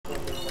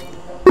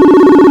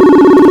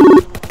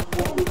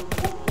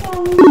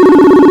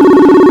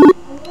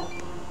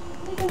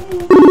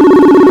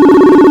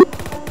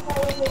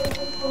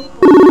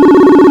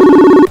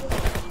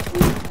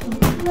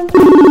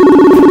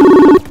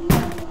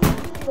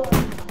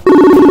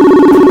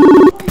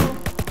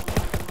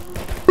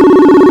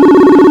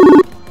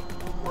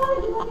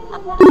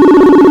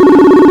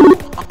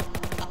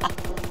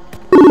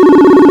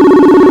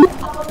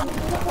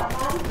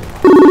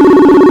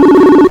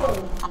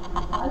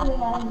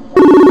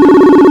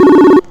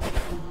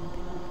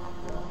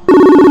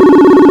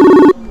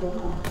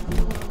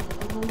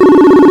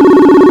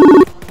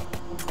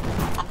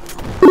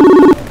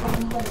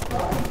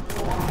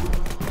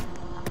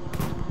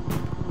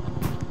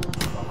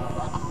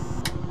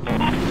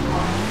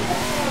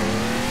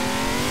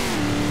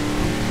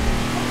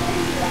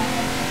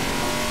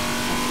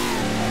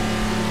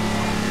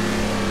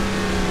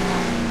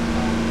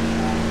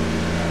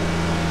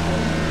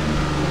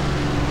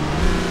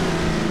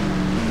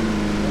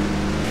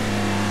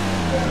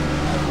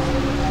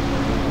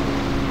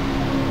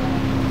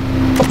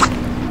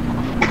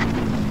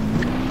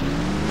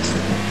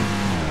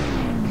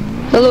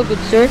Hello, good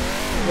sir.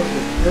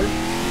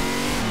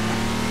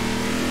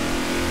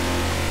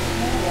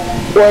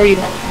 Where are you?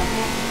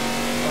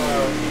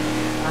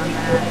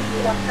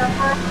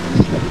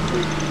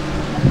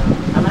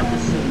 I'm at the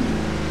city.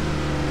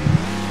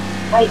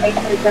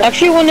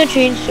 Actually, want to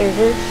change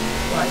servers.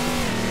 Why?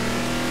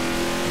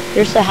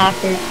 There's a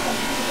hacker.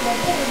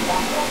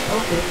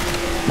 Okay.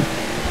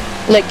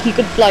 Like he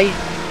could fly,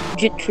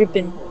 jet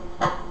tripping.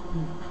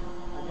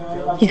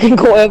 He can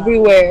go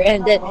everywhere,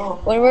 and then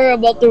when we're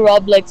about to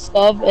rob like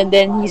stuff, and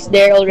then he's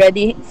there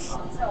already.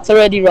 It's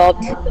already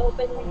robbed.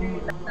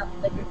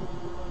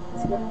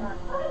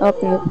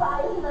 Okay.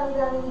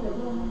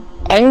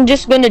 I'm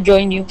just gonna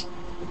join you.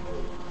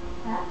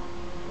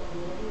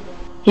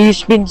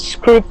 He's been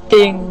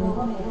scripting.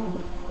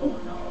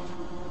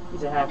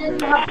 He's a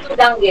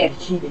hacker. He's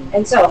cheating.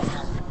 And so,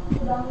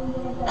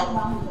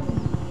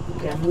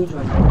 Okay, I'm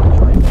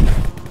rejoining.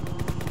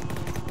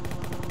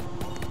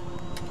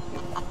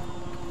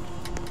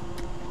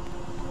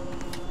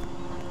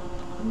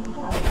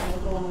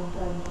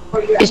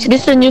 Is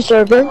this a new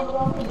server?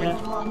 Yeah.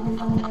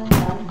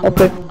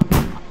 Okay.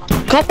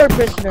 Cop or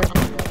prisoner?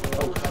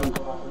 Oh, shoot.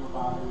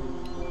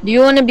 Do you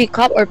want to be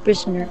cop or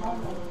prisoner?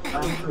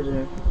 I'm a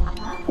prisoner.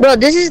 Bro,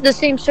 this is the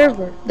same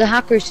server. The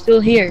hacker's still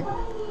here.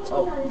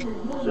 Oh.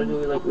 So do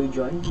we like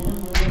rejoin?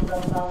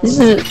 This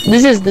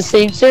is the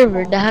same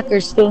server. The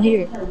hacker's still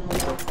here.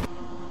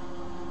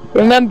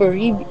 Remember,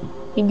 he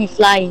be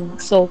flying.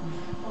 So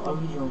I'll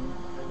rejoin.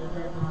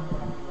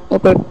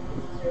 okay.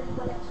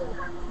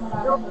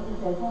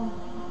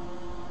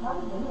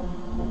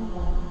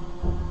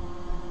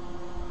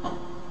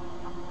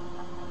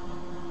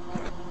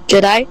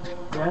 Jedi?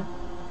 Yeah?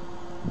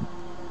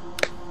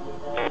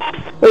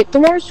 Wait,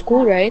 tomorrow's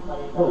school, right?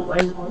 Oh, why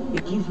is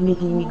it keeps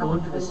making me go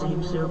into the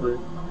same server?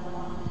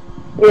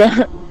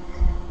 Yeah.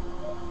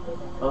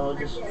 I'll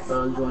just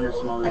join a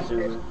smaller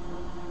server.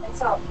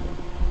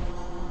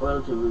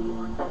 Relatively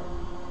one.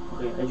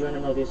 Okay, I joined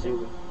another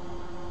server.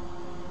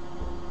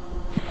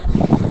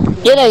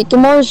 Jedi,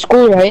 tomorrow's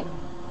school, right?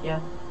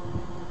 Yeah.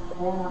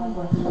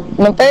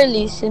 And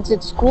apparently, since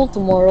it's school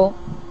tomorrow,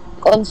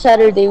 on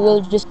Saturday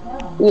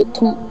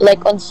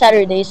like on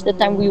Saturdays the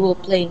time we will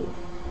play.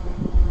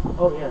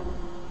 Oh yeah.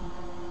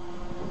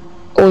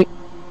 Wait,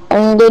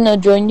 I'm gonna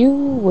join you.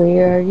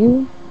 Where are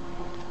you?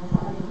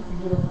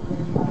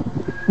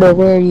 Bro,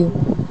 where are you?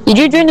 Did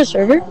you join the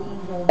server?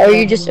 Or are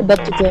you just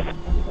about to join?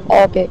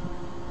 Oh, okay.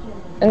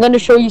 I'm gonna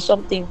show you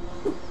something.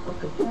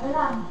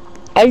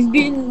 I've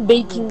been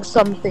baking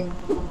something.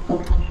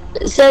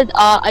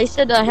 I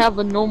said I have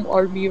a gnome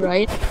army,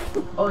 right?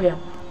 Oh yeah.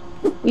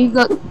 We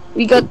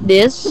got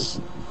this.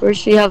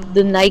 First we have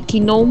the Nike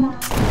gnome.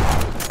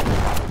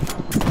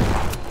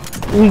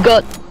 We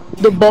got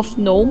the buff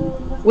gnome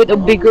with a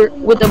big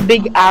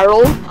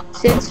arrow.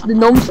 Since the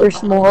gnomes are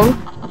small,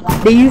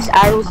 they use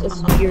arrows as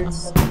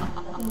spears.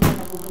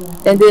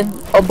 And then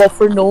a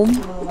buffer gnome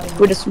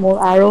with a small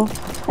arrow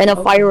and a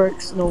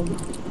fireworks gnome.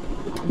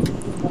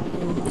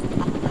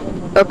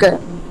 Okay.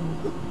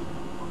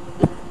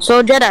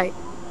 So Jedi.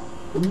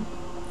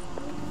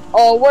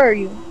 Oh, where are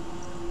you?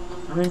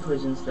 I'm in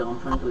prison still. I'm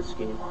trying to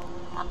escape.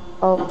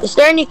 Oh, is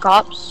there any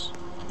cops?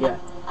 Yeah.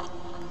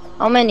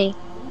 How many?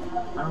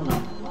 I don't know.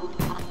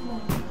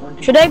 1,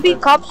 2, Should I be 3,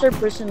 4. cops or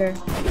prisoner?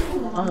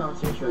 Oh no,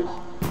 it's your choice.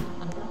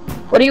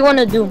 What do you want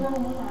to do?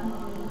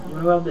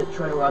 You want to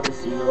try to rob the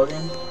CEO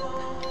again?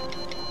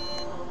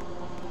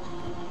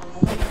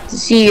 The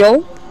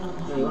CEO?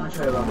 Yeah, you want to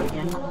try to rob it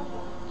again? Or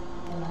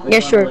Yeah,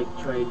 you sure. wanna,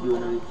 like, try to do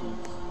another thing?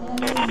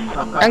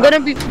 I'm gonna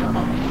be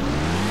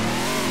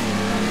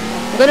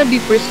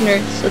prisoner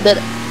so that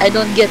I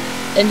don't get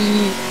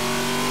any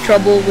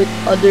trouble with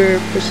other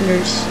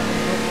prisoners.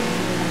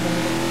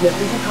 Yeah,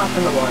 there's a cop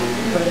in the water. You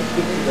try to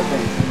escape through the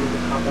vents. There's a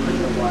cop in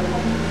the water.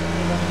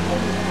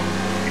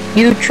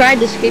 You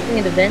tried escaping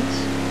in the vents?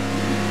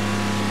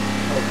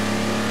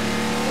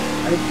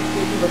 I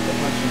escaped with the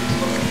punching.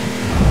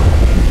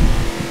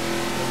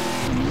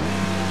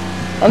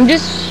 I'm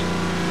just...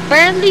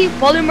 Apparently,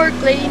 polymer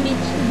clay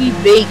needs to be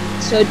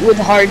baked so it would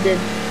harden.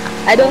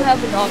 I don't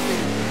have an oven.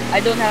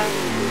 You can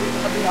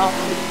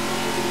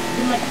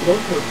like blow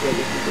torch it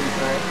if you can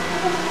try.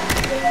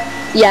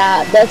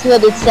 Yeah, that's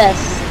what it says.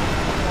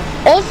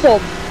 Also,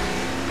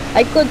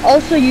 I could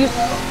also use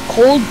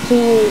cold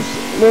to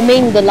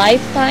remain the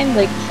lifetime,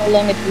 like how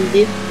long it will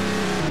live.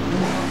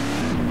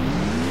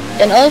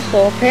 And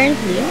also,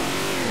 apparently,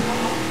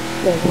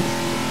 Well,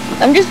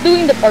 I'm just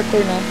doing the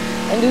parkour now.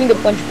 I'm doing the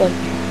punch punch.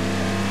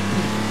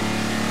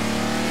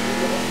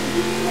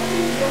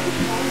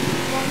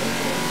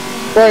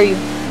 Where are you?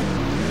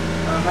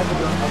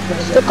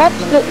 The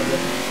cops look.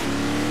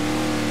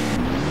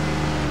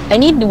 I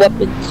need the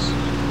weapons.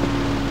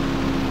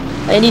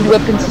 I need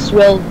weapons as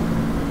well.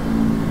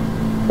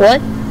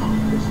 What?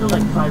 There's still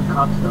like 5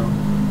 cops though.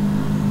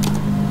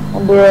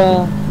 Oh,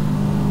 bruh.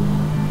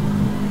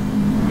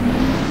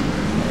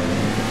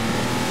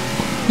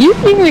 Do you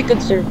think we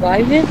could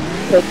survive it?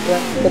 Like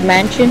the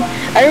mansion?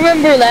 I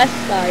remember last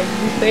time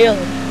we failed.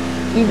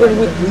 Even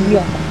with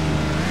Leon.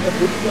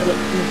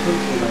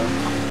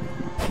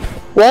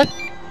 What?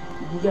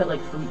 You get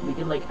like free, we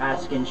can like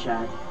ask in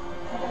chat.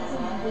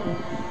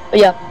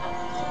 Yeah.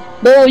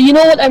 Though you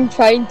know what I'm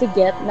trying to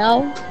get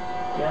now?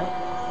 Yeah?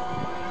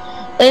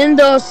 In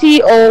the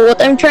CEO,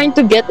 what I'm trying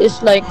to get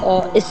is like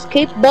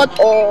escape bot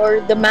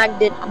or the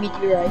magnet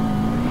meteorite.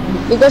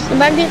 Because the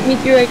magnet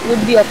meteorite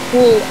would be a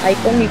cool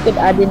item you could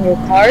add in your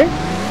car.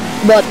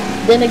 But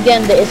then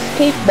again, the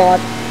escape bot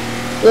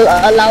will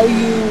allow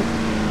you.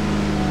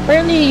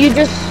 Apparently, you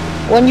just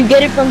when you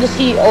get it from the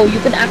CEO, you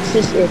can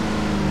access it.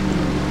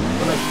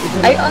 But like, is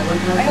it I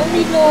like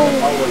only know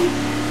always?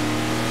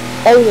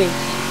 always,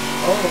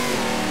 Oh, okay.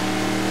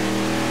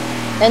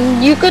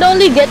 and you could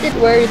only get it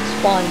where it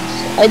spawns.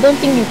 I don't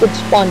think you could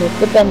spawn it,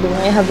 depending.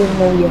 I haven't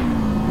know yet.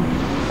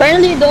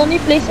 Apparently, the only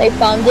place I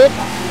found it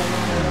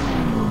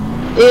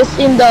is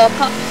in the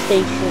cop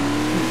station,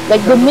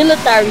 like the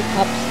military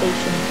cop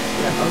station.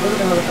 Yeah, I'll go to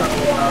the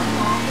helicopter.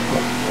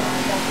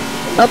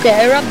 Okay,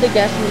 I robbed the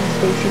gasoline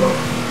station.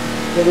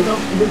 Yeah,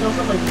 there's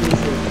also like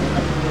places,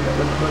 like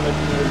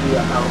near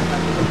the house, I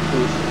think like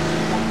places.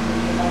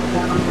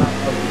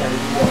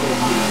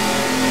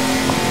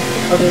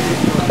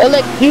 Or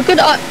like you could,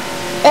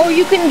 oh,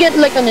 you can get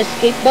like an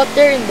escape bot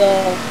there in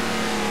the.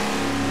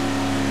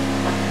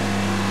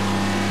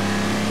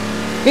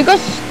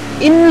 Because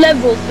in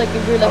levels, like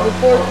if you're level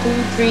 4,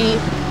 2, 3,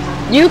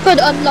 you could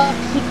unlock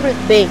secret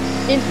base.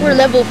 Since we're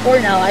level 4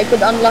 now, I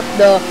could unlock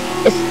the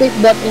escape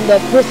bot in the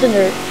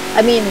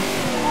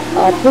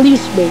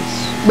police base.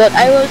 But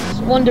I was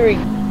wondering,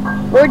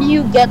 where do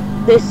you get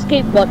the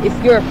escape bot if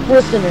you're a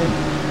prisoner?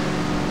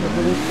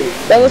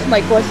 That was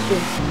my question.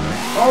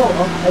 Oh,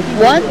 I can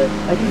What? Google it.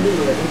 I can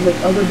Google it. There's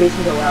like other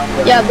bases around.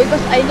 Yeah,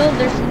 because I know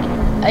there's.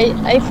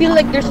 I feel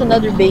like there's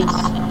another base.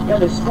 Yeah,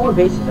 there's 4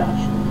 bases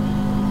actually.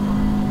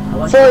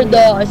 For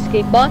the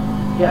escape bot?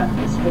 Yeah,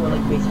 it's 4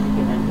 like bases you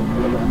can enter.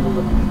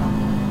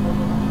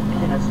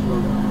 And that's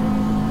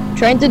 4.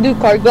 Trying to do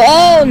cargo.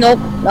 Oh, no.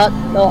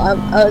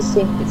 I was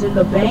saying. It's in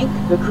the bank,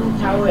 the crew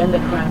tower, and the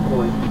crime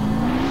boy.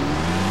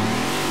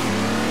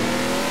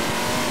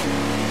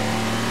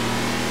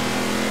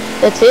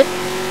 That's it?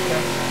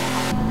 Yeah.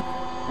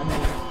 And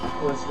then, of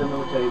course, the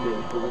military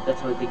base. But like,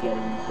 that's what they get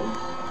in place.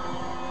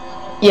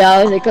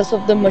 Yeah, because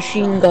of the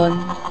machine gun.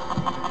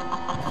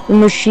 The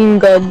machine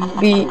gun.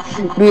 We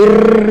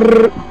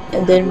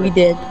and then we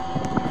did.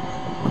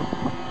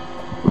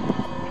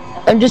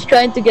 I'm just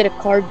trying to get a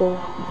cargo.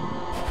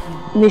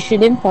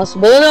 Mission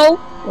impossible. No,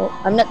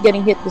 I'm not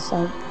getting hit this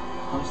time.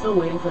 I'm still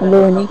waiting for the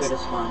helicopter to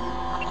spawn.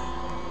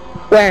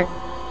 Where?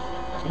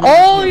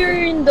 Oh, you're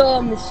in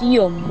the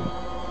museum.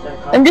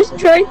 I'm just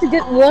trying to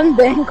get one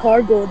dang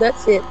cargo.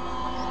 That's it.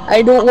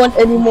 I don't want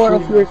any more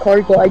of your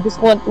cargo. I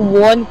just want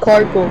one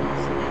cargo.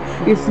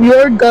 If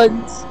your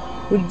guns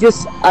would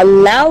just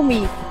allow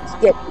me to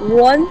get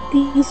one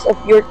piece of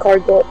your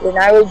cargo, then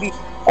I will be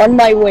on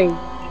my way.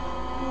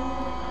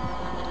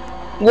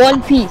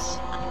 One piece.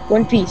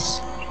 One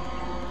piece.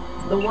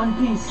 The One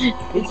Piece.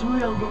 It's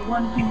real. The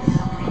One Piece.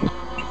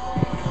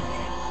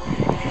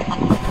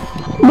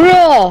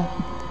 Bruh.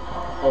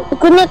 Oh. I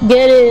could not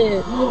get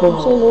it. I'm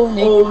so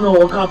lonely. Oh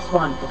no, a cop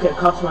spawn. Okay, a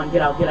cop spawn.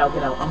 Get out, get out,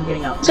 get out. I'm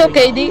getting out. It's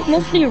okay. They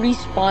mostly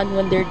respawn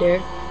when they're there.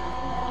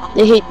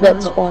 They hate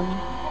that spawn.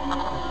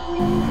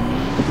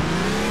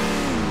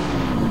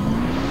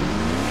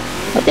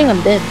 I think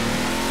I'm dead.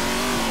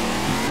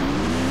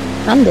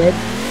 I'm dead.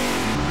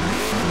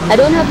 I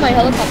don't have my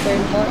helicopter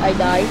anymore. I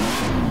died.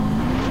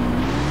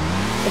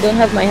 I don't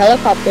have my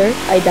helicopter.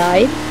 I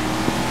died.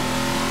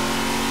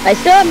 I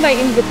still have my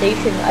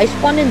invitation. I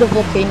spawned in the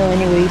volcano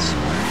anyways.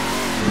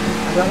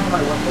 I don't have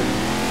my weapon.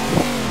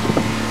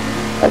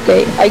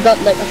 Okay, I got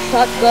like a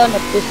shotgun, a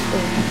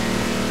pistol.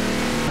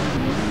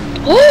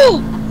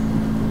 Oh!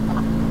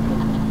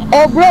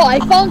 Oh bro, I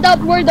found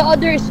out where the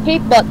other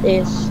escape bot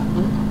is.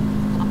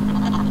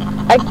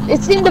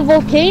 It's in the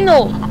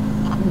volcano.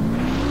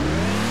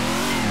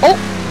 Oh!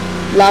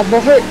 Lava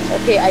hurts.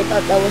 Okay, I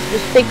thought that was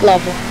just fake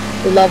lava.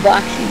 The lava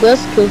actually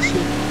does kill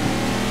you.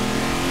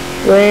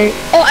 Where?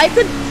 Oh, I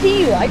could see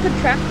you. I could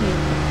track you.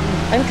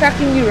 I'm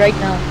tracking you right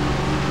now.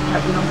 I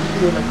can also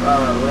do like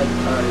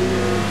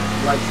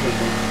white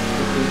circle.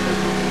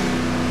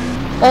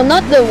 Oh,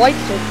 not the white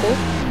circle.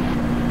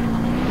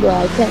 Bro,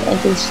 I can't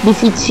enter.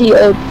 Defeat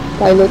CEO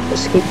pilot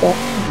escape bot.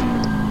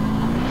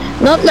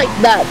 Not like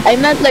that. I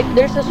meant like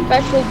there's a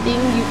special thing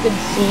you can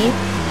see,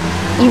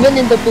 even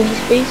in the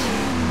police base.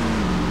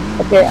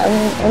 Okay,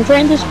 I'm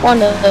trying to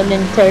spawn an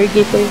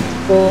interrogator to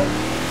go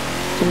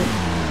to.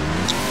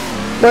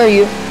 Where are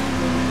you?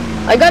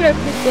 I got a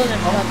pistol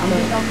and Oh, I'm shotgun.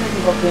 just outside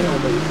the volcano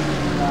base.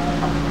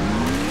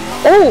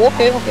 Oh,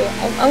 okay, okay.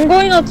 I'm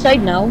going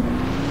outside now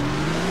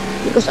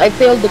because I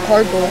failed the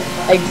cargo.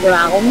 I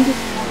drowned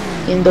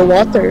in the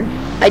water.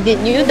 I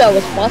didn't knew that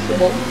was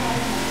possible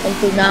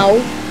until now.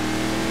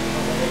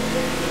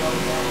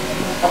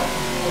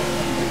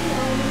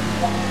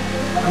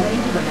 I'm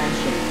heading to the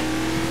mansion.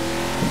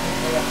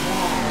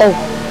 Oh,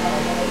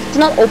 it's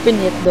not open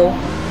yet though.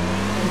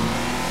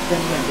 Then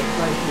again, it's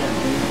 5 p.m.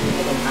 and you only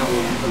have an hour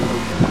until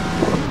like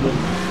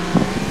in-game.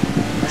 And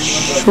remember, like,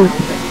 Shoot.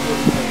 hours like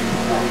 45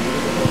 minutes because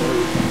of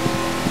preparation.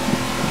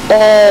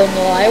 Oh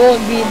no, I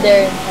won't be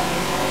there in time.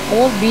 I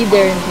won't be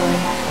there in time.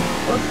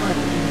 Oh, it's fine.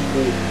 You can just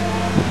wait.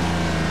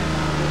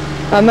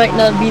 I might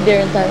not be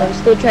there in time. I'm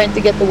still trying to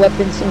get the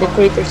weapons in the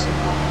crater city.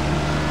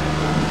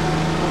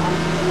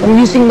 I'm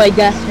using my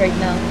gas right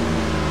now.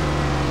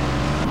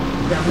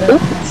 Down there?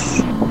 Oops.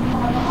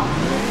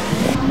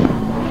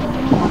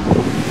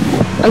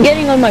 I'm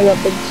getting all my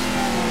weapons.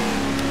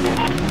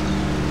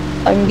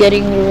 I'm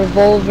getting a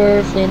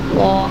revolver,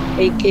 flintlock,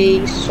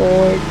 AK,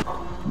 sword,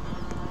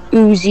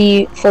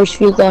 Uzi, force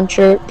field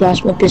launcher,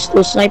 plasma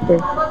pistol, sniper.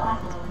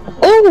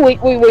 Oh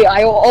wait, wait, wait!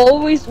 I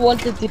always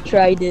wanted to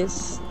try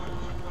this.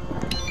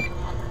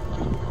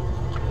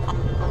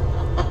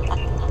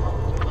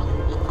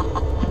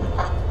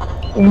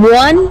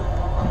 One?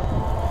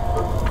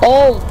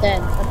 Oh,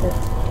 10. Okay.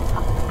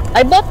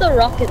 I bought the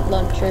rocket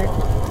launcher.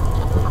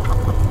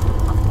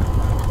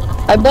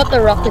 I bought the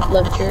rocket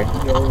launcher.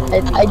 Yo,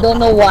 I don't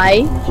know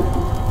why.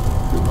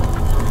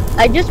 future.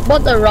 I just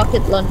bought the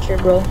rocket launcher,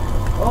 bro.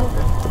 Oh,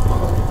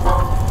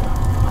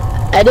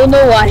 I don't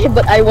know why,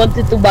 but I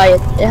wanted to buy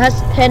it. It has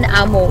 10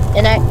 ammo,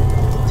 and I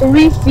to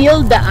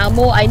refill the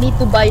ammo, I need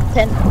to buy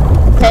 10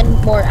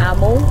 more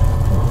ammo.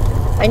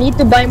 I need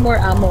to buy more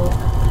ammo.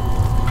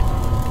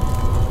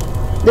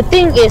 The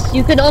thing is,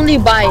 you can only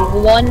buy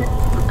one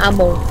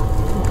ammo.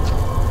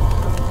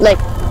 Like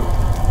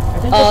I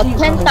think I see you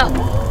coming 10,000, to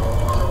me.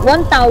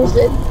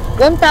 1,000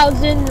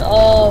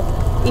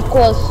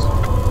 equals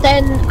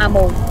 10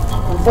 ammo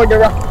for the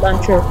rocket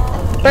launcher.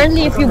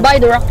 Apparently, if you buy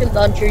the rocket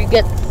launcher, you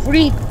get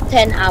free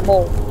 10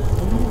 ammo.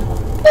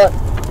 But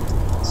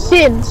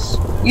since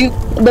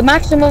the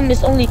maximum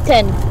is only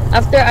 10,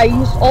 after I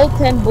use all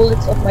 10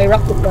 bullets of my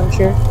rocket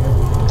launcher,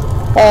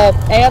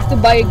 I have to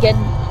buy again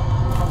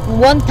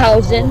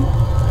 1,000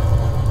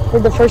 for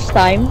the first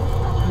time.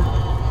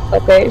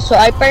 Okay, so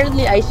I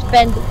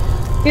spend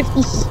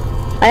 50.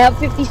 I have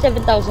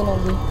 57,000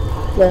 only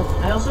left.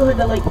 I also heard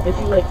that like if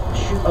you like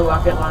shoot a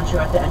rocket launcher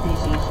at the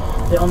NPCs,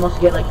 they almost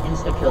get like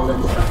insta killed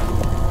and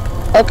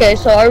stuff. Okay,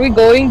 so are we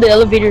going? The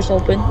elevator's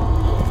open.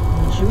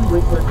 Should we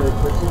wait for a third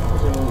person?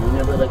 Because I mean, we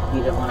never like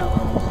beat it on our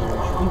own. So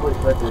should we wait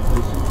for a third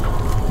person?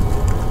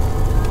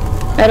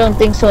 I don't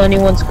think so.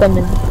 Anyone's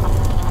coming.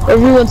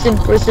 Everyone's in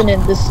prison in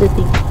this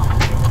city.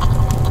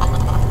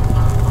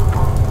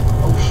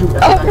 Oh shoot!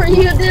 Oh,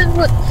 you did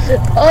what?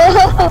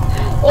 Oh,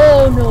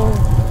 oh no.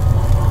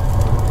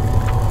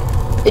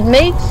 It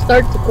may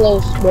start to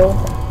close, bro.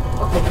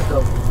 Okay, let's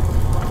go.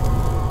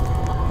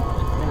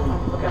 Never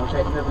mind. Okay, I'll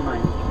try. Never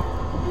mind.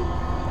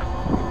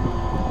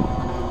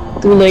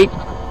 Too late,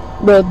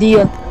 bro.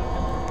 Dia.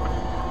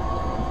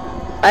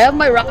 I have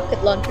my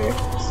rocket launcher.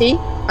 See?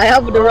 I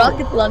have the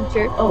rocket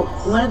launcher. Oh,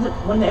 when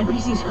the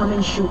NPCs come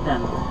in, shoot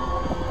them.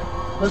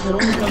 Plus it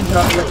only comes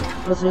out like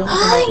plus they only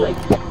come out like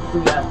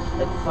 3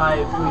 to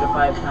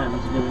 5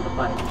 times during the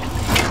fight.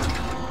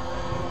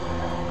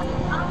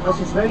 Plus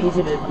it's very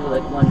easy to do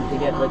like to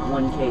get like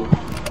 1k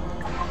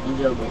in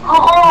jailbreak.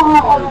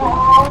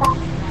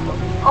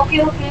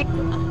 Okay, okay.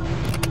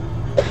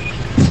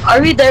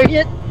 Are we there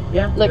yet?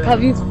 Yeah. Like,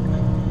 have you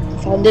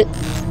found it?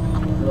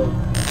 Hello.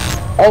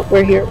 Oh,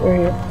 we're here. We're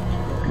here.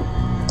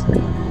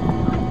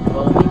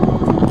 Follow me.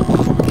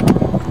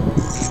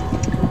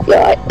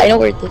 Yeah, I know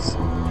where it is.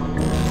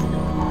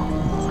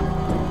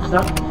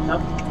 Stop.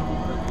 Stop.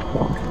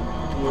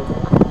 Here.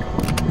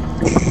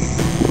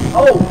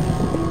 Oh!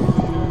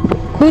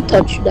 Who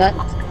touched that?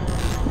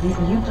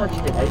 You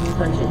touched it. I didn't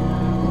touch it.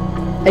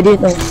 I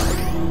didn't know.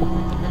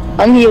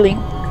 I'm healing.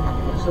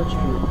 It's so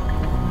true.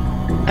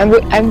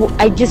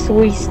 I just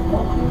waste.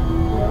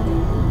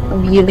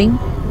 I'm healing.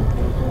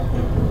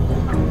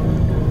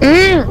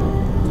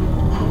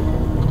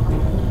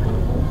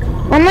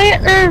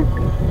 Mamaya.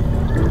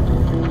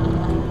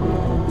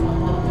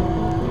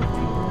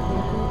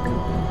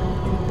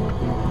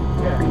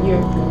 Yeah,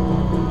 here.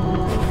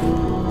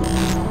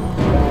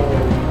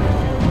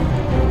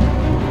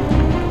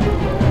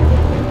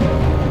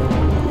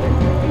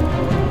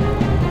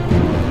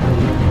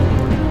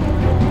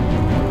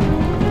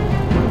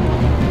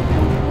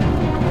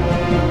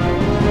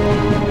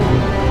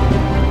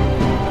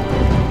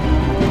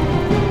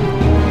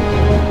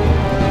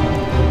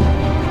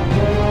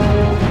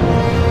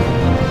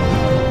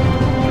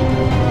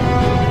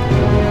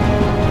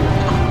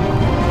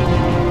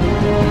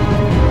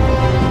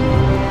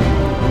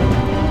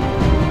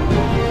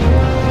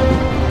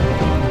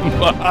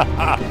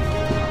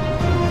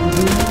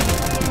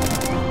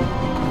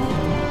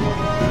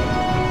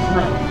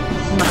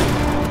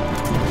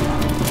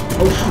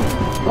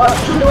 What?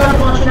 Shoot the rocket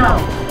launcher now!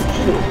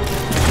 Shoot it.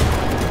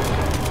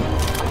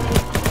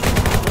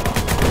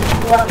 Shoot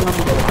the rocket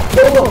launcher.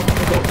 Go, go!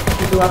 Okay,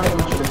 shoot the rocket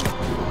launcher.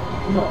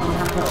 No, I'm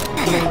half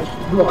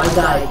out. Bro, I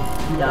died.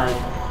 He died.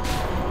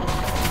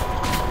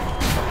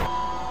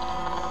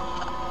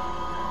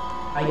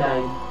 I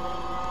died.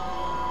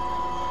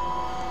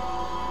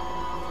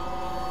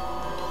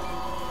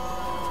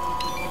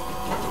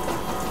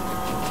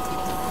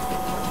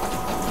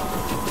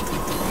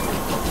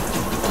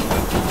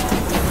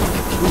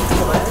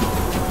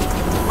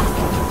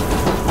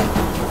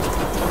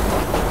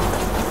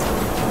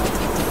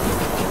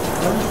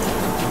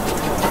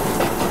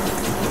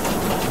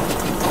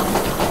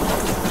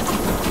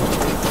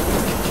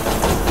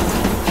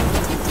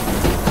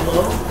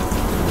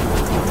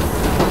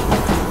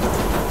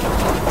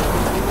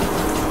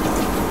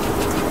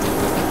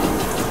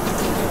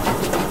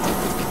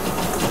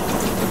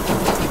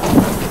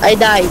 I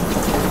died.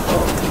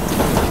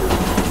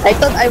 I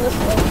thought I was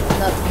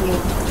not here.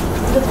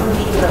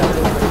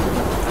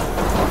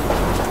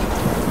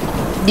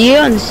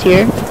 Dion's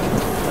here.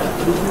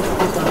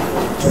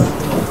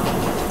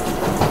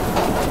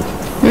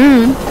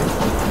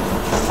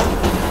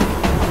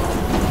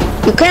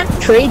 You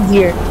can't trade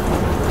here.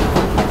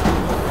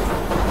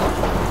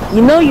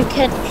 You know you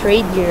can't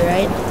trade here,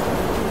 right?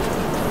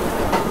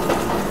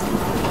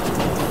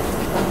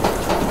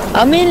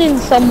 I'm in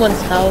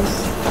someone's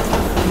house.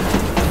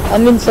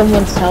 I'm in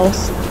someone's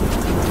house.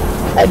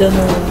 I don't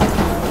know.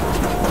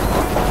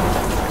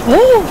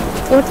 Oh,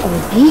 what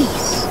are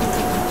these?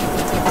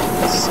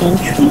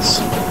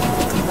 Sentries?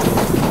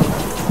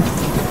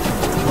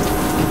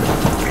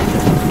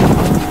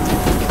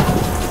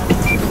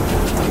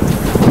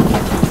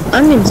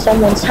 I'm in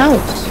someone's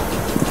house.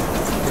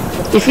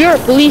 If you're a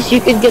police,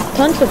 you could get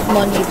tons of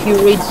money if you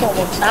raid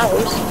someone's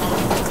house.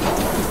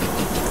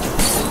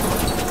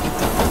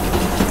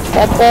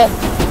 Papa,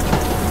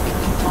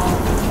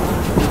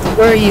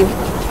 where are you?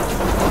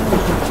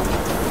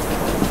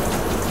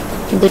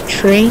 The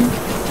train?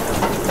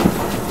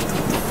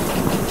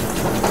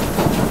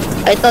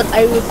 I thought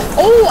I was...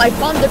 Oh, I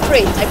found the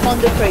crate. I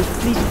found the crate.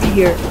 Please be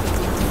here.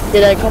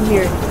 Did I come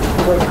here?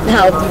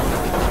 Now.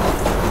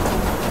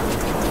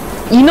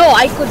 You know,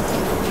 I could...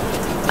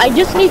 I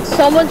just need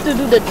someone to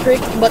do the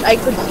trick, but I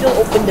could still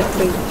open the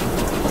crate.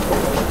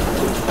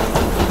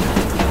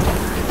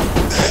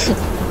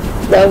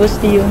 That was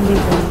the only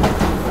one.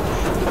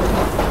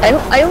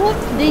 I hope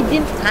they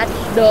didn't hatch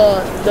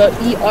the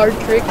ER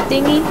trick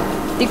thingy,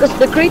 because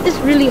the crate is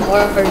really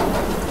hard.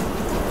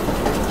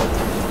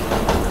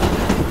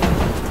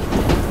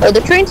 Oh,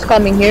 the train's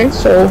coming here,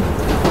 so...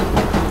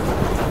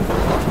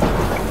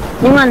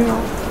 Hang on.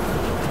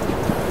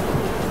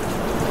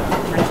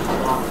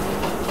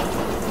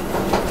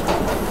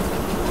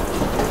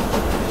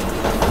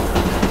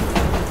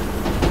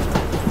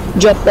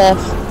 Jump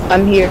off.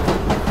 I'm here.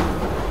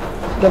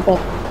 Jump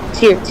off. It's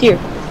here. It's here.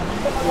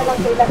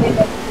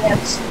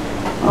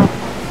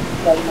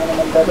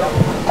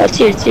 Oh, it's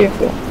here. It's here.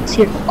 It's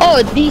here.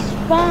 Oh,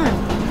 despawn.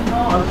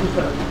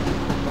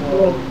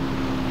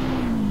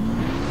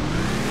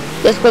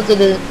 Let's go to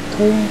the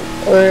tomb,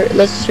 or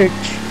let's search.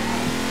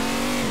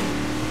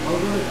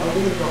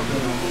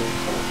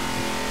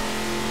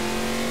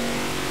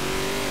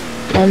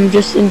 I'm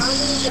just in.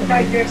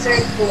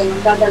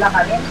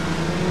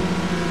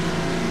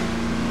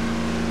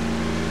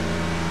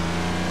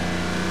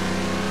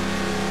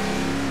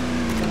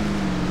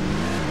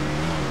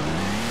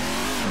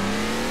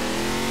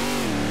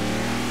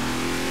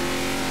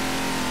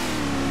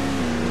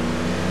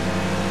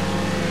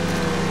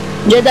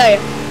 Jedi,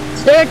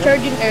 is there a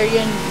charging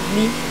area in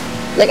me?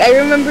 Like, I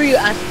remember you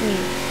asked me.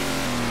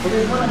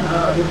 There's one in the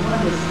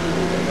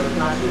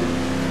classroom.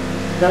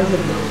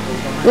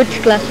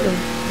 Which classroom?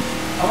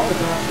 All the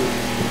classrooms.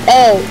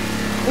 Oh,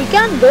 we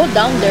can't go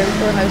down there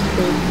for high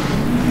school.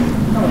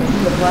 No, it's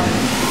in the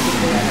classroom.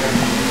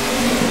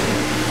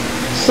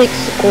 6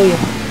 Sequoia.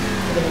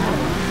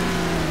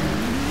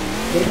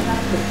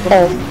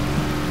 Oh.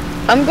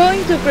 I'm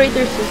going to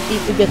Crater City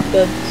to get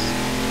guns.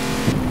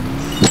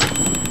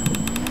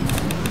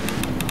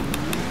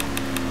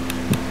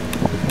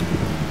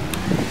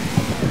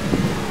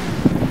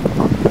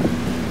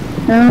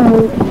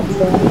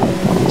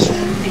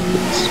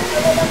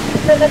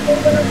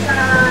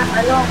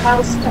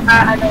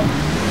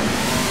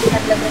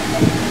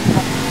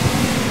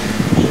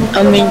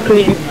 I'm in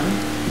Crater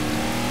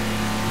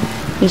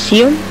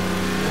Museum?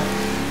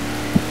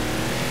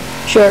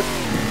 Sure.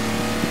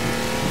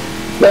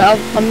 But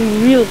I'm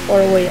real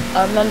far away.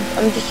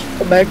 I'm just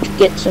about to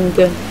get some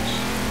guns.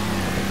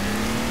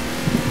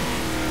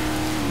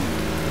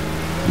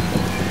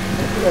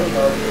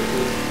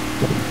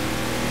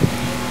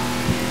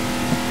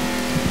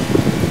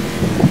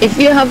 If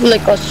you have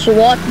like a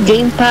SWAT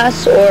game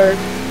pass or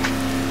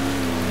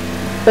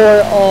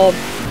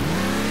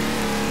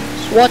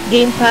SWAT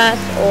game pass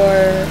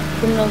or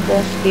criminal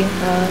boss game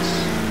pass,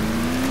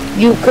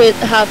 you could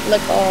have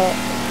like a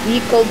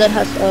vehicle that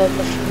has a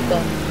machine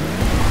gun.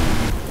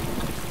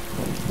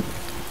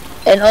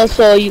 And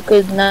also you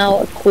could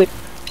now equip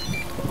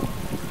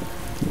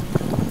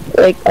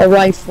like a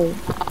rifle.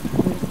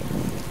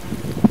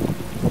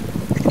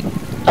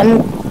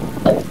 I'm.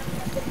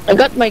 I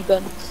got my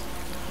guns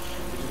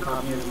There's a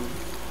cop near me.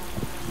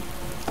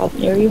 out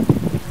near you.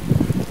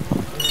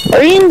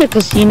 Are you in the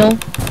casino? No,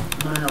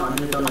 no, no, I'm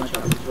in the donut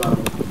shop. It's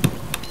robbing.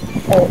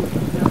 Oh,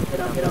 Get out, get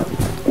out, get out.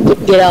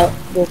 get out.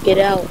 Go get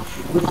out.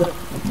 Where's the...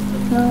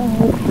 I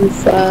hope you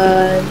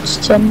find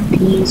some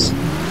peace.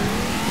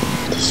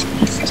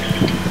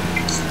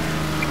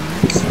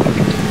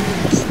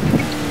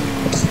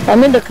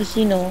 I'm in the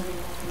casino.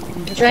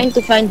 I'm trying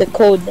to find the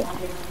code. Okay,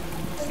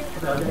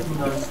 I'll get some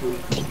guns too.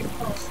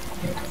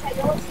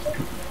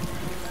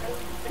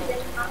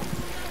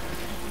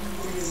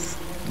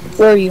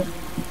 Where are you?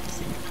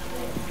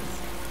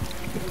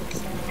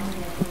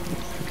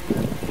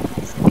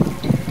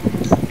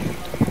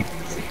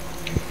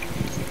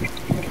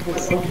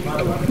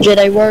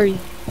 Jedi, where are you?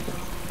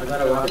 I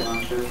got a rocket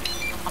launcher.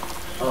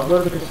 I'll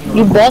go to the casino.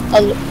 You bought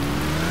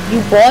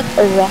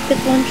a rocket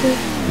launcher?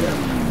 Yeah.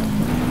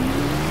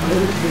 I'm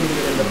just gonna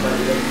get in the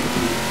fight.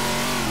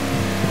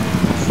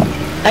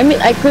 I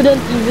mean, I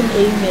couldn't even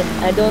aim it.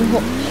 I don't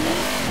know.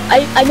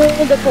 I know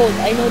the code.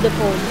 I know the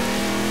code.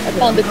 I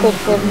found the code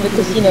from the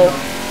casino.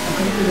 I'm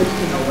coming to the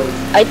casino, wait.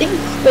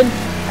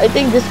 I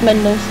think this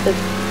man knows the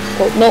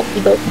code. No,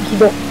 he don't. He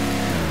don't.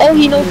 Oh,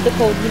 he knows the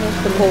code. He knows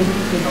the code.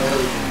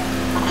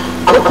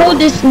 The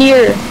code is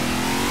near.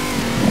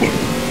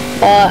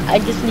 I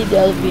just need the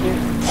elevator.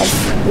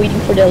 I'm waiting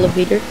for the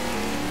elevator.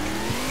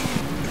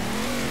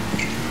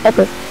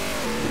 Okay.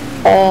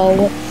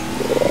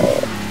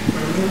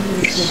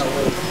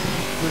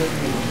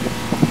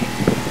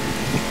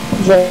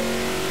 What?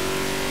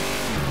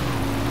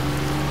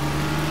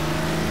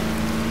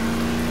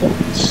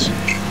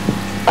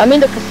 I'm in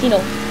the casino.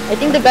 I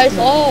think the guys.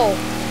 Oh,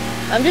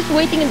 I'm just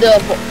waiting in the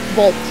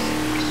vault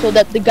so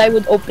that the guy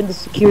would open the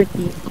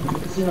security.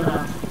 Casino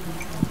now.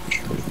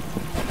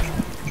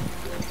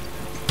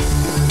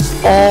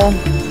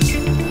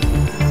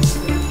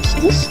 Is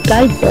this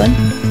guy done?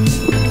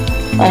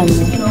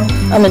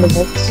 I'm in the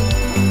vaults.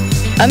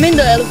 I'm in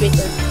the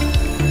elevator.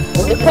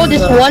 The code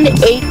is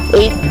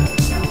 188.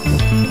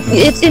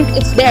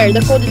 It's there.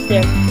 The code is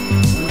there.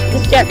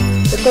 Just check.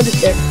 The code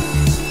is there.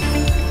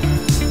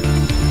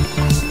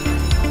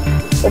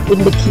 Open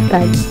the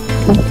keypad.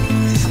 Oh.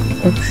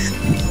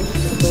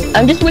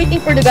 I'm just waiting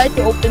for the guy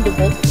to open the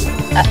vault.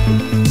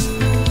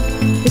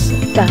 This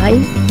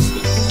guy.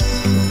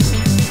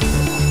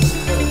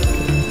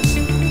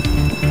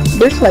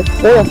 There's like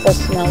 4 of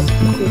us now.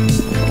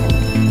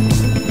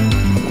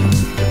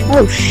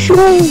 Oh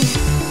shoot!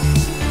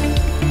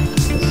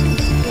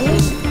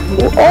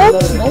 Oh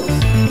no!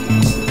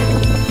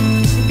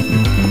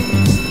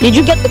 Did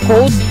you get the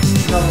code?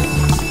 No.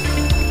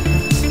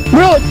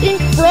 Bro, it's in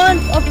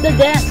front of the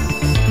desk.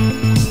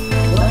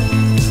 What?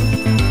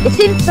 It's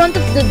in front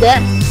of the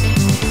desk.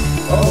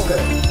 Oh,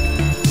 okay.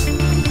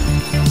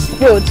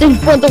 Bro, it's in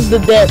front of the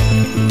desk.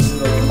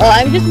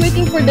 I'm just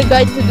waiting for the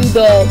guy to do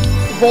the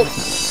vault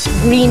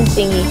green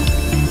thingy.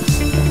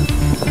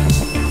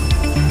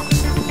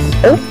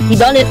 Oh, he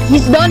done it.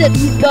 He's done it.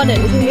 He's done it.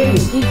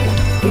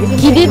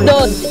 He did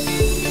the.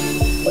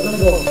 Let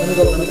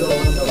me go.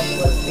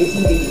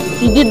 18 days.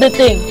 He did the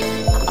thing.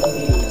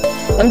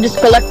 I'm just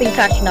collecting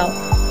cash now.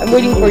 I'm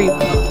waiting for you.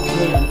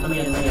 I'm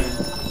in,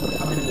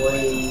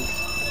 boy.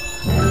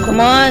 Come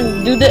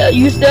on,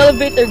 use the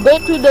elevator. Go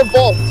to the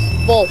vault.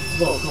 Go.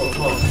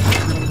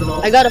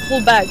 I got a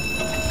full bag.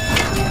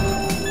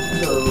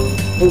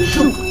 Oh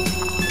shoot!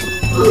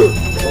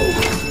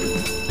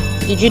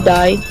 Did you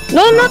die?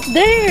 No, not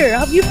there.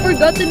 Have you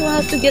forgotten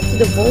how to get to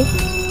the vault?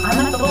 I'm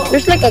at the vault.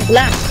 There's like a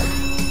glass.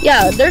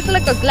 Yeah, there's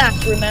like a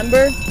glass.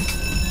 Remember?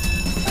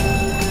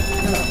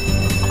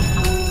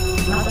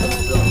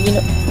 You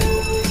know.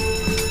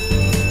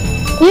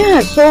 Yeah.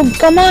 So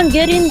come on,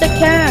 get in the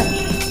cash.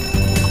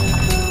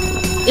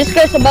 This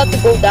guy's about to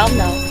go down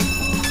now.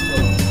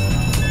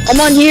 Come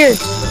on here.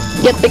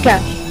 Get the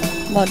cash.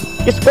 Come on.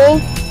 Just go.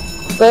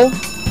 Go.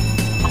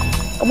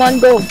 Come on,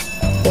 go.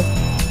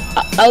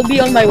 I'll be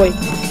on my way.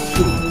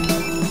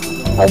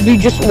 I'll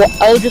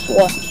just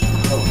watch.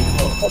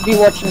 I'll be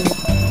watching.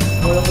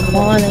 Come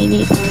on, I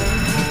need.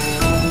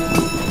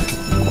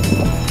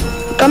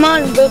 Come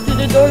on, go to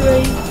the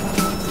doorway.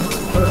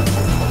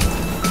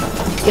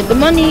 Get the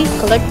money,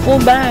 collect full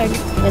bag,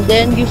 and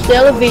then use the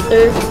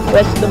elevator,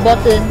 press the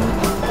button,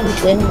 and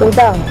then go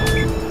down.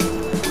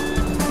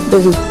 The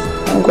roof.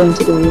 I'm going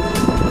to the roof.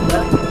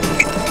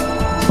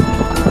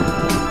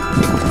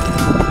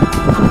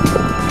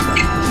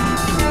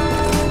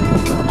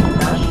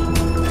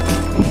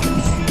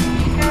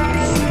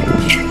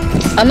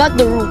 I'm at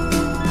the roof.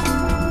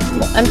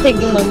 I'm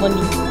taking my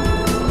money.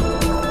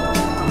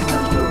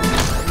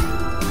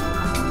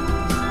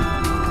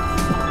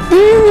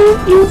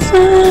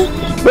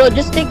 Bro,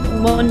 just take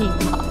money.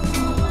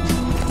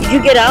 Did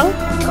you get out?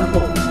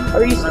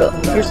 Or are you still?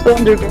 You're still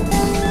underground.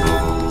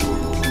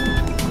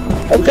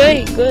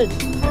 Okay, good.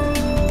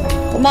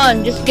 Come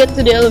on, just get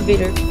to the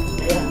elevator.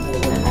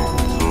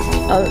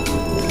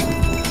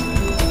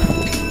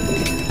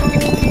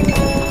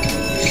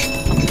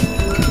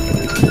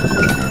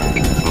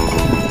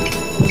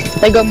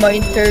 I got my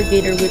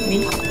interrogator with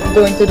me. I'm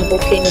going to the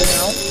volcano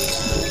now.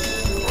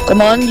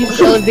 Come on, use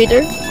the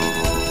elevator.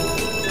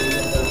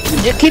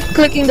 Just keep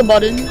clicking the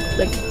button,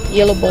 like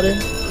yellow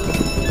button,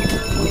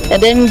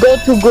 and then go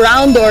to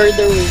ground or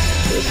the roof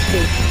to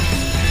escape.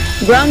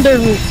 Ground or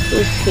roof to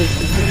escape.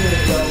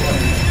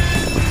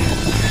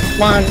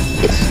 Come on,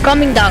 it's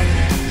coming down.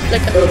 It's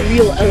like a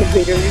real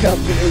elevator. You have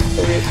to wait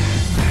for it.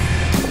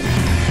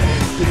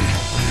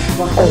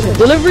 Oh,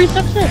 delivery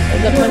success! I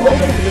got my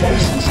delivery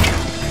success.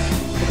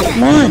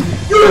 Come on.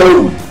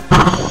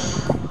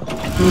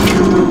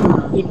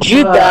 Did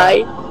you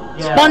die?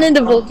 Spawn in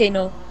the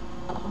volcano.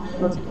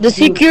 The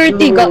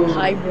security got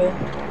high,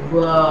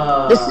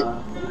 bro.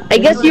 I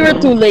guess you were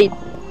too late.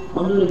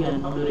 I'll do it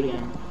again. I'll do it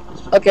again.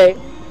 Okay.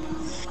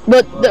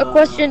 But the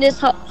question is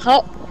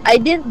how I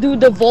didn't do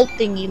the vault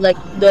thingy, like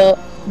the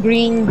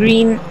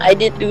green. I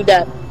didn't do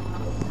that.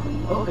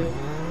 Okay.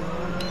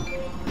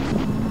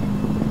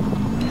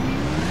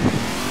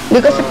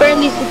 Because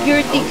apparently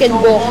security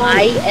can go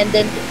high and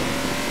then...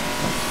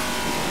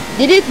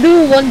 Did it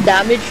do 1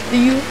 damage to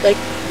you? Like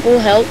full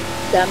health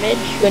damage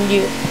when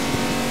you...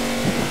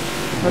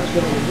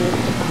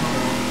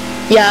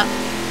 Yeah.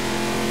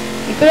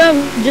 You could have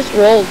just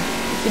rolled.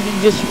 You could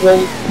have just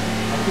rolled.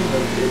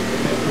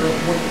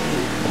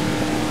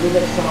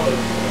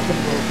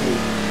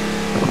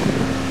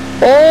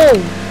 Oh,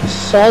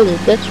 solid.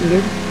 That's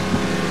weird.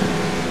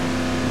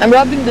 I'm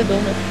robbing the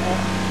donut shop.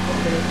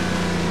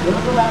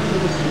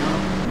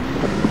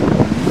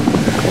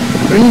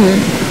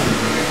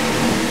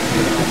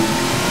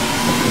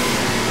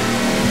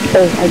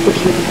 Oh, I could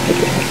hear it.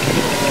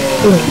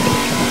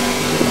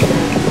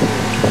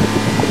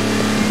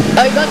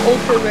 I got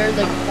ultra rare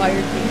like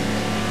fire thing.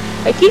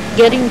 I keep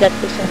getting that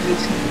for some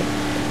reason.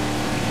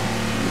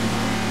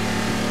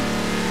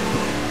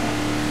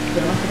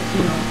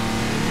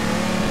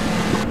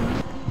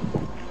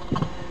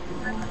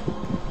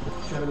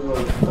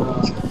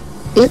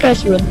 This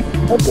guy's run.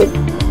 Okay.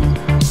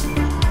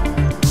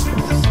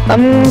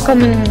 I'm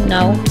coming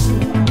now.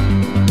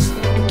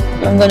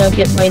 I'm gonna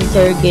get my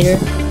interrogator.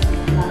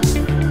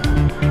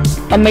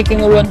 I'm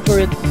making a run for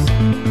it.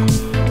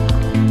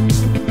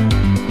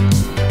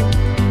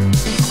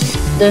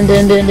 Dun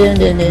dun dun dun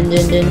dun dun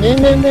dun dun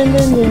dun dun dun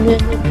dun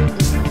dun.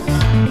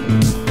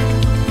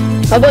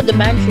 How about the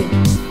mansion?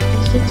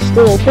 Is it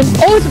still open?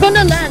 Oh, it's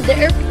gonna land. The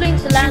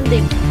airplane's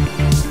landing.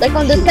 Like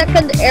on the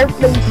second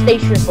airplane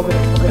station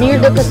near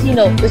the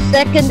casino. The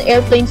second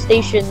airplane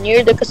station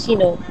near the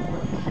casino.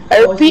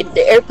 I repeat,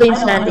 the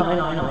airplane's landing. I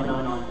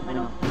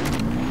know.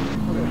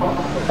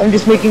 I'm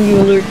just making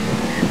you alert.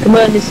 Come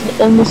on, it's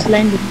almost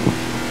landing.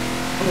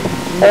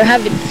 Or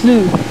have it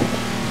flew.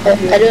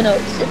 I don't know.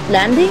 Is it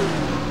landing?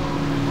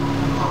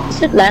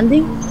 Is it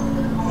landing?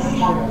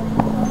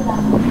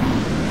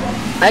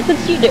 I could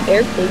see the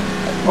airplane.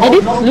 Did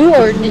it flew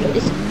or did it...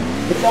 It's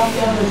on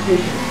the other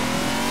station.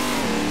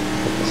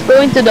 It's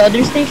going to the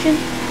other station?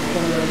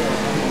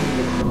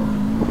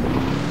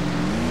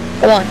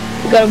 Come on,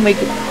 you gotta make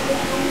it.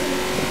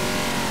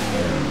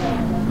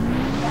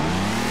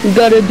 You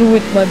gotta do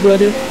it, my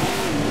brother.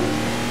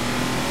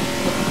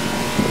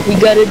 We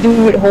gotta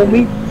do it,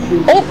 homie.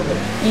 Oh!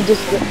 You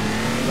just go.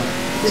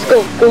 Just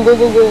go.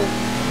 Go.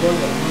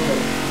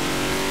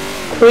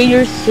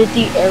 Crater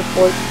City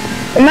Airport.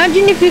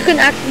 Imagine if you can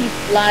actually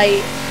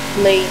fly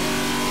plane.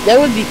 That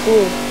would be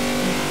cool.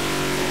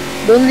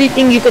 The only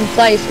thing you can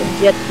fly is a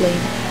jet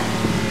plane.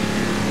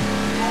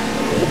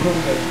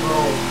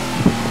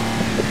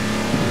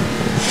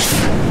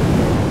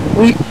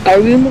 Are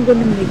we even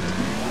gonna make it?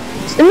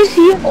 Is the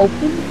museum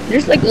open?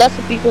 There's like lots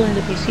of people in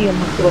the museum.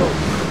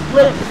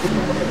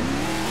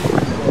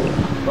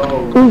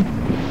 Ooh.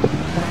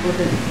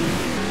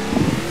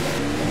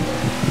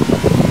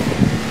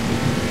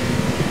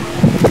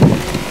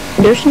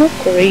 There's no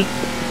crate.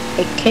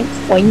 I can't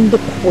find the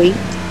crate.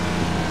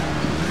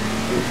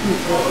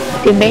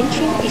 The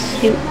mansion is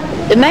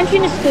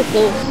still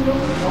closed.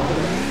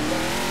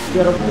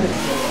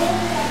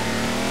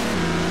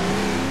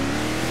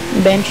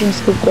 The mansion's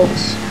still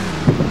closed.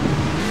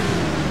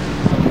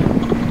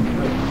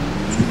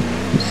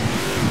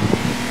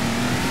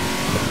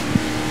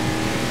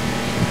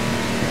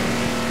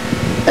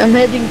 I'm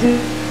heading to...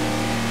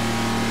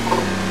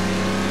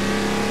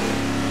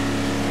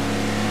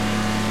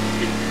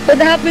 What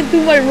happened to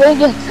my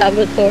Roblox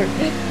avatar?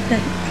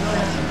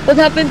 What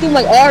happened to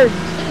my arms?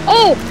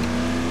 Oh!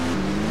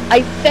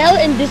 I fell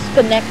and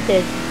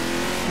disconnected.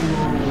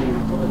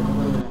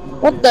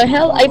 What the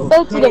hell? I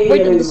fell to the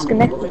point and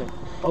disconnected.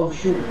 Oh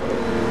shoot.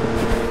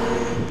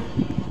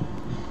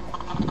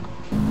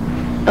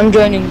 I'm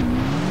joining.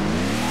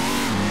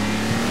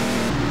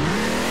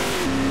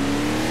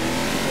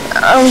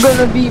 I'm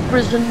gonna be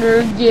prisoner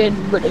again,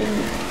 but I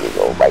need to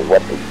go by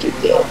weapon to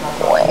get.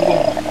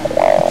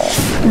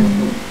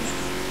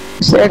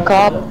 Is there a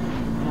cop?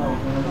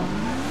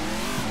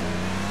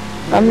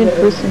 I'm in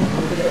prison.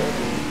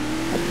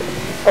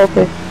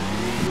 Okay.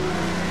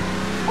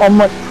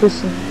 I'm at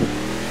prison.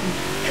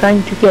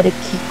 Trying to get a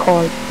key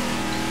card.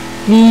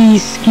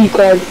 Please,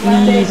 keycard. It's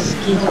landing. Please,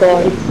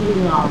 keycard. It's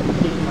taking off. It's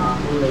taking off.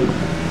 We're late.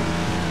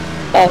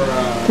 Oh,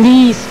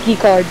 please,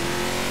 keycard.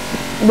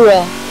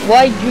 Bruh,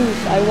 why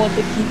juice? I want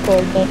the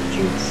keycard, not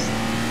juice.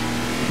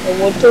 I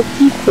want the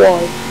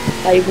keycard.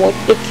 I want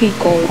the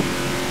keycard.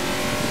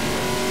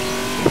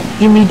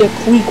 Give me the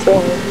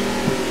keycard.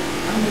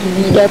 Give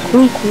me the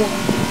keycard.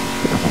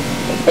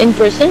 In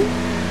person?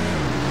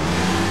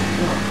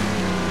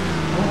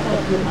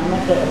 I'm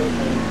at the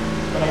airplane,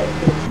 but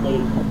it's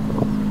late.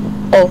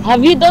 Oh,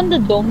 have you done the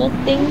donut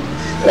thing?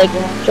 Like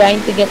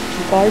trying to get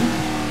keycard?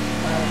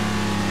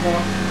 No.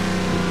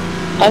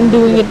 I'm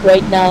doing it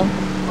right now.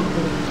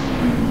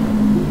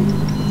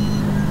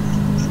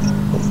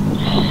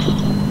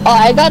 Oh,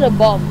 I got a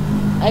bomb.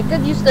 I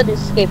could use that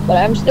escape, but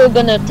I'm still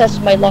gonna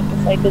test my luck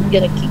if I could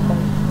get a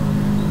keycard.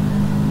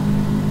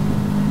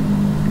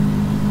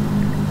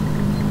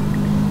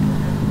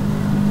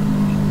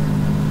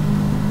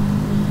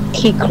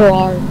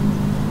 Keycard.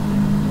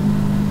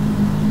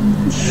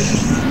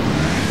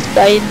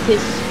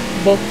 Scientist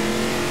book.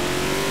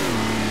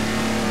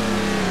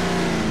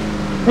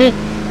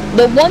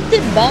 The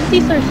wanted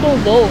bounties are so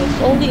low.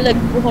 It's only like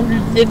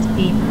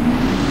 250.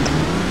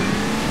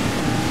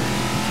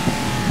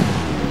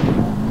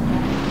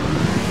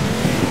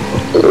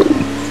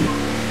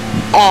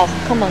 Oh,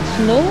 come on,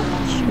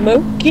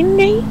 smoking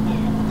me?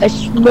 A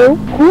smoke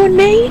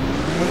grenade?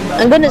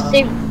 I'm gonna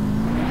save.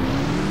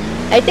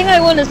 I think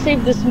I wanna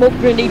save the smoke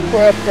grenade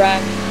for a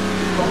prank.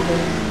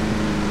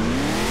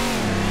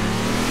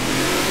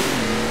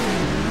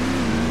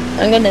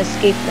 I'm gonna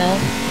escape now.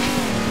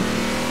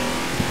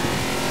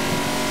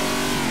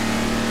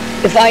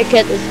 If I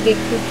can't escape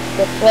through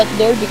the front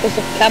door because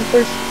of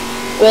campers,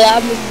 well,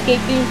 I'm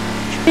escaping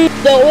through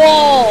the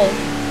wall.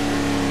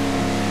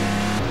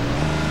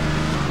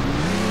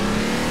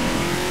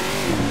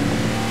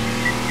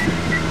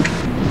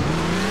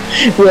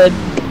 Run.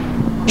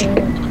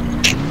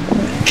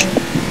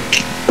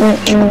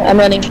 I'm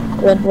running.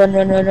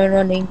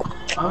 Running.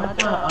 I'm at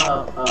the,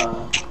 how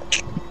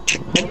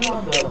do you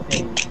want the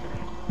thing?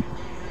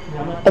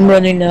 I'm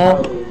running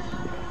now.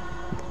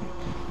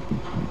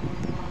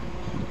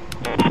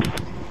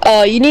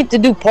 You need to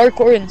do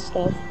parkour and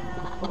stuff.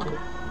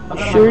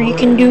 Sure you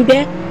can do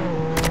that?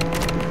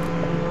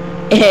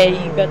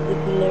 Hey, you got the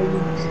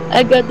DeLorean.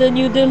 I got the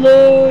new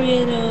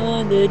DeLorean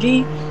on the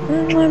G.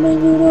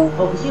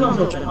 Oh, casino's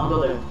open. I'll go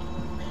there.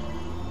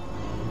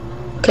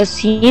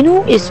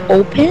 Casino is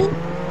open?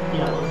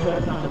 Yeah, let's try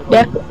to find the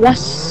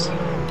place.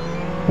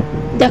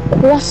 The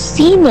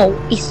casino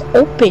is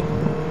open.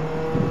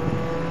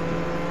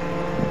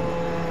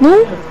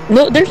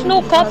 No, there's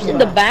no cops in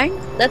the bank.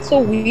 That's so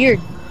weird.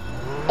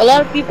 A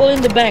lot of people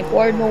in the bank.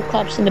 Why are no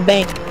cops in the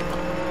bank?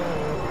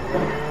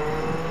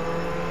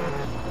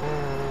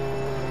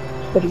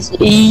 What is it?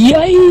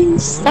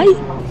 Yes!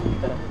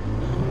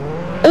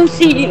 Oh,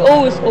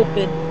 CEO is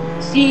open.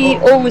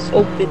 CEO is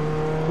open.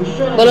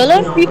 But a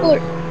lot of people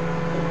are...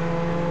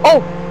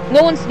 Oh,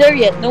 no one's there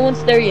yet. No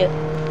one's there yet.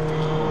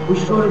 We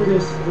should go to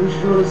this. We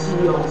should go to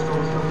CEO. Let's go.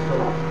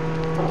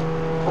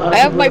 I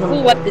have my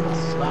full weapons.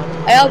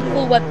 I have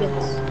full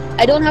weapons.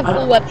 I don't have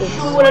full weapons.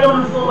 Shoot, I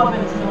don't have full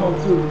weapons. No,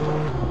 too.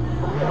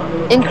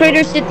 In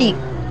Crater City.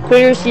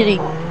 Crater City.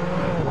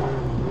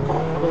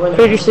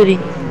 Crater City.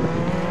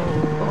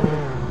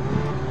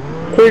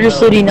 Crater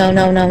City now.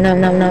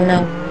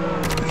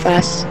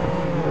 Fast.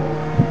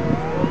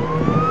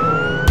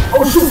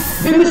 Oh shoot!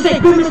 Big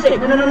mistake!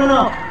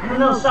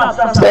 No, stop.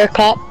 Is there a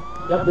cop?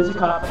 Yep, there's a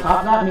cop. A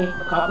cop got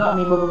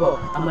me. Go.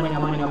 I'm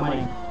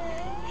running.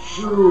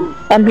 Shoot.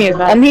 I'm here.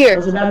 That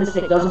was a bad mistake.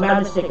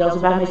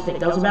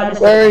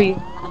 Where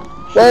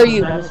are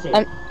you?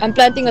 I'm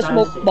planting a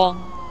smoke bomb.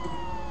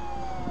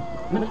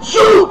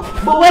 Shoot!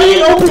 But why did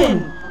it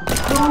open?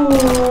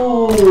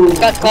 Ooh.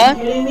 Got caught? Are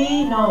you kidding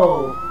me?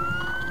 No.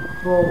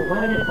 Bro,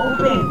 why did it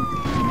open?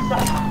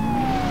 Stop.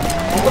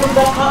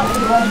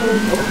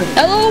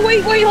 Hello,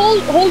 wait,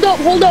 hold up,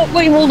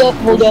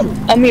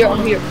 I'm here.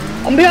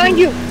 I'm behind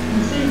you.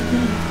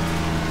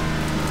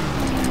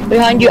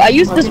 Behind you. I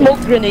used the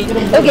smoke grenade.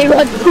 Okay,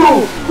 run.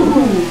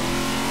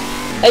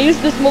 I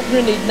used the smoke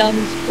grenade. Now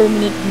he's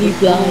permanently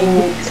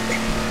blind.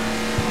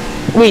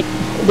 Wait,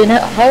 then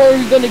how are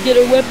we gonna get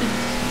our weapons?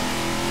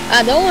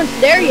 No one's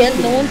there yet.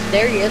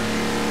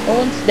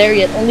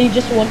 Only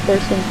just one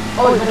person.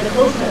 Oh, you're gonna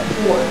close that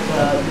door,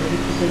 the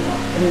casino,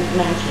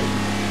 mansion.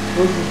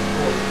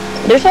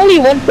 There's only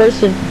one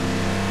person.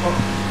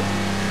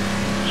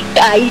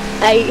 I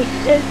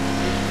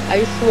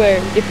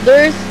swear,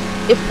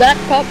 if that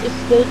cop is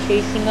still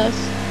chasing us,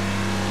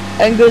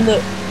 I'm gonna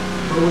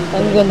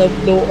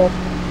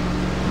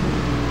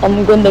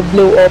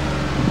blow up.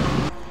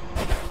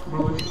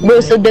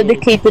 Bro's a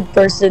dedicated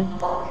person.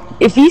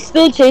 If he's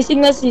still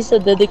chasing us, he's a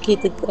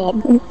dedicated cop.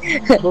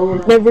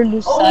 Never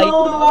lose sight. Oh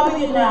no, they're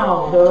robbing it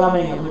now. They're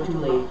robbing it. We're too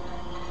late.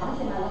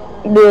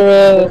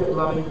 Bruh.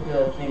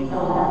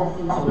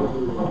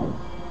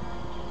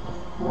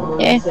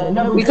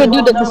 We could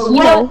do the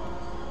casino.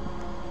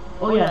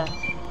 Oh yeah.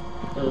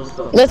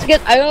 Let's go.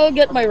 I'll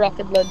get my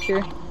rocket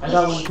launcher. I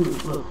got one too.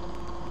 Look.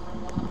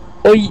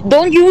 Or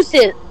don't use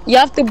it. You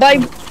have to buy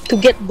to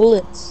get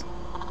bullets.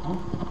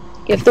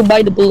 You have to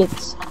buy the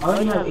bullets. I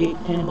already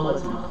have 10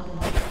 bullets now.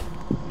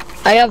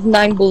 I have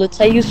 9 bullets.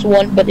 I used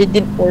one, but it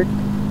didn't work.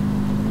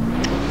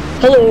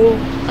 Hello.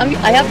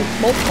 I have a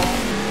smoke bomb.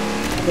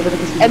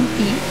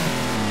 Empty.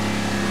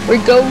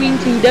 We're going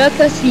to the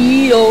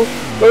casino.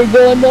 We're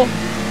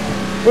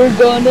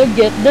gonna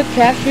get the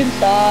cash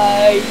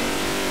inside.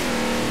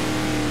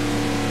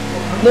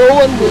 No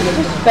one will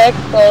suspect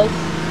us.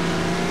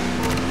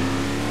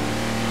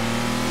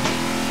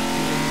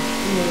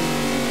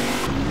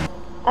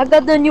 I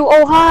got the new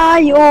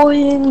Ohio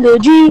in the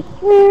Jeep.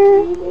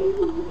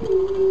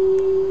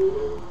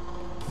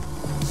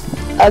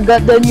 I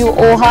got the new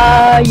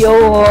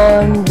Ohio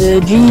on the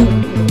Jeep.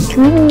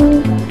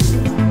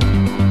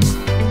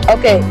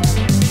 Okay,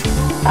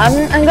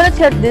 I'm gonna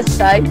check this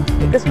side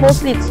because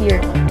mostly it's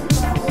here.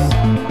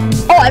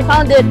 Oh, I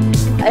found it.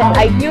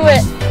 I knew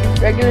it.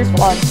 Regular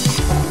spawn.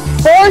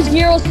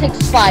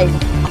 4065.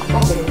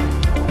 Okay.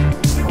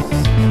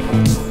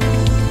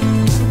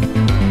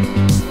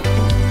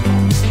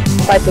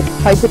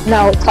 Type it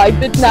now.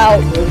 Type it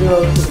now.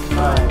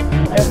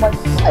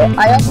 4065.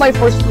 I have my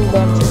first tool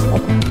launcher.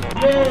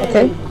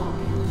 Okay.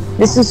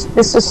 This is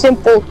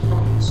simple.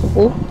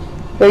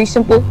 Very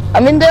simple.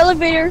 I'm in the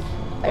elevator.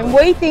 I'm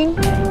waiting.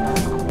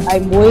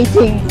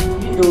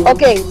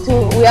 Okay,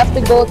 we have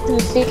to go to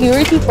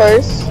security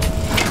first.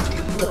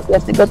 We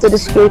have to go to the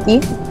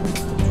security.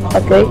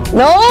 Okay.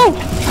 No!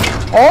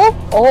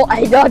 Oh,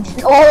 I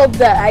dodged all of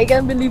that. I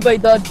can't believe I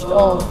dodged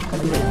all.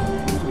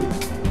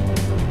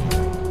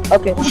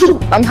 Okay.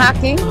 I'm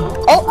hacking.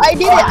 Oh, I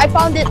did it. I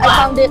found it.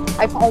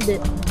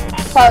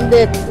 Found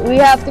it. We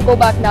have to go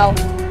back now.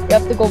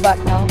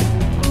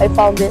 I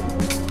found it.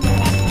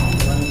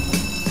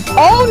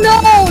 Oh no.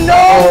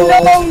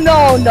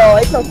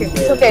 It's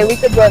okay. We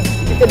could run.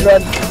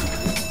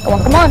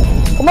 Come on.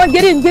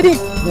 Get in.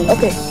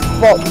 Okay.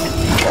 Vaults.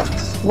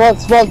 Now.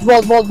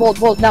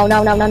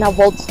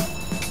 Vaults.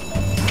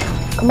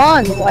 Come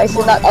on. Why is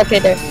it not? Okay,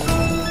 there.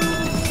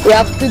 We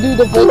have to do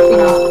the vault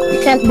thingy.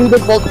 You can't do the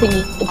vault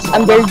thingy.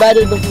 I'm very bad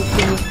at the vault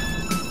thingy.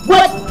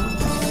 What?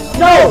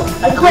 No!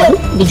 I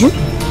clipped! Did you?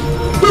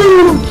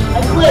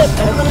 I clipped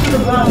to the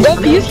ground.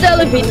 Don't use the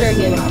elevator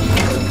again.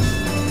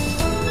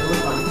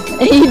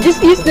 You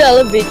just use the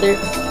elevator.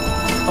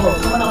 Oh,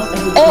 someone else.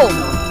 Oh!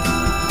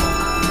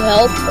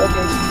 Help?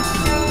 Okay.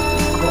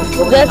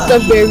 That's a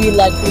very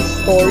likely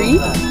story.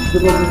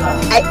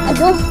 I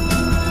don't...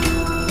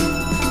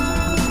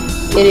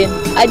 Get in.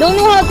 I don't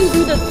know how to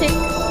do the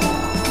ticks.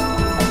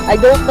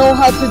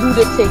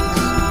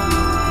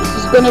 This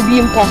is gonna be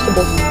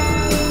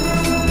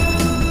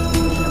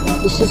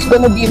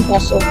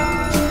impossible.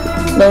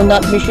 No,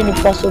 not Mission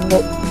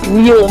Impossible.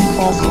 Real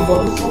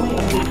impossible.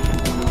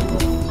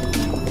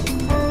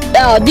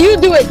 Do you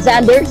do it,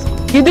 Xanders?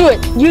 You do it.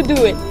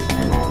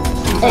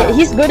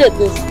 He's good at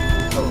this.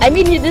 I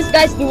mean, this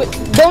guy's do it.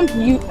 Don't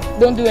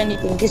do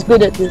anything. He's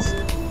good at this.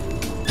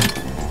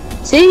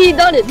 See, he's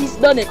done it. Let's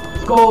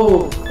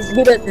go. He's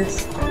good at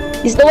this.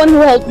 He's the one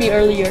who helped me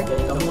earlier.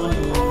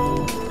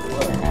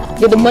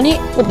 Get the money.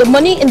 Put the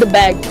money in the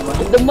bag.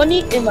 Put the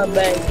money in my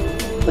bag.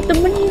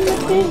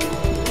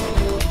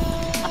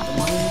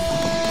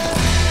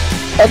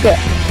 Okay.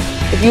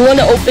 If you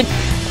wanna open,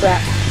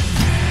 crack.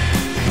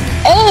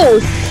 Oh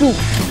shoot!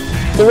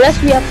 The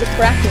rest we have to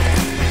crack it.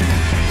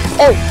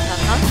 Oh.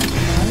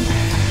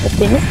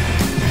 Open.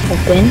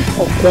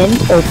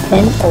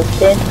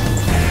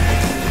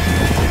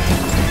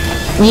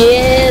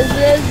 Yes,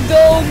 let's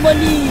go,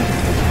 money.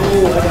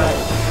 Oh, I got it.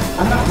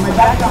 My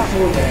backpack's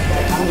over there.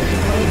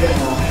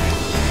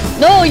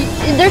 No,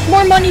 there's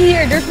more money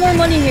here.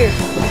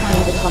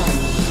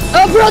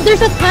 Oh, bro,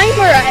 there's a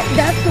timer.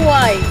 That's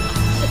why.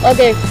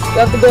 Okay, we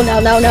have to go now.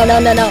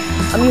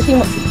 I'm using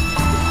my...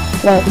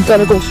 Wow, we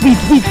gotta go. Speed.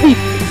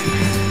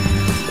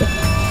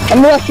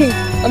 I'm rushing.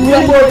 I'm in the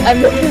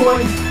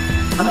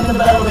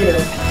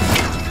elevator.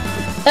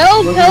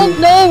 Help,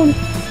 no!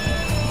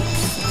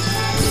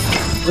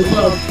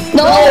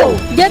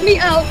 Get me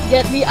out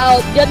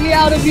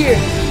of here.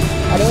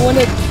 I don't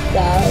wanna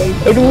die.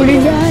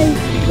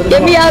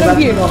 Get me out of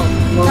here.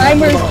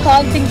 Timer is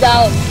counting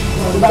down.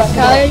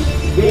 Okay?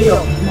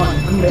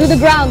 To the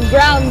ground.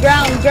 I'm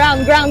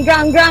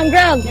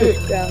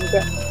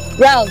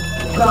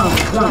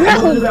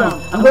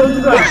going to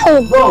the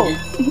ground. Go.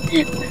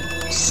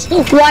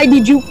 Why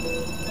did you?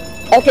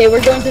 Okay,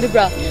 we're going to the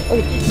ground.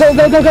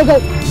 Okay, go.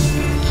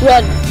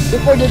 Run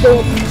before the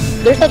door.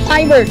 There's a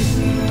timer.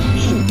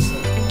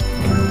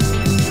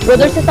 Bro,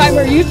 there's a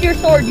timer. Use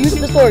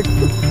the sword.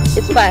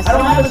 It's fast. I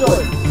don't have a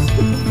sword.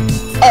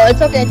 Oh,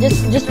 it's okay.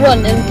 Just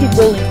run and keep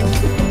rolling.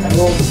 I'm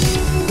rolling.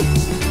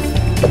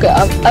 Okay,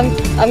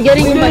 I'm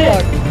getting in my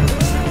car.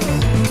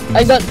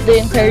 I got the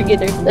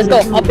interrogator. Let's go.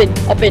 Up in.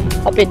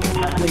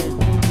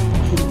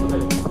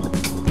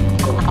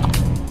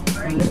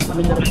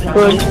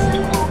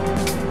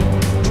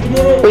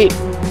 Wait.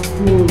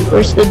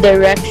 Where's the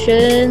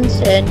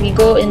directions? And we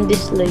go in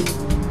this lane.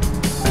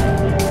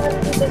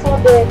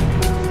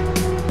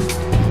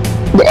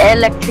 The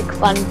electric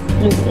fan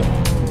flew in.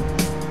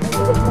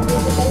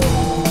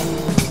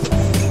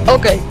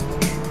 Okay.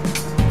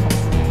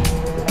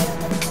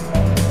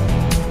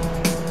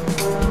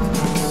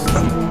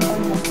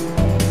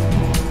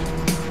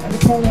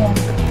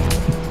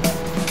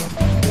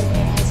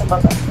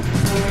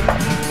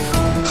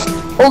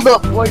 Hold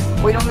up,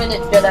 wait a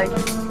minute, Jedi.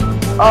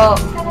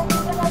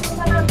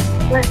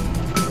 Wait.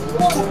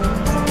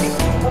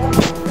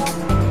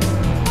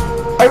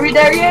 Are we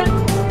there yet?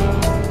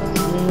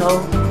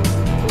 No.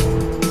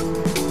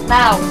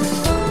 Now.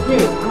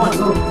 Here, come on,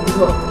 go.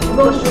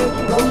 Go straight,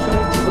 go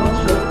straight, go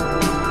straight.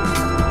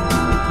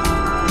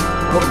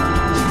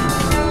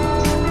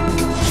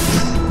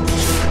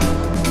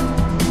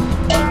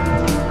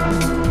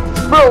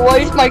 Bro, why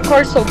is my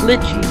car so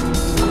glitchy?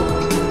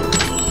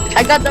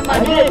 I got the money.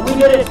 I did it, we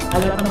did it. I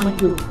got the money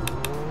too.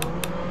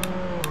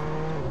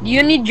 Do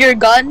you need your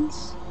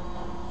guns?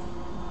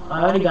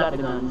 I already got the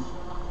guns.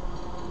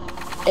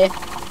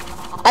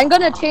 I'm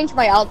gonna change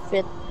my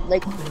outfit.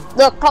 Like,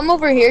 look, come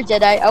over here,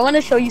 Jedi. I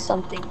wanna show you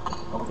something.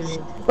 Okay.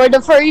 For the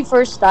very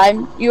first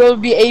time, you will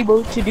be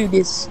able to do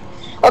this.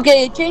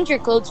 Okay, change your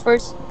clothes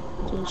first.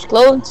 Change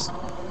clothes.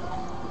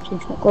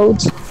 Change my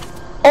clothes.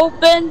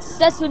 Open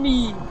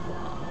sesame.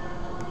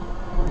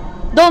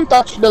 Don't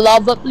touch the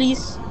lava,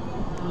 please.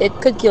 It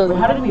could kill Wait,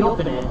 you. how did we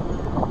open it?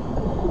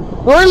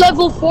 We're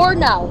level 4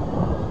 now.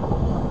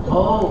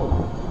 Oh.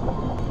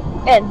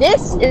 And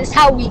this is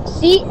how we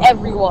see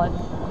everyone.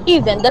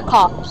 Even the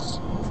cops.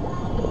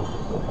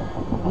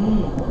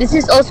 This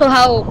is also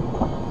how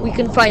we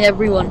can find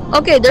everyone.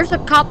 Okay, there's a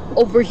cop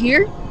over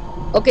here.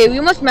 Okay,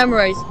 we must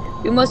memorize.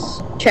 We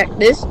must check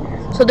this.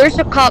 So there's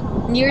a cop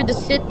near the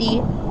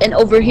city and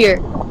over here.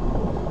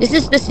 This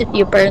is the city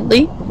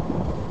apparently.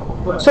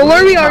 So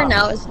where we are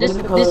now is this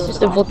is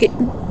the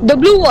volcano. The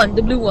blue one,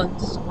 the blue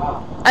ones.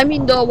 I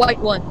mean the white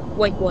one.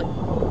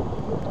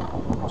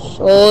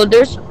 So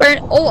there's a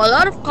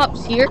lot of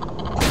cops here.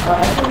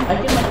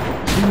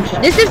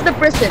 This is the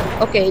prison.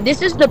 Okay,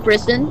 this is the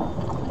prison.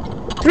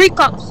 3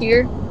 cops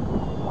here.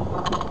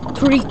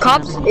 3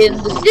 cops in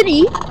the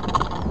city.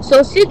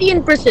 So city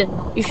and prison.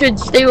 You should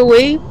stay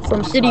away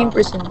from city and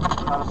prison.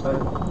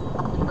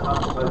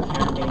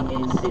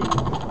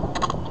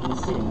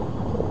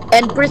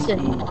 And prison.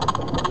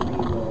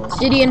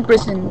 City and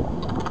prison.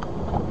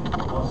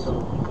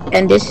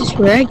 And this is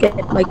where I get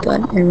my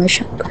gun and my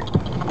shotgun.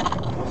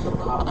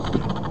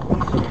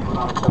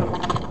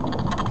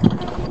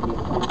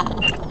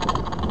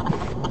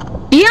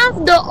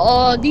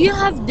 Do you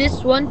have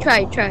this one?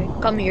 Try.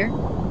 Come here.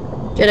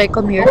 Jedi,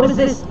 come here. What is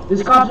this?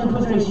 There's cops and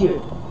prisoners here.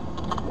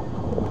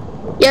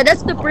 Yeah,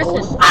 that's the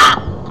prison.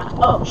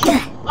 Oh,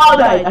 shoot. Oh,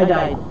 I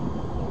died.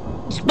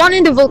 Spawn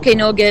in the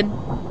volcano again.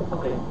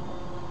 Okay.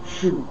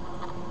 Shoot.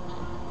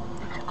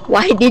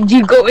 Why did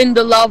you go in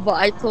the lava?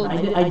 I told you.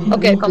 I didn't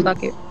Okay, need come to. back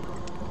here.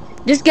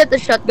 Just get the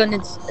shotgun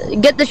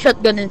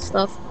and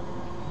stuff.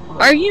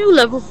 Are you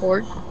level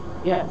 4?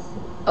 Yes.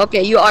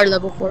 Okay, you are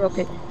level 4.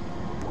 Okay.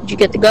 Did you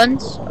get the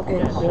guns? Okay.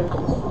 Yes, sir.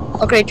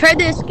 Okay, try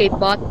the escape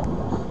bot.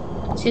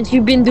 Since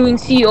you've been doing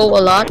CEO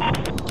a lot,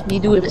 can you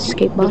do the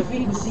escape bot?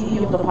 Defeat the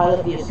CEO to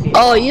pilot the escape.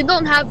 Oh, you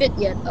don't have it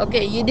yet.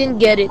 Okay, you didn't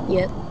get it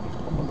yet.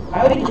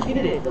 I already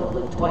defeated it though,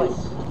 like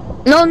twice.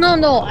 No.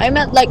 I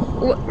meant like,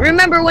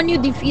 remember when you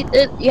defeat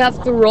it, you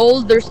have to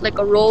roll. There's like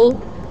a roll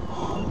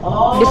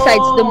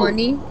besides the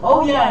money.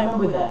 Oh yeah, I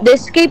remember that. The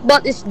escape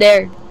bot is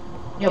there.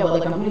 Yeah, but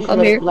like I'm pretty sure Come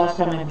like, here. last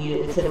time I beat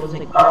it, it said it was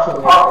like ultra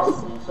rare or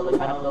something. So like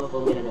I don't know if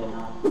we'll get it or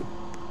not.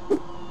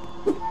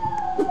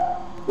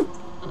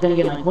 But then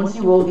again, like once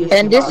you roll the escape,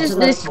 And this bot, is it the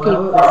like escape.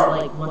 forever, or is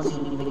it, like once you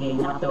leave the game,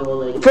 not the whole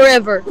like.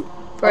 Forever.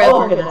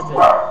 Oh, okay, that's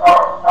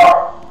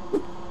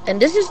good.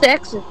 And this is the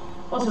exit.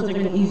 Also, it's like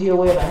an easier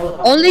way of a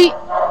helicopter.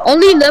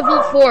 Only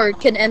level 4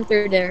 can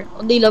enter there.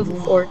 Only level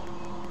 4.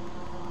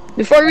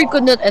 Before we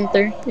could not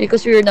enter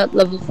because we were not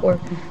level 4.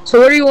 So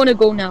where do you want to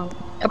go now?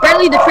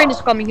 Apparently the train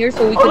is coming here,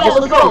 so we could yeah, just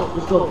let's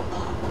go.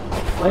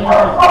 Wait a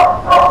minute.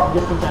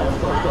 Just in time.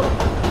 Let's go.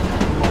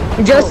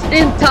 just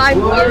in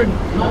time or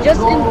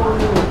just in.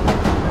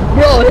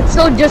 Bro, it's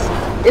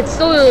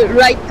so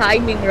right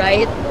timing,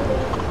 right?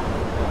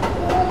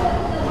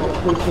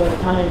 Let's go.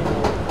 Time.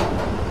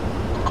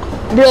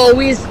 Bro,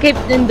 we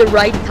escaped in the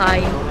right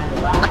time.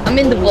 I'm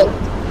in the vault.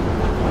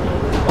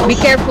 Be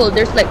careful,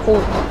 there's like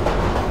holes.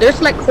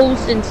 There's like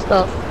holes and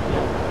stuff.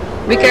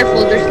 Be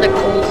careful, there's like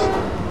holes.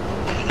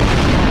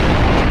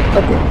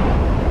 Okay.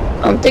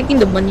 I'm taking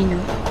the money now.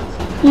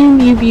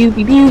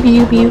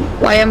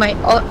 Why am I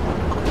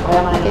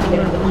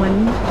getting the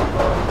money?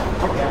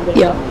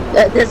 Yeah,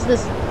 that's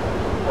this.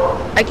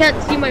 I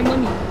can't see my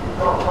money.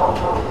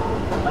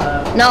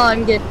 Now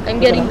I'm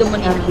getting the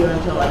money.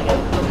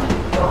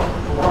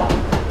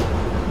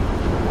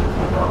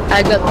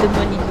 I got the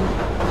money.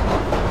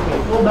 Okay,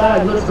 full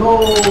bag, let's go.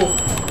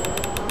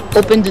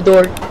 Open the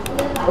door.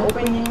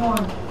 Open your.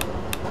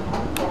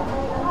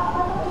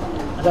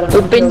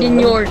 Open the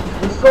door.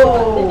 Let's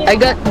go. I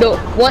got the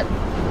what?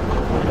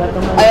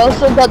 I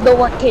also got the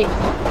 1K.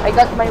 I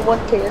got my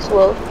 1K as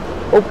well.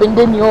 Open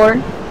the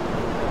door.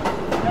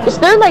 Is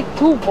there like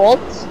 2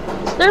 volts?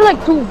 Is there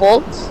like 2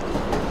 volts?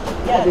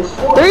 Yeah, there's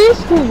 4. There is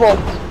 2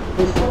 volts.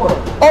 There's 4.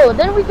 Oh,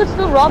 then we could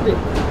still rob it.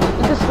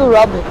 We could still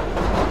rob it.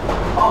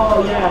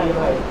 Oh, yeah, you're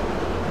right.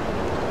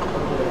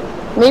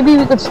 Maybe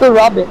we could still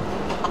rob it.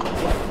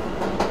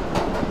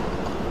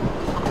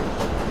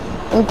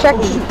 And check.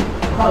 Oh, shoot.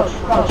 Crouch,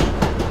 crouch.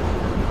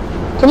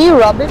 Can you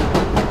rob it? No.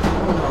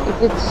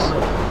 If it's...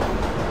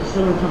 It's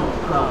still in tunnel,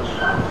 crouch.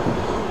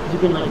 You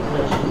can like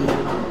glitch and get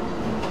it on.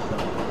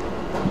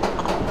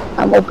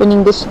 I'm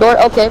opening this door.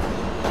 Okay.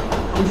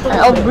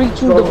 I'm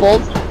breaching the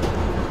vault.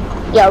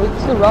 Yeah, we can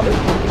still rob it.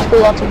 There's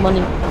still lots of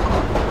money.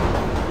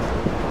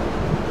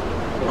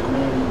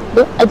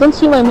 But I don't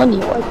see my money.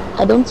 What?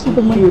 I don't see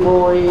the money.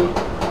 Boy.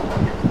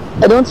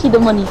 I don't see the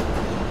money. I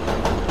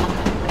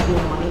see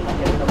the money. I'm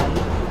getting the money.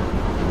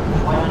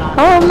 Why am I not?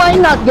 How am I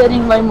not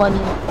getting my money?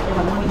 Yeah,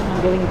 my money's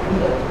not getting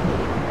either.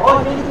 Oh,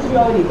 I think it's because we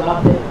already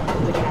got it.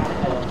 It's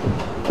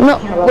like No,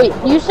 wait.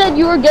 You said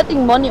you were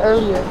getting money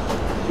earlier.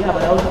 yeah, but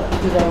that was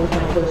because that was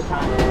my first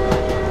time.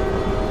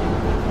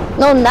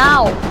 No,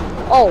 now.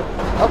 Oh,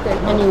 okay.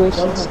 Anyways,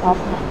 That was it my stopped.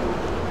 first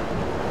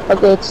time.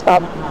 Okay, it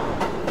stopped. Not now.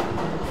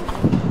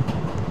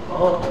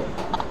 Oh, okay.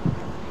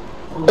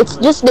 It's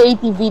just the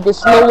ATV, the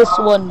slowest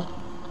one.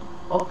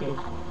 Okay.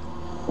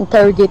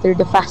 Interrogator,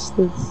 the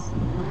fastest.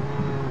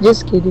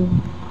 Just kidding.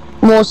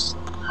 Most.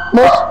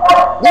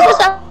 This is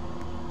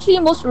actually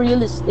most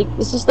realistic.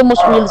 This is the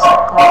most realistic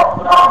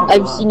car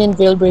I've seen in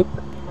Jailbreak.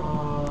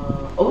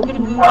 Oh, we're gonna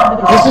rob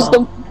the casino. This is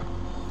the.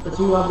 Let's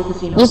rob the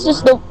casino. This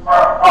is the.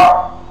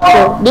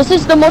 So, this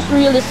is the most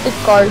realistic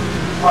car. Let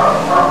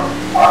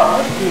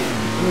me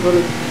go to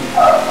the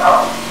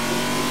casino.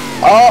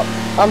 Oh,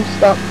 I'm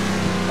stuck.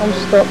 I'm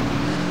stuck.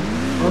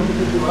 Want to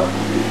pick you up?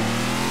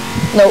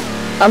 No,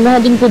 I'm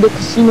heading to the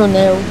casino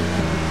now.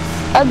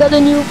 I got a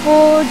new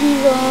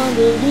 4G on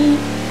the lead.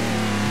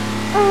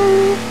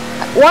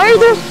 Why are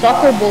there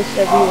soccer balls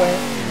everywhere?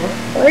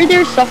 Why are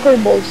there soccer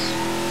balls?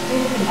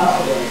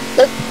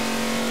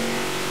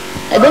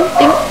 I don't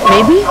think,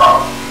 maybe?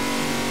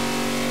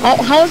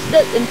 How's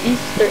that an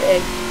Easter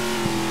egg?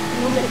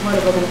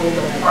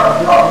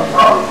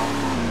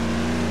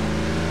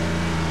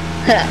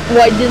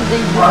 Why didn't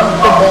they delete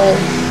the balls?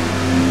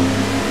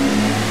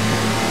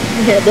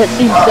 Yeah, that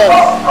seems sus.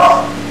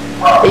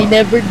 They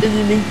never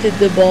deleted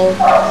the balls.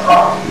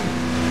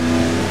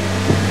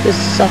 The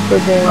soccer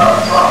balls.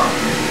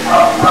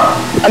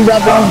 I'm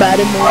robbing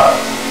Batman.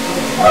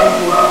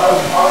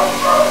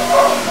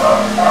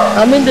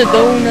 I'm in the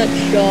donut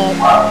shop.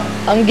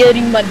 I'm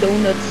getting my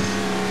donuts.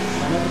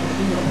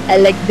 I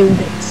like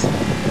donuts.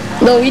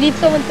 No, we need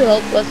someone to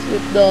help us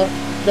with the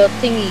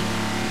thingy.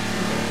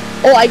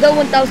 Oh, I got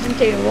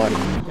 1000k reward.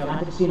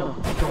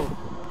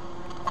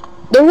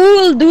 Then who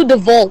will do the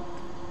vault?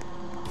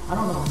 I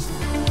don't know.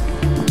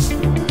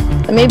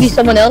 Maybe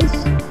someone else?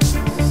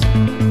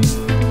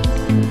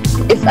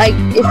 If you, I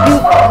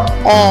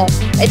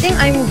think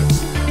I'm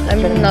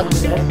not,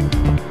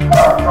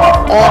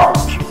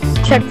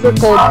 check for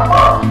code.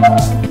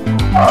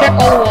 Check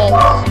all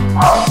walls.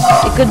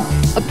 It could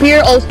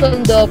appear also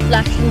in the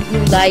flashing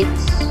blue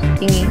lights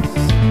thingy.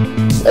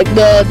 Like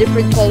the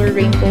different color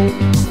rainbow.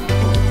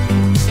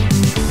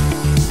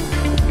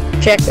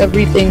 Check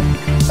everything.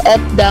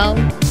 Up,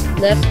 down,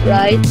 left,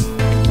 right,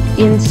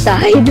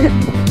 inside.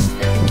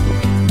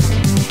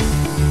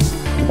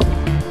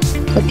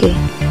 Okay.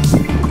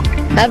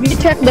 Have you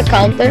checked the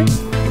counter? I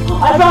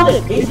found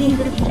it!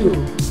 1852.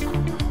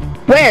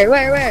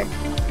 Where?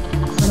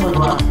 Someone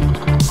robbed.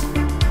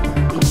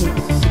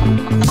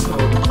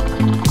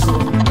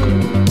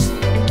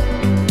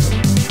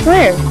 1852.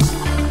 Where?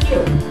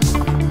 Here.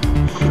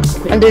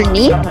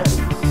 Underneath?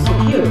 No,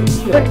 here.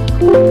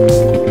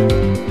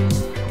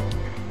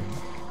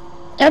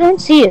 I don't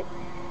see it.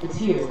 It's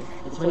here.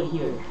 It's right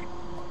here.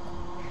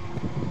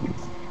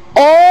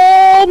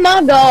 Oh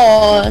my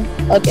god.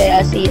 Okay,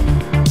 I see it.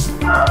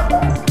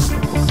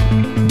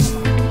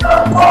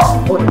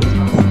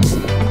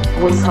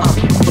 Oh, it's cop.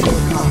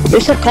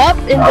 There's a cop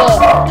in the...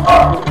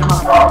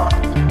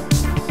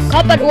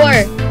 Cop at war.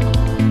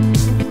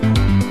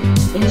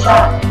 In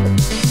chat.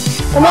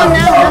 Come on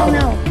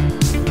now.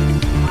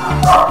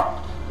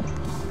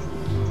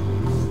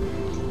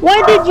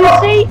 Why did you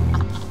say...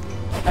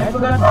 I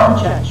forgot to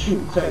chat.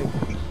 Shoot, sorry.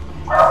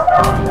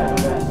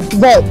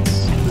 Vaults.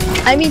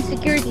 I mean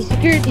securities.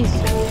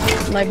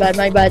 My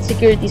bad.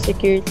 Security.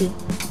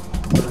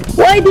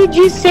 Why did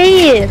you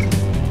say it?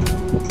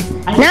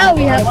 Now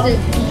we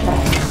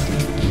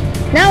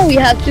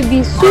have to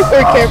be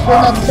super careful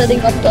not setting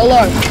up the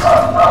alarms.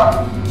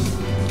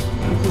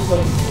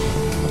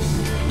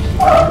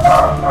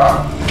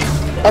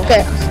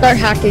 Okay, start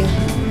hacking.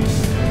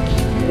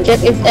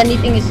 Check if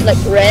anything is like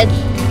red.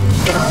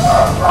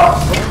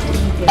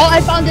 Oh,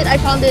 I found it.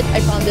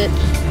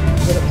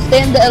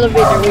 Stay in the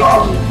elevator,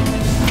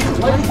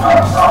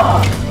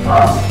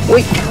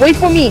 wait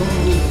for me.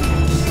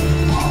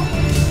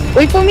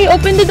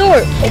 Open the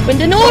door.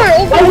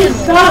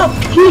 Stop!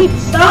 Keith,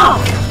 stop!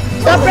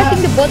 Stop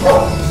pressing the button.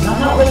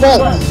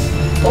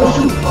 Oh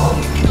shoot!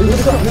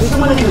 There's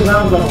someone in the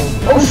ground level.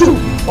 Oh shoot!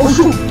 Oh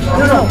shoot!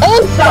 No. Oh,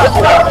 Stop!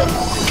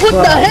 what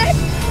the heck?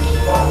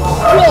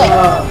 Bro,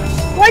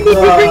 why did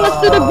you bring us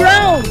to the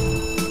ground?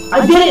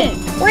 I didn't!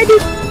 Why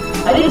did...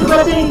 I didn't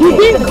press anything. You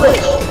did? It's a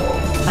glitch.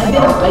 I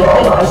didn't.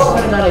 I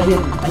swear to God I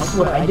didn't. I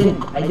swear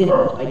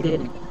I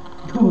didn't.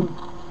 Dude.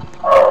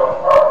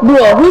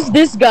 Bro, who's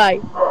this guy?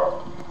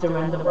 It's a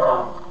random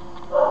cop.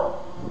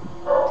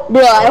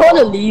 Bro, I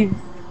wanna leave.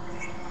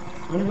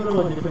 I'm gonna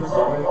go to a different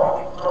server.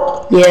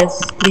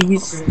 Yes,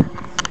 please. Okay.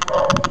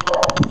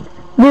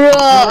 Bro,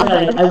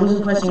 I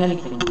wasn't pressing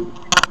anything, dude.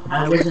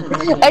 I wasn't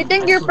pressing anything. I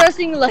think you're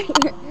pressing like...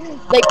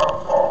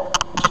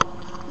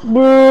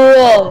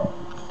 Bro.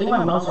 I think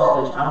my mouse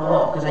was glitched. I don't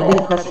know, because I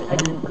didn't press it. I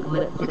didn't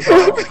click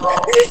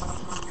it.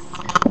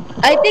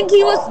 I think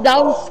he was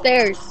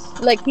downstairs.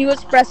 Like, he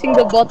was pressing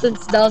the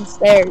buttons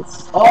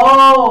downstairs.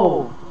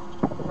 Oh!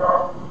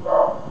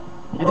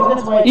 I think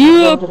that's why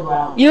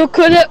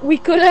we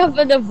could have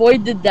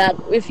avoided that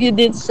if you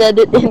didn't said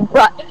it in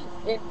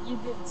if you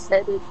didn't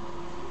said it.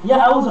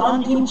 Yeah, I was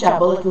on team chat,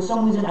 but like for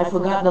some reason I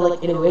forgot that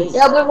like it erased.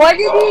 Yeah, but why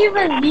did you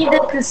even need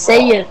it to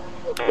say it?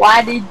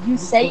 Why did you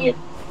say it?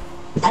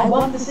 I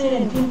wanted to say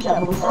it in team chat,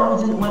 but for some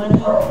reason when I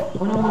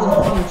was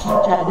not in team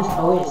chat, it just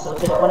erased. So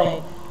it's like when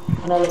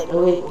I like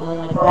erase when I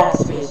like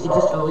backspace, it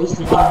just erased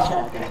the team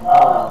chat.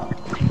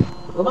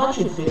 What about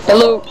you, fix?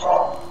 Hello.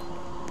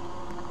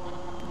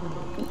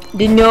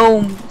 The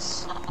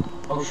gnomes.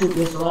 Oh shoot,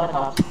 there's a lot of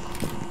cops.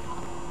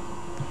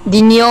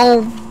 The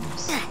gnomes.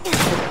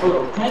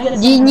 Oh, can I get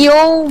The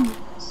gnomes.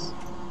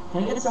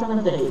 Can I get some of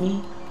them to hit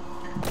me?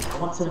 I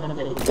want some of them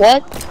to hit me.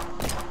 What?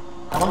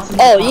 I want some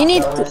Oh, you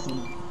need to...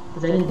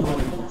 Because I didn't do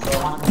anything, so I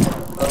want them to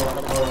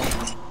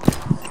arrest me.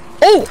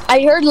 Oh,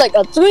 I heard like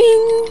a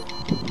twing.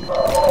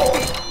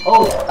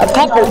 Oh, a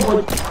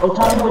couple.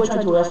 Tommy Boy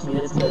tried to arrest me,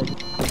 that's good.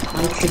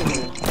 I'm sitting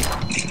there.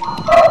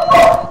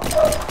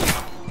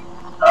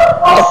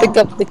 I picked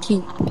up the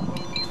key.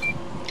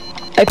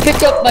 I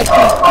picked up my key.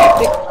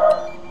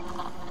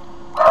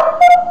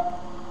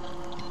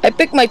 I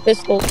picked my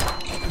pistol.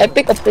 I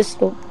pick a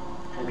pistol.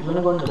 You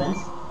wanna go in the vents?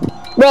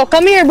 Bro,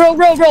 come here, bro.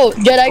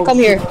 Jedi, Oh, come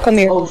shoot. here, come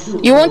here. Oh,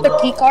 shoot. You want the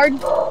key card?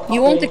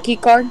 You want the key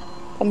card?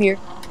 Come here.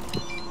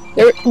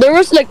 There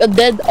was like a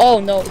dead... Oh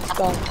no, it's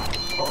gone.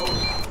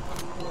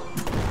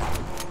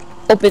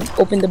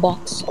 Open the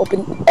box.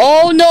 Open...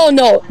 Oh no.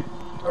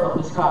 Oh,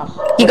 there's cops.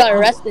 He got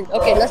arrested.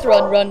 Okay, let's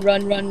run.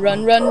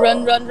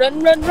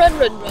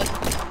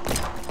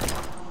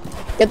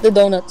 Get the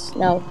donuts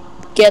now.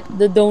 Get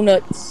the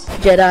donuts,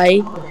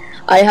 Jedi.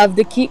 I have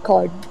the key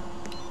card.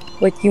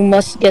 But you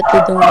must get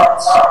the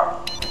donuts.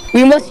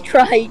 We must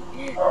try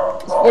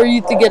for you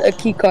to get a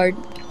key card.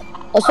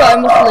 Also, I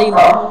must lay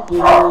low.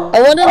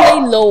 I wanna lay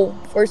low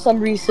for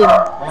some reason.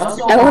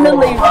 I wanna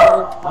lay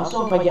low.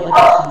 Also, if I get like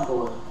a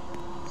C4.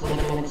 So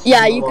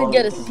yeah, you could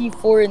get a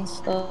C4 and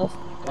stuff.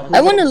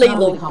 I wanna lay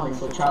low. Oh,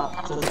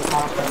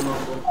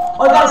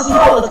 I got a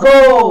C4, let's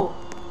go!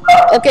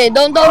 Okay,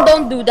 don't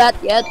do that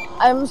yet.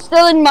 I'm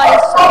still in my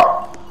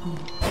cell.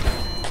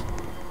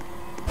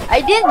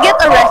 I didn't get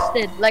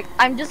arrested. Like,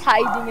 I'm just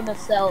hiding in a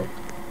cell.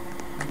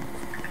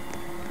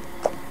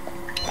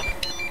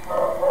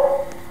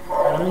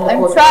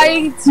 I'm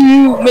trying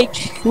to make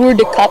sure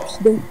the cops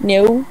don't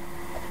know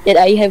that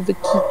I have the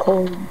key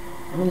card.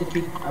 I'm in the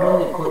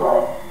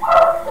courtyard.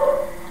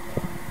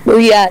 Where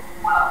you at?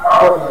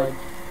 Courtyard.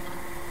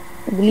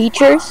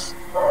 Bleachers?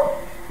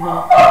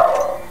 No.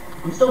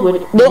 I'm still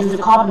waiting. There's a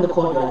cop in the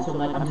courtyard, so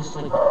I'm just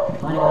like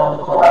running around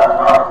the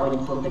courtyard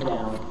waiting for him to get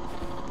out.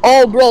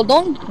 Oh, bro,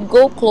 don't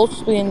go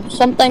close to him.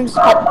 Sometimes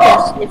cops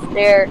test if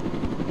they're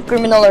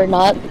criminal or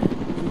not.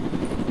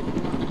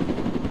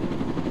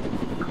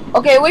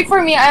 Okay, wait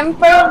for me. I'm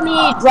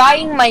currently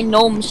drying my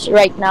gnomes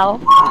right now.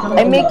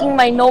 I'm making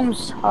my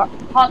gnomes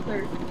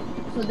hotter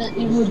so that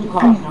it would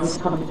now he's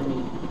coming to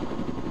me.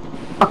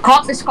 A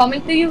cop is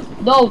coming to you?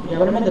 No. Yeah,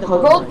 but I'm in the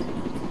courtyard.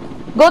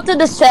 Go to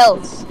the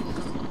cells.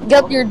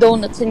 Get your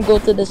donuts and go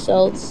to the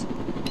cells.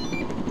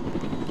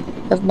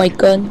 Have my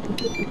gun.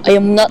 I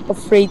am not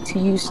afraid to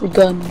use the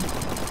gun.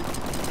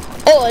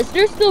 Oh, is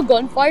there still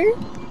gunfire?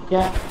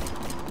 Yeah.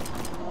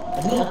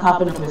 I think a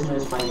cop and a prisoner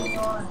is fighting.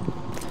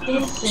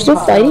 Still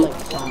fighting?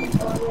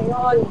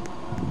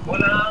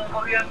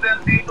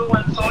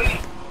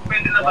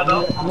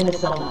 I'm in a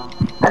cell now.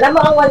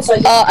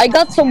 I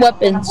got some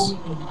weapons.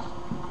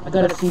 I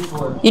got a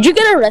C4. Did you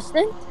get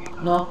arrested?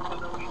 No.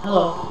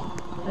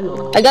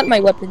 Hello. I got my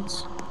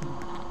weapons.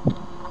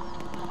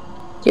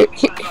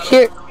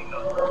 Here.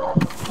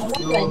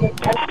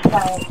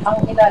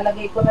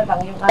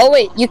 Oh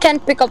wait, you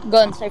can't pick up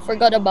guns. I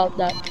forgot about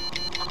that.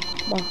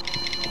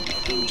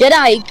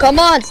 Jedi, come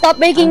on, stop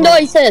making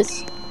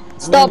noises.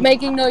 Stop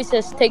making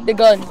noises. Take the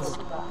guns.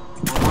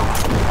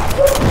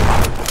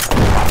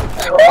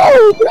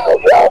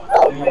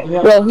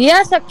 Bro, he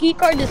has a key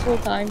card this whole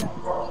time.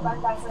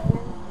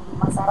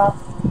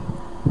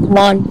 Come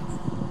on.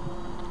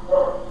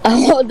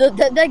 Oh, the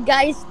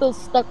guy is still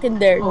stuck in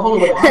there. Oh,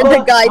 wait.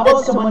 The guy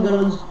that's someone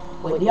goes.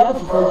 Wait, do you have a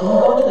key card? Can you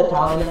go to the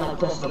tower and then like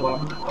press the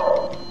button?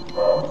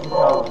 Onto the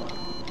tower.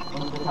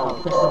 the tower.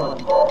 Press the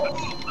button.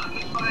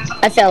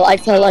 I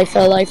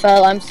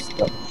fell. I'm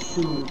still.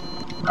 Shoot.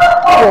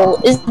 Bro,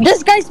 is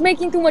this guy's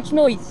making too much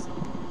noise?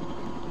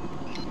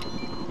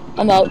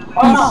 I'm out.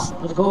 Peace.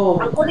 Let's go.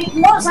 Ang kulit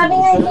mo, sabi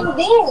nga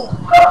hindi.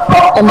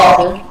 I'm out.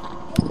 Sir?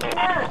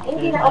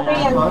 Hindi na okay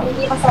yan,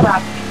 hindi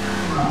masarap.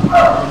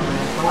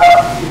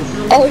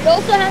 Oh, he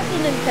also has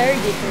an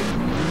interrogator.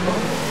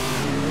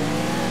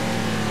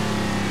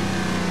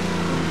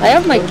 I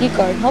have my key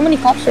card. How many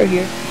cops are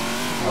here? 1,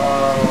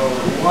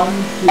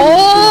 2,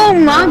 Oh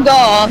my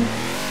god.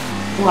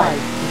 5.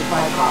 There's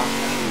 5 cops.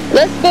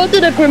 Let's go to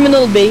the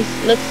criminal base.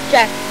 Let's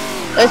check.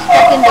 Let's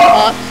check in the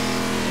cops.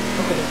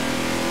 Okay.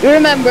 You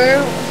remember?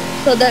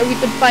 So that we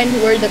could find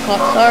where the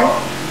cops are.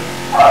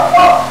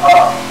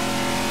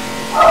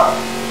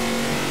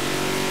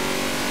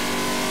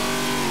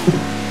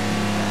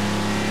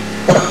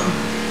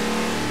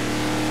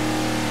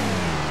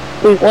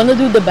 We wanna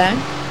do the bank?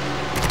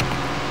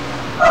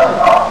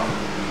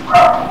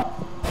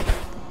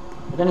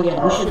 But then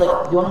again, we should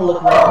like. Do you want to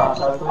look where the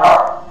cops are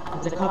first?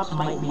 Because the cops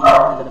might be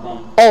going to the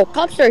bank. Oh,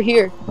 cops are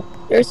here.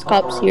 There's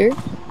cops here.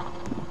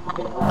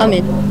 Okay. I'm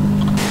in.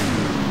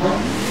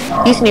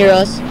 He's near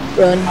us.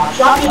 Run.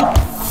 Shot me!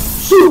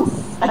 Shoot!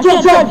 I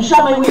can't drive! He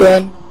shot my wheel!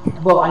 Run.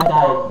 Bro, I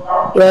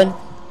died. Run.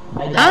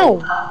 I died. How?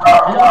 I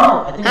don't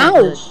know. I think How?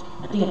 it glitched.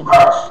 I think it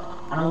glitched.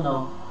 I don't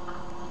know.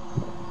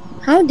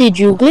 How did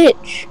you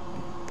glitch?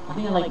 I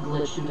think I like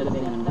glitched through the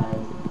thing and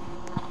died.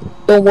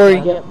 Don't worry.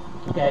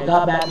 Okay, I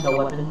got back to the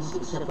weapons.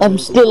 Except for I'm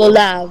still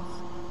alive.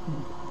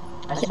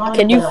 I spawned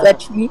Can at you the-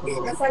 fetch me?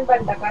 Nasaan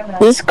banda ka na?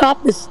 This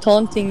cop is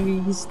taunting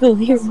me. He's still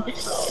here.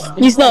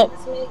 He's not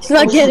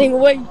getting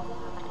away.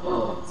 A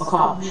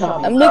cop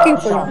shot me. I'm looking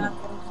for Shot him. me.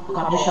 A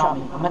cop just shot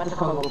me. I'm at the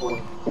cargo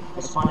port. I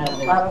spawned out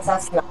there. Parang sa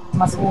slot,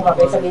 mas mura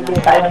kaysa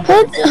bibili tayo ng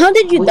How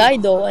did you die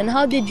though? And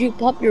how did you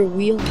pop your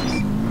wheels?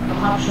 The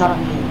cop shot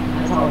me.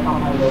 That's how I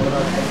found my way.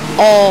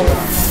 Oh,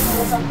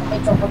 may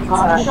chocolate Cop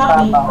sa just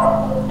shot me.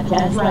 babaw. I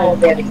can't drive.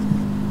 Very.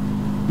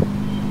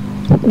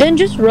 then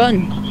just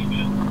run.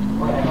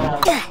 Okay, I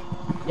gotta...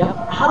 Yep.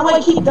 How do I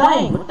keep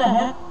dying? What the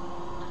heck?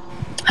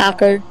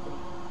 Hacker.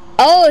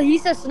 Oh,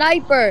 he's a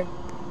sniper.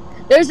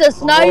 There's a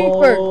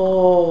sniper.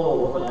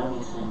 Oh, okay, that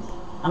makes sense.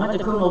 I'm at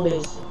the criminal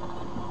base.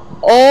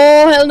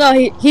 Oh, hell no.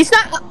 He's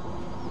not.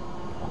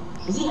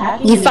 Is he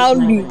hacking? He or is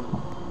found me.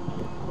 sniping?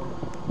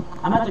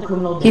 I'm at the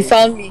criminal base. He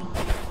found me.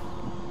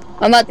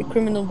 I'm at the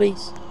criminal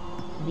base.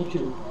 Me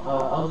too.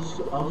 I'll just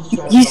try. He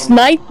to find-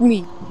 sniped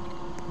me.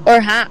 Or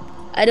hacked.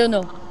 I don't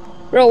know.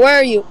 Bro, where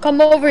are you? Come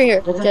over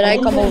here. That's Did I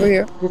come over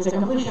here? It's like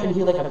I'm pretty sure I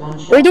hear like a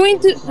gunshot.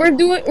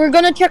 We're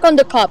gonna check on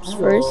the cops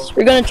first.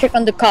 We're gonna check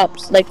on the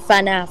cops like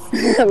FNAF.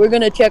 We're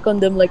gonna check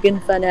on them like in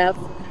FNAF.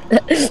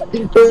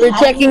 We're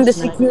checking the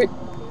security.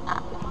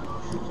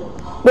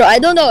 Bro, I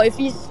don't know if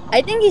he's.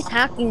 I think he's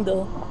hacking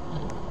though.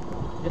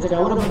 It's like I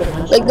would have heard a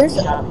gunshot. Like, there's He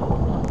a- shot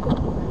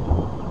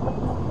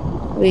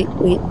me. Wait.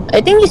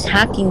 I think he's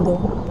hacking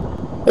though.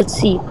 Let's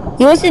see.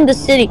 He was in the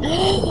city.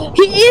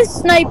 He is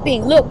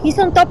sniping. Look, he's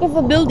on top of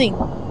a building.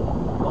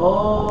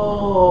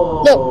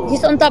 Oh. Look,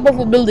 he's on top of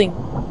a building.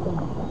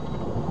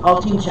 Oh,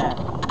 team chat.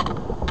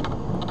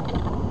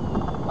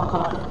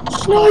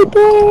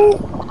 Sniper!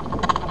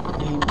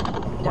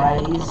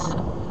 Dice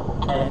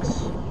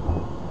X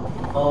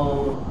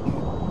O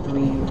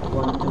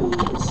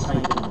 313 is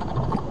sniping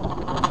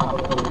on top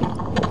of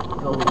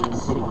building in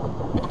city.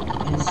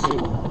 In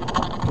city.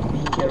 Be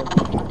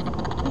careful.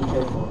 Be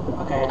careful.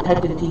 Okay, I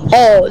typed in team chat.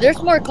 Oh,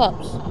 there's more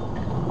cops.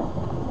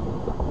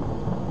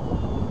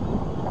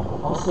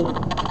 Also,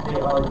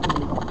 there are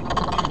two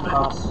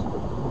cops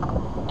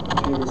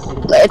here in the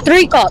city.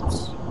 3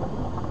 cops.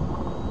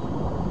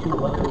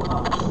 2 other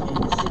cops in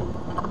the city.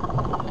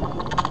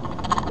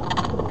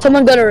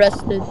 Someone got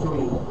arrested.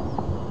 3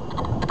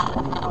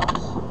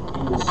 cops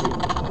in the city.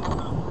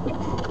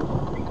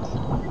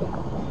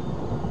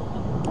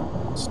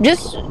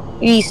 Just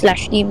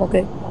E/team,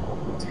 okay.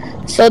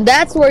 So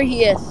that's where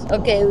he is.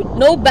 Okay,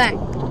 no bank.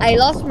 I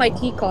lost my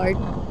key card.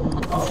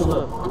 Also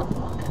look.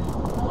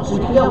 So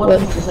you can get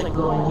weapons just like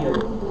go in here.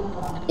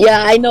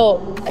 Yeah, I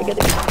know. I get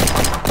it.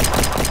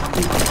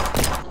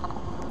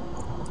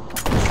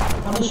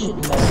 Probably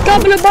should do that.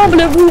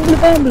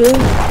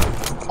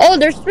 Oh,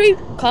 there's 3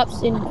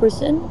 cops in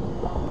prison.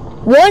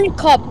 1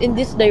 cop in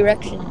this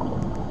direction.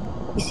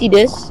 You see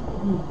this?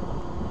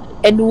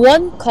 And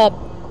 1 cop.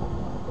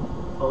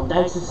 Oh,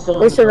 Dice is still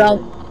Where's in the around?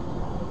 building.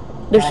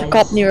 There's a Dice,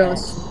 cop near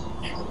Dice. us.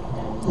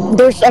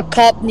 There's a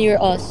cop near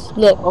us.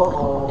 Look,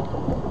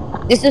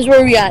 Uh-oh. this is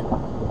where we at.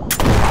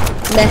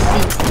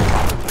 Messy.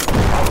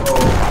 Uh-oh.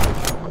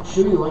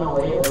 Should we run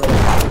away or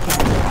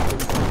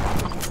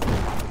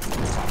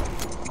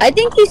I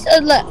think he's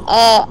at like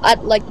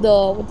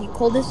the, what do you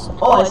call this?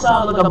 Oh, I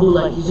saw like a blue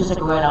light. He's just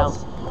like right out.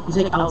 He's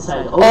like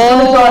outside. Oh, he's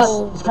coming to us.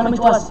 Oh. He's coming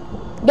to us.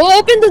 Don't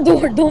open the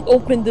door. Don't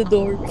open the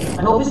door.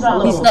 I hope he's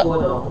not He's level not- 4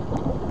 though.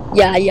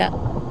 Yeah.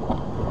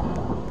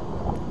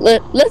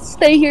 Let's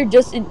stay here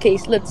just in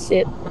case. Let's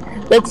sit.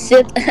 Let's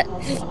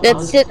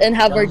sit and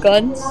have our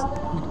guns.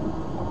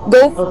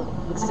 Go. Oh,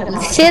 looks like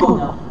a Shit. Oh,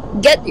 no.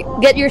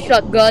 Get your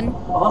shotgun.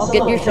 Also,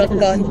 Get look, your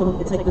shotgun.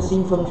 it's like the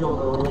scene from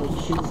Joker where like he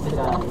shoots the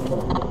guy.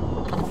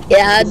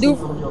 Yeah, The scene do.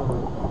 from Joker.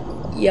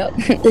 Yep.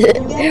 You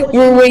get what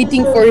We're you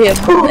waiting for deserve.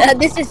 him.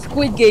 This is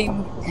Squid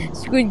Game.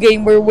 Squid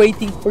Game. We're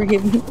waiting for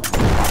him.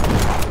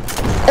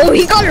 Oh,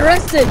 he got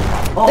arrested.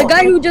 Oh, The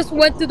guy who just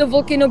went to the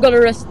volcano got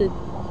arrested.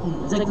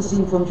 it's like the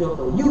scene from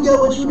Joker. You get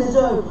what you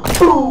deserve.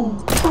 Boom,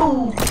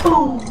 boom,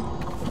 boom.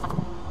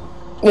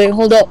 Wait,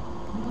 hold up.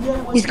 You get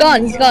what He's you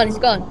gone. He's deserve. gone. He's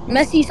gone.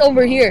 Messi's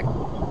over here.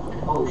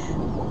 Oh shoot.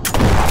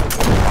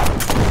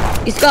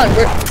 He's gone.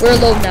 We're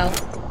alone now.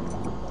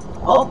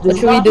 Oh, What there's a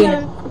should we cop do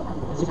here. now?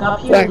 There's a cop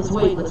here. Where? Let's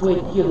wait. Let's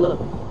wait. Here, look.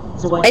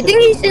 It's a white I think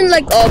shirt. he's in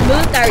like a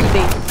military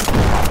base.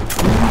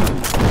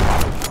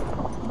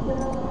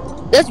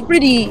 That's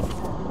pretty.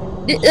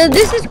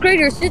 This is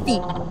Crater City.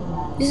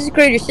 This is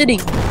Crater City.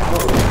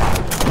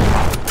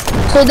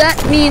 So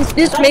that means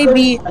this may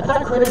be. I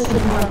thought Crater City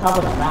was on top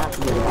of the map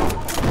here.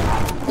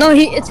 No,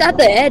 it's at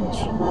the edge.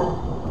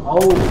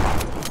 Oh.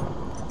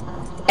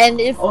 And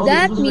if Oh,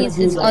 that this was means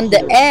like it's here, on like the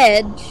here.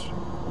 edge.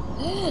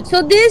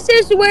 So this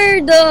is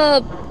where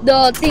the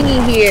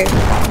thingy here.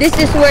 This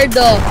is where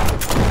the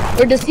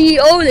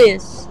CEO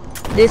is.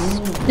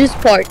 This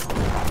part.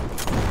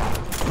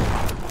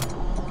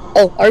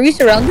 Oh, are we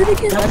surrounded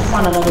again? That's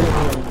on another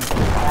building.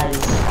 Guys.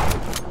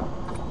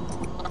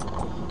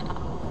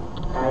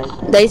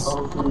 Guys.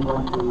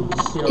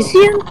 Still, Is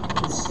he in?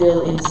 He's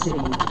still in the city.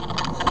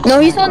 No,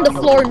 he's on the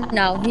floor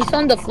now. He's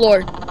on the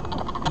floor. He's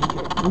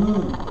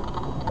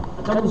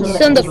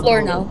on the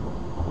floor now.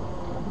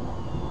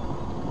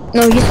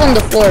 No, he's on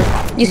the floor.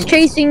 He's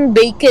chasing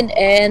Bacon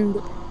and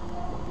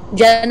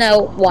Jenna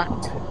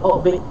Watt.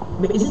 Oh,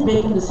 isn't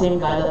Bacon the same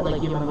guy that,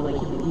 like, you remember,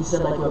 like, he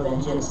said, like,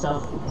 revenge and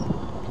stuff?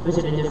 Or is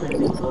it a different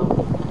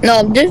Bacon?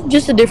 No,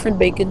 just a different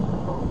Bacon.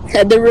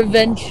 The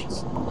revenge.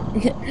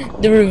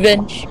 The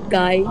revenge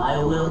guy. I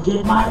will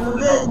get my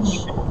revenge!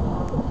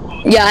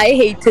 Yeah, I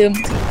hate him.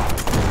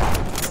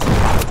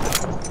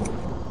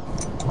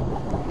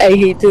 I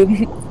hate him. I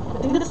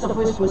think that's the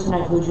first person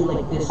I've heard you,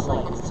 like,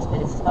 dislike.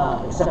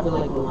 Except for,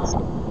 like,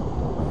 Luhan.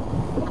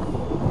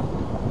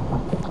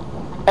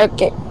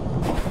 Okay.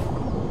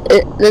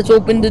 Let's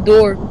open the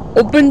door.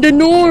 Open the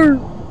door!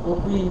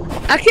 Open.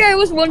 Actually, I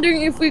was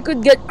wondering if we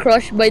could get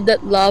crushed by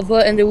that lava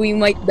and then we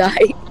might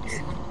die.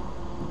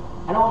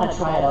 I don't want to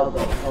try it out, though.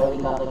 I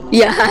already got, like, my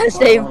Yeah,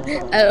 same.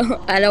 I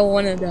I don't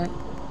wanna die.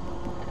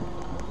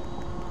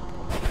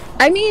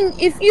 I mean,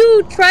 if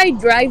you try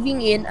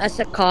driving in as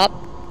a cop,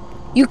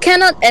 you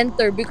cannot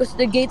enter because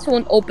the gates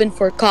won't open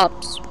for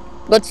cops.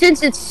 But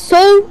since it's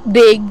so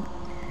big,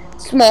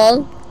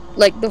 small,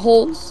 like the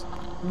holes,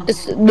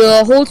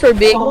 the holes are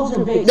big. The holes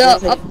are big. The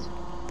So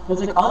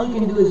it's like all you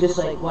can do is just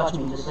like watch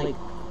me,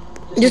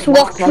 just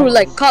walk through.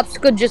 Like cops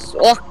could just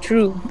walk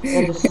through.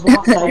 Yeah, just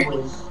walk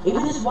sideways.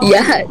 Even just walk.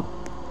 Yeah.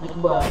 Like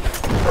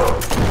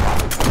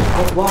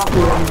walk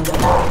through and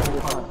then walk through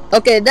the car.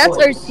 Okay, that's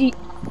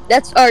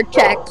our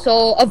check.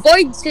 So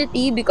avoid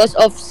city because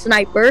of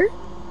sniper.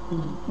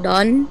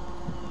 Done.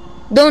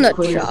 Donut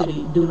Crater shop.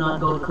 City. Do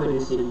not go to Crater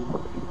City.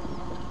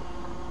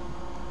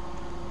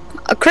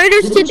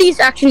 Crater City is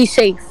actually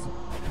safe.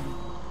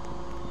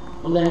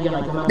 Well, then again,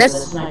 like remember That's-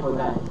 that sniper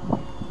guy.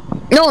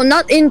 No,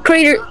 not in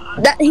Crater.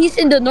 That he's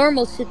in the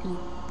normal city.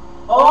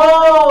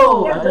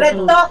 Oh! Red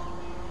top.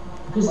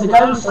 Because the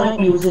guy who sniped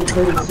me was in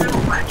Crater City.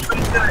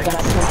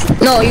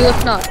 That's No, he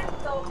was not.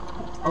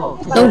 oh.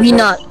 No, he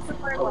not.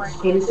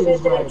 Crater City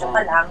is right Diretso ka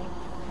back. lang.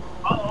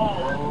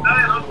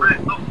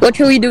 What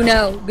shall we do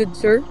now, good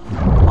sir?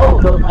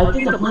 Oh, I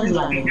think the plane's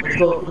landing.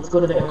 Let's go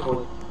to the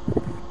airport.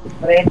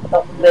 Red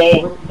top,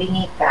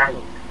 bingi ka.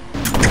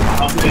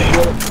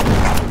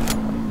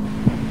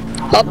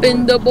 Hop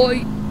in the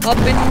boy. Hop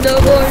in the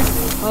boy.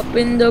 Hop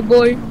in the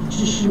boy.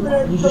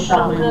 You just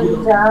shot my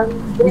window.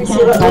 We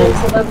can't fly it.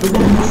 We're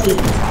gonna miss it.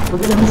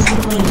 We're gonna miss the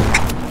plane.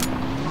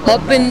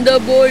 Hop in the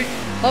boy.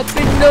 Hop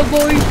in the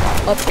boy.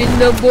 Hop in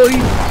the boy.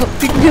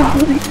 Hop in the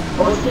boy.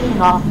 Oh, it's getting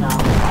off now.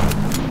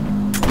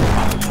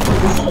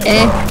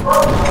 Eh.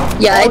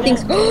 Yeah, I think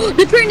so.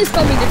 The train is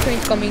coming. The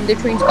train's coming. The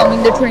train's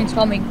coming. The train's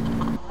coming.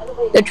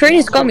 The train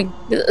is coming.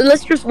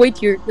 Let's just wait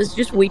here. Let's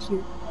just wait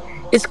here.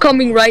 It's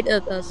coming right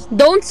at us.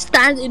 Don't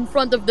stand in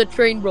front of the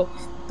train, bro.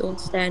 Don't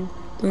stand.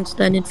 Don't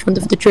stand in front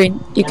of the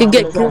train. You can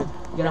get killed.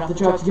 Get off the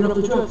trucks. Get off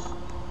the trucks.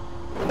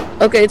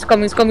 Okay, it's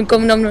coming. It's coming.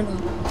 Coming. No, no, no.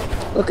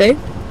 Okay.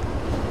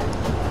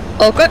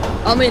 Okay.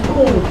 I'm in.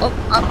 Oh,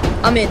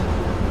 I'm in.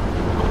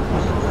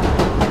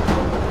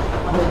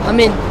 I'm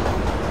in.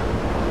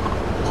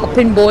 Hop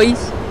in,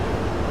 boys.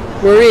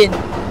 We're in.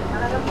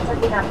 Sa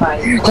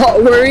tinapay. Oh,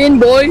 we're in,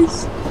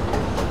 boys.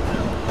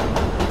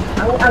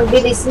 Ang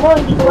bilis mo,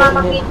 hindi ko nga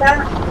makita.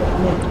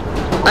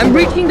 I'm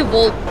breaching the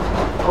vault.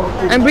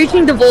 I'm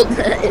breaching the vault.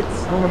 It's.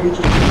 I'm gonna reach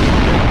it.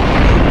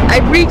 I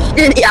breached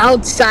it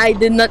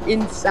outside and not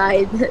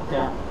inside.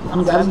 Yeah.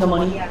 I'm grabbing the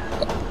money.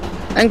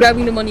 I'm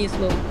grabbing the money as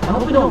well. I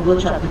hope we don't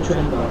glitch out the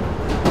train though.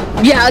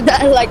 Yeah,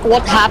 that like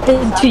what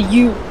happened to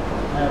you?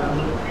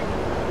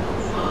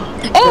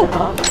 Oh,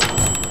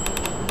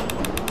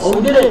 Oh,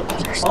 we did it!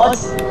 Oh,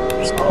 it's...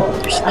 Oh,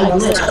 I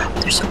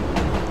glitched.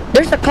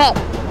 There's a cop.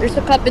 There's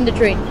a cop in the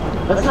train.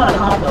 That's not a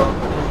cop, though.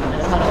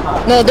 That's not a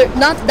cop. No,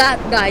 not that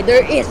guy.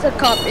 There is a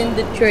cop in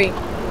the train.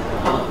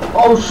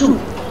 Oh, shoot!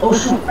 Oh,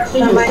 shoot! Stay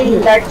here, stay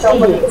here, Dark stay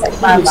chocolate here, sa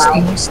stay here.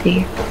 ibabaw. Stay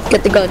here.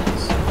 Get the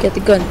guns. Get the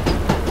gun.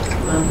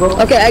 Bro.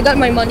 Okay, I got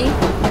my money.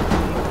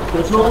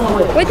 It's rolling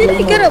away. Why didn't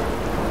he get up?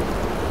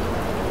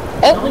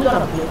 I Oh, only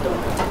got a bit, though.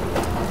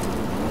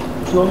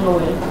 It's rolling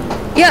away.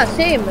 yeah,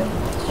 same.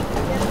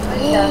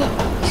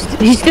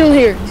 He's still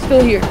here. He's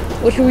still here.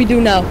 What should we do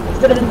now?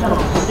 Stay in the tunnel.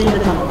 Stay in the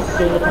tunnel.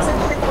 Stay in the Kasi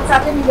tunnel. sa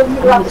atin,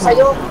 bumili ako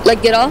sa'yo.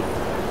 Like get off?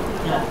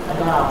 Yeah, I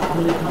got off. I'm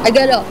in the tunnel. I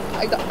got off.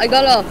 I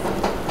got off.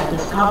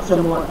 Because cops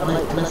are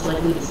less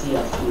likely to see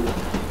us, too.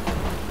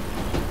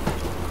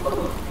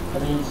 I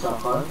didn't stop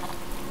car.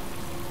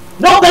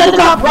 No, there's a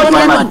cop! Run,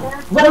 run, run!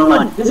 Run,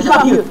 run! There's a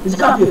cop here! There's a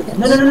cop here!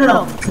 No, no, no, no,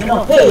 no! No, no!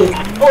 Hey!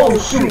 Oh,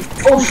 shoot!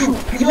 Oh, shoot!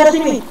 He's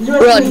arresting me! He's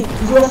arresting me!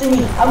 He's arresting me!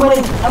 I'm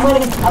running! I'm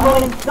running! I'm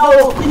running!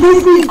 No! He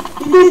tased me!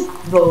 He tased!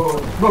 Bro!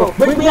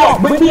 Bring me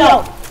out! Bring me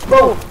out!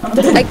 Bro! I'm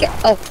dead! I can't.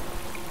 Oh,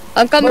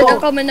 I'm coming. Bro, I'm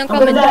coming. I'm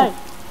gonna coming. die.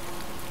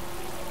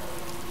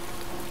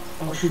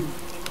 Oh, shoot.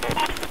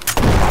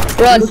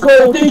 Run! Let's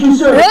go! Thank you,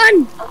 sir!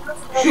 Run!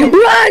 Shoot!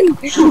 Run!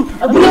 Shoot!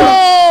 I'm gonna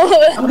No!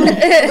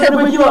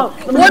 break you up!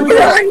 What?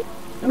 Run!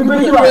 Let me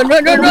break you up!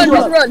 Run! Run! Run! Run!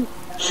 Just run!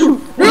 Shoot!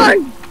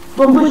 Run!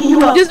 I'm breaking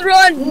you up! Just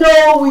run!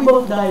 No! We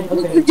both died!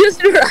 Okay.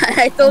 Just run!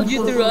 I told I'm you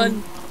so to sorry.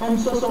 run. I'm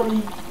so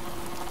sorry.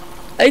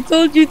 I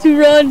told you to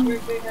run.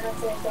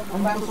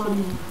 I'm so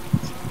sorry.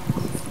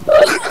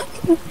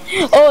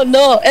 Oh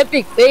no!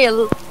 Epic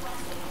fail.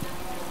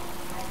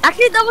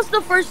 Actually, that was the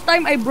first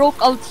time I broke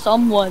out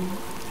someone.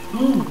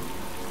 Mm.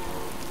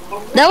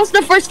 That was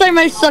the first time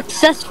I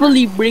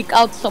successfully break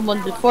out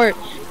someone before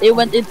they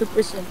went into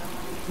prison.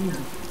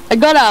 I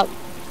got out.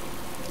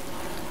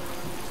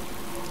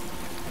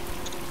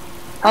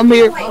 I'm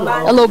here.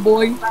 Hello,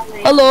 boy.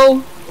 Hello.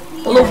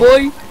 Hello,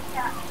 boy.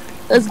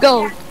 Let's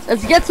go.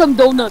 Let's get some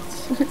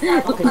donuts.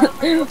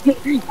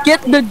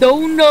 Get the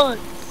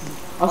donuts.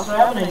 Also, I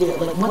have an idea.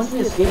 Like, once we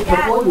escape,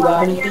 before we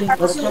grab anything,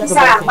 let's check the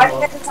Isa, balik volcano.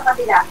 ka dun sa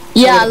kabila.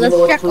 Yeah, let's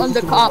check on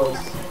the cops.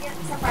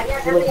 Isa pa, yan,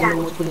 So, ano like, we yan?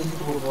 know which places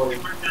to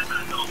avoid.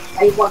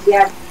 Ay, wag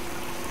yan.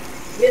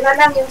 Yun na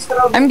lang yung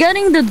strawberry. I'm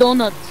getting the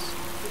donuts.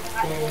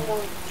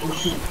 Oh,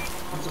 shoot.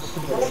 I'm so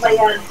stupid. Ano ba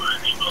yan?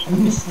 I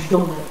missed the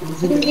donut. It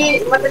was in the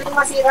Hindi, madaling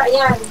masira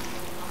yan.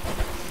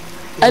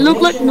 I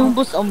look like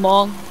Nubus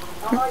Among.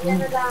 Oo, yan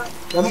na lang.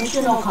 Yeah, make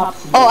sure no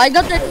cops. Oh, I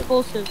got the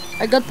explosive.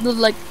 I got the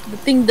the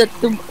thing that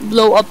to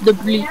blow up the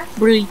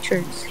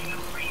bleachers.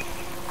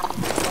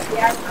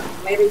 Yan,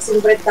 may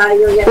racing bread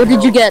tayo yan. What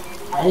did you get?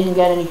 I didn't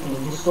get anything.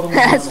 Just stole my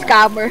donut.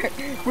 Scammer.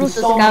 Just Bruce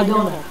a stole my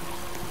scammer. donut.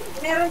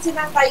 Meron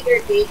silang tiger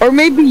cake. Or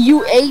maybe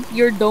you ate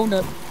your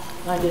donut.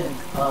 No, I didn't.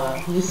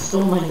 He just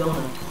stole my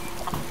donut.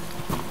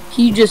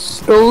 He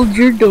just stole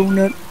your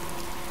donut.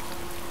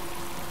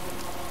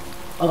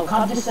 Oh,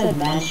 cop just said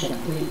mansion.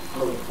 Wait.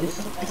 Is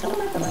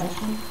someone at the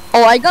mansion?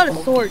 Oh, I got a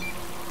sword.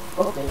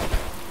 Okay.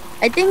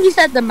 I think he's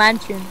at the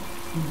mansion.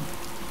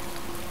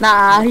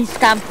 Nah, he's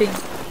camping.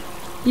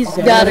 He's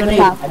Okay, got I a got a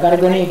cap. grenade. I got a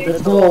grenade.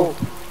 Let's go. Do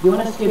you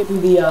want to escape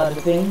through the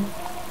thing?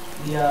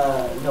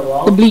 The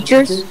wall? The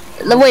bleachers?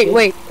 Wait,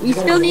 wait. We You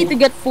got a still need to grenade?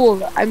 get full.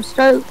 We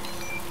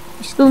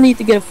still need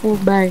to get a full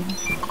bag. I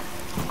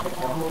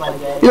hope I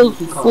get Full, a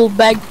key card. full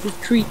bag of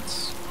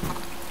treats.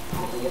 I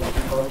hope I get a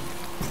key card.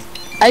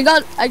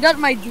 I got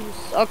my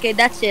juice. Okay,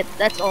 that's it.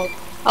 That's all.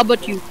 How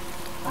about you?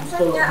 I'm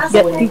still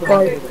Get waiting key for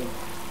my card. key card.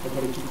 I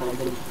get a key card. I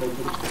get a key card. I get a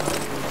key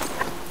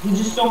card. You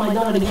just stole my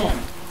donut again.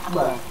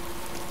 Bruh.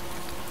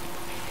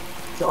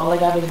 So all I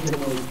got is a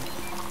grenade.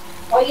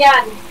 O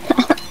yan.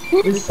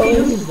 There's two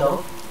uses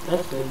though.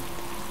 That's good.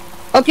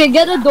 Okay,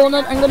 get a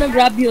donut. I'm gonna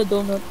grab you a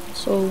donut.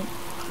 So.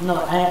 No,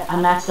 I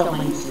maxed out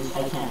my uses.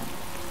 I can.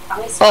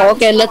 Oh,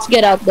 okay. Let's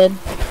get out then.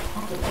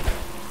 Okay.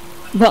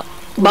 Va-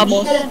 We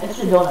Vamos. should get an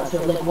extra donut so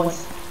like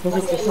once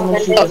because if someone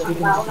shoots us we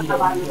can just eat it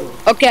and heal.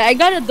 Okay, I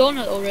got a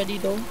donut already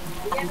though.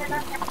 Okay,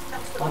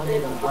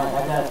 then. Alright,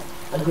 I got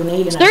a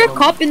grenade Is and there a donut.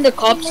 cop in the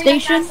cop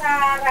station? Sa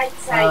right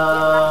side.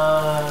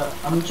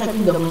 I'm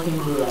checking the blinking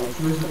blue lights.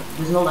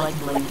 There's no lights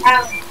blinking.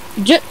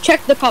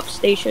 Check the cop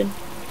station.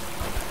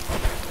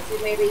 Kasi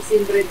may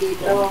racing bread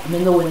dito. Yeah, I'm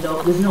in the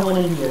window. There's no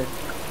one in here.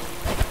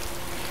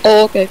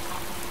 Oh, okay.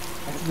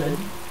 That's good.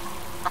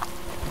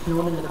 There's no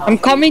one in the cop I'm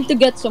coming to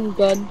station. get some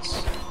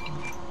guns.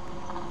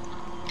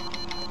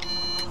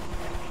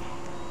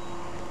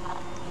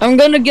 I'm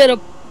gonna get a.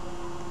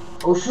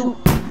 Oh shoot!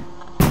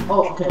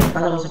 Oh, okay. I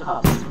thought that was a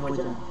cop. Wait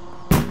a minute.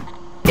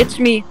 It's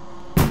me.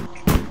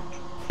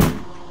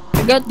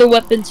 I got the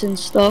weapons and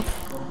stuff.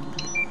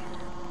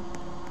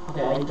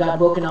 Okay, I got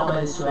broken out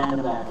by this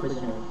random guy,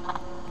 prisoner.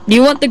 Do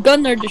you want the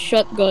gun or the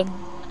shotgun?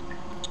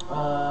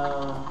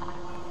 I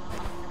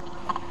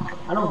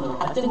don't know.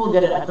 I think we'll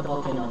get it at the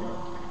volcano though.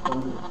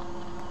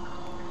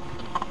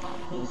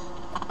 Thanks.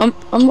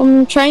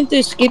 I'm trying to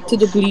escape to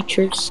the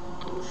bleachers.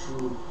 Oh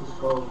shoot, let's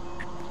go.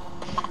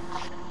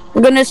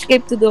 I'm gonna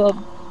escape to the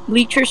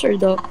bleachers or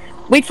the.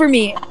 Wait for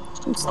me.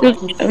 Well, I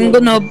keep I'm saying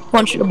gonna this.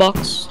 punch the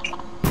box.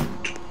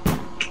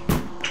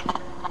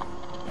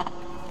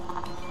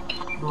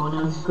 Bro,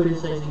 now he's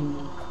criticizing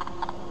me.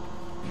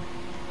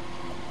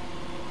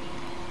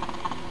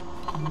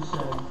 You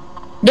said.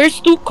 There's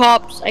two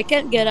cops. I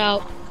can't get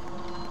out.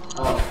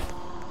 Oh.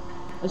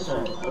 That's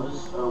alright. I'll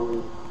just. Oh,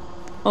 wait.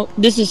 Oh,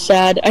 this is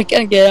sad. I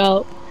can't get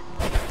out.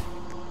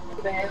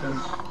 Thanks.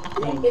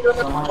 Thanks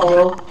so much,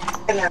 bro.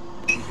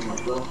 Thanks so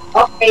much, bro.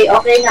 Okay,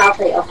 okay na,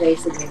 okay, okay,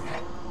 sige.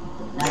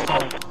 Now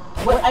try.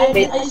 What? I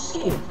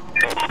escaped.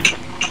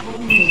 What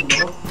do you mean,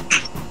 bro?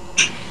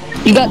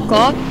 You got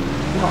caught?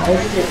 No, I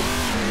escaped.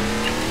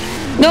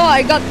 No,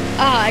 I got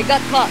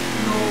caught.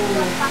 No.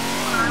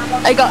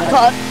 I got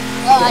caught.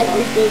 I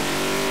did.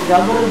 Okay,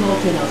 I'll go to the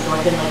volcano so I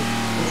can like,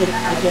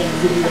 I can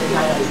give you the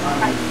highlights on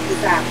me.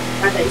 Isa,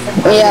 kada isa.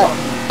 Yeah,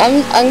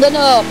 I'm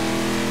gonna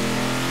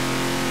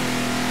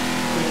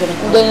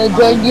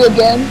join you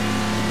again.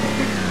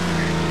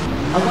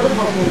 I'll go to the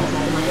volcano so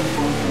I can like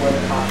inform you where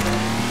the cops are.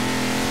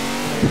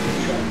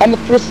 I'm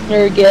a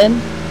prisoner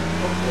again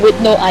with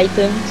no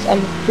items.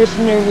 I'm a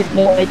prisoner with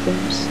no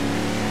items.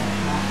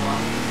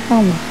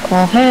 Oh my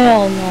god,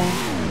 hell no.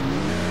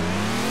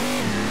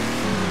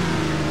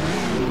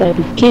 Gotta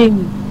be kidding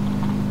me.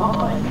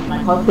 Oh,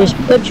 my car. There's a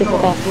bunch of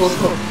cops. Go.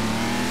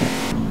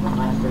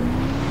 Master.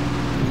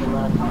 There's a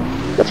lot of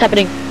cops. What's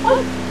happening?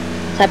 What?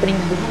 What's happening?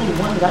 There's only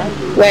one guy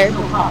here. Where?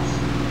 There's no cops.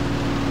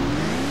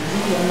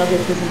 There's only another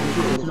prisoner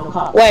here. There's no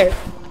cops. Where?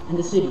 In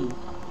the city.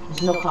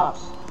 There's no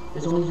cops.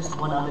 There's only just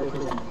one other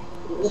prisoner.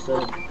 It's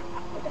good.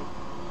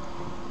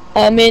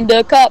 I'm in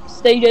the cop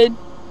station.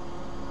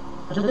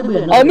 I thought there'd be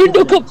another I'm in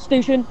the prisoner. cop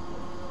station.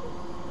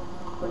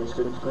 But it's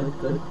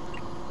good.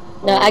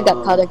 No, I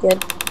got caught again.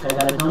 Okay, I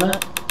got a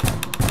donut.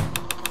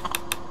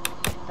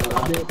 I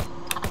love it.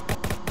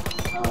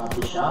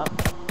 The shop.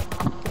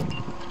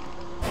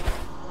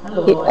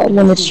 Hello. I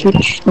wanna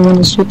switch.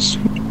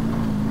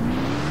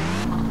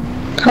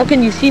 How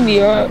can you see me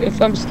or if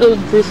I'm still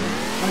in prison? I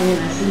mean,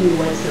 I see you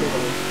white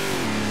circle.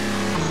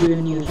 'Cause you're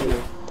new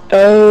here.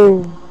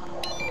 Oh.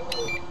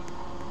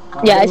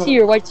 Yeah, I see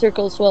your white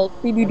circle as well.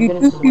 How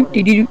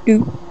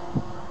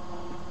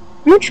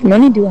much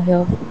money do I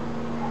have?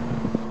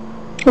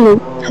 Hello.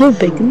 Hello,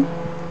 bacon.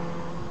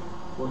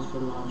 Voice for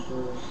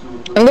launcher,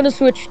 sniper, I'm gonna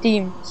switch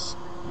teams.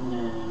 and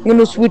then I'm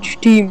gonna switch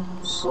teams.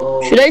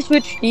 go. Should I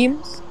switch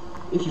teams?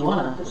 If you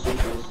wanna, that's your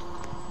choice.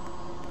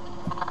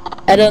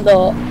 I don't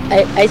know.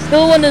 I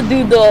still wanna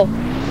do the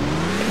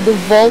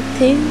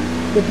vaulting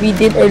that we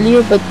did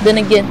earlier, but then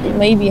again, it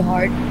may be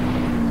hard. You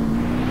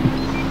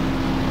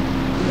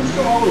can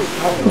still always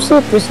try I'm though. still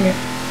a prisoner.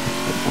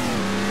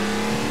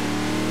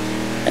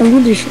 I know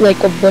there's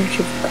like a bunch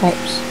of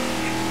cops.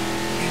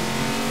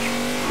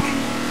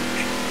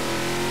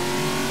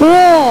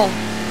 Bro,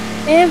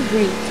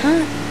 every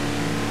time.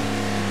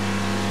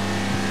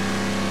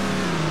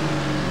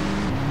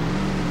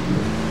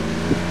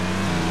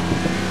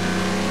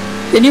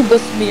 Can you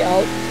bust me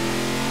out?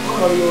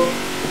 How are you?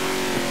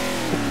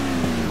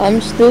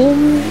 I'm still.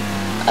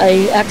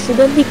 I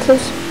accidentally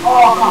closed.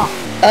 Oh, come.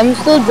 I'm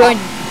still joining.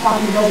 Stop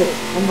in the desert.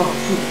 I'm going.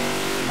 Shoot.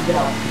 I'll get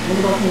out. I'm going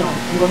to volcano.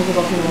 I'm going to the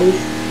volcano,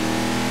 please.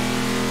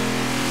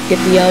 Get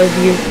me out of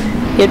here.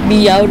 Get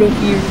me out of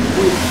here.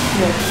 Wait,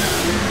 here.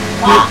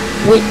 Ah!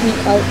 Wait me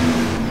out.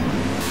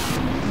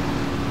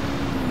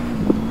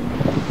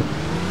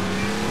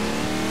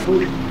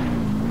 Wait.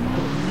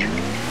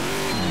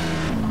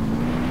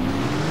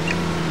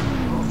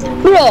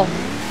 Bro,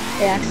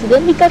 I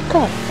accidentally got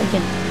caught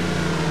again.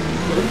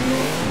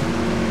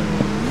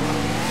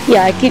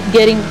 Yeah, I keep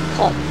getting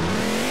caught.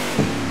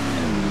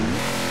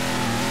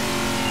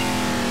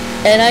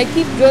 And I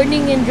keep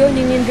joining.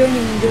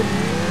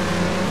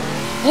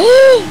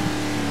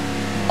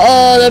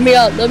 Oh, let me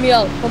out.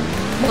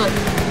 Come on.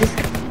 This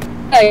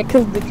guy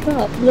killed the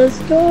cop. Let's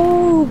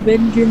go.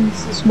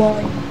 Vengeance is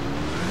mine.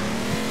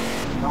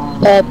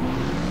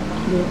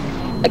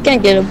 I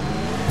can't get him.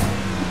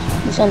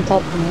 He's on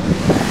top of me.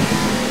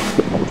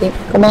 Okay,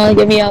 come on,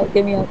 get me out.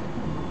 Wait,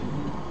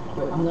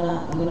 I'm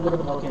gonna go to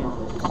the volcano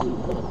first to see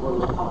where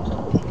the cops are.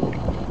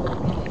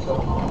 So,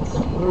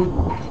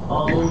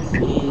 always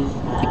is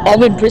at...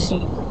 I'm in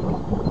prison.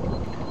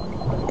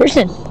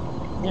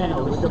 Yeah, no,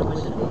 we're still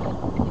prison. I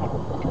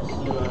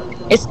see a lot of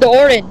them. It's the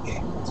orange.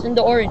 It's in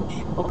the orange.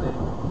 Okay.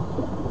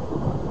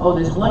 Oh,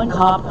 there's one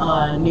cop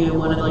near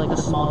one of like the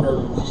small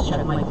buildings. Just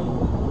check my thing.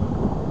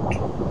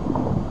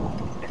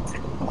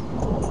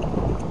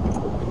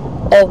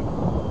 Oh.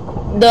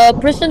 The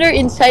prisoner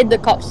inside the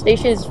cop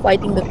station is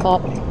fighting the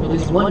cop.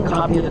 There's one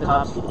cop near the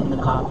cops in the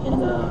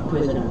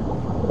prisoner.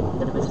 In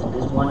the prison.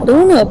 There's one. I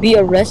don't wanna be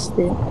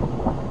arrested.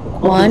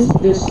 One.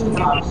 There's two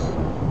cops.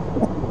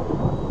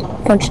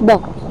 Punch the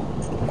box.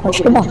 Punch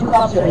the box. Two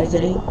cops are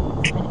exiting. I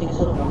think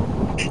so. No.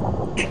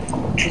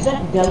 Is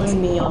that Dylan,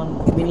 me on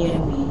Minnie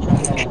and me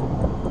trying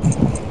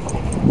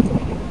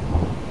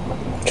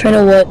Trying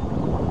to what?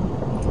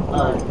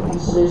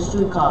 there's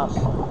two cops.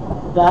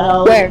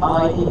 Battle, Where?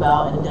 RIP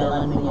Bow, and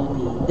Dylan, Minnie and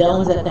me.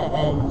 Dylan's at the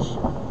edge,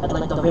 at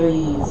like the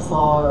very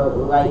far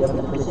right of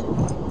the prison.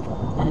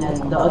 And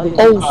then the other two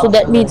Oh, so cops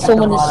that are like means at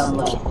the bottom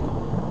left.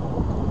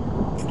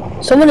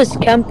 someone is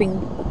camping.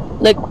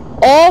 Like,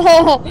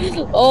 oh,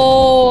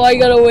 oh, I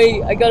got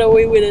away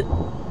with it.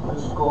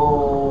 Let's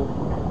go.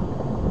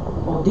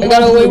 Oh, I got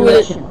D-Lon's in away your with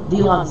it. direction.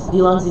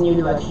 D-Lon's in your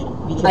direction.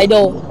 Be I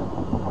careful. know.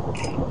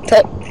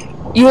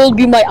 You will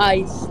be my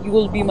eyes. You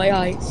will be my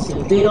eyes.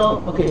 Okay,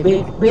 Beetle. Okay,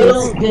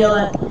 Beetle,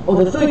 Dylan.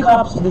 Oh, the three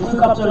cops. The three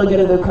cops are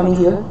together. They're coming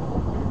here.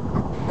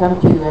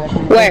 Coming to your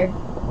direction. Where?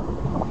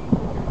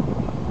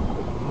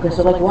 Okay,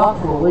 so like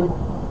walk forward.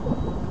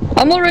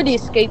 I'm already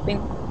escaping.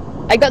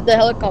 I got the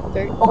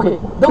helicopter. Okay,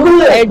 don't go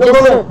there. Don't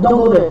go there. Don't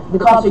go there. The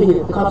cops are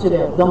here. The cops are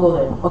there. Don't go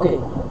there. Okay,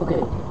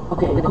 okay,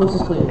 okay. The coast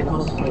is clear. The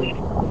coast is clear.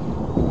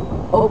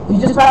 Oh, you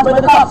just passed by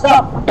the cops.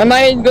 Stop. Am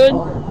I good?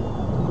 Okay.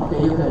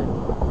 Okay, you're good.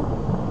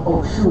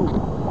 Oh shoot.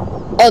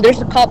 Oh,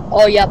 there's a cop.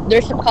 Oh yeah,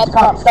 there's a cop.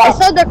 Stop, stop. I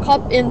saw the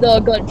cop in the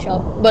gun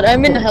shop, but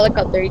I'm in a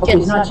helicopter. You Okay, can't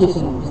he's not see.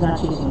 chasing you. He's not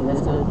chasing you.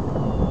 That's good.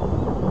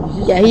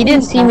 Yeah, he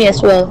didn't see me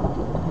as well.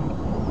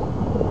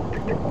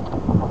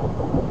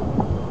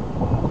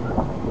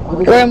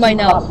 Where am I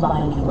now? Cops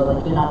behind you, but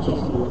like they're not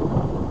chasing you.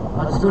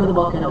 Let's go to the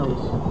volcano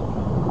base.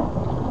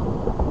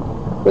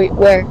 Wait,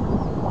 where?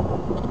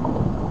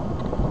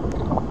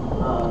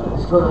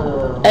 Let's go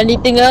to.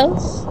 Anything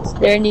else? Is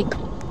there any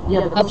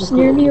Yeah, the coast cops is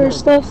near me clear. or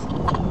stuff?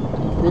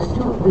 There's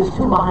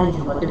two behind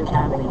you, but they're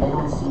camping. They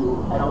don't see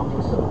you. I don't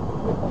think so.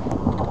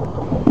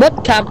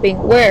 What camping?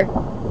 Where?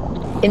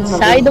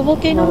 Inside the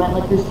volcano? No, man,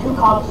 like there's two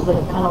cops like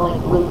kind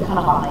of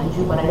behind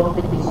you, but I don't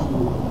think they see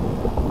you.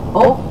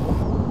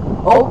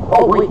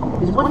 Oh, wait,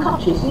 is one cop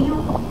chasing you?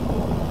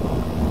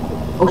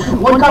 Oh shoot,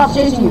 one cop's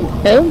chasing you.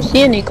 I don't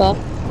see any cop.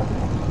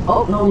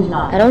 Oh no, he's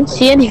not. I don't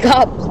see any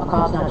cops. A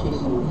cop's not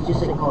chasing you. He's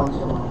just like going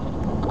somewhere.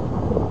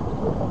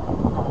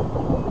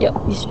 Yep,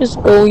 he's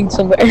just going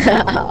somewhere.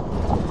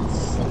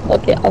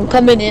 Okay, I'm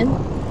coming in.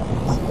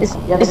 Is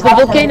the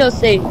volcano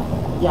safe?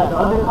 Yeah, the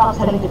other cop's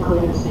heading to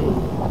Crusaders City.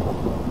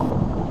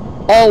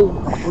 Oh,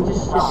 We'll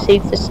just the stop.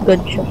 safest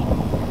gun shop. I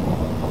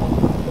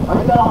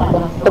already got all my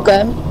guns.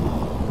 Okay,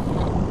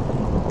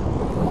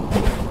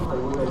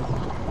 We're good.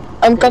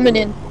 I'm coming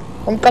in.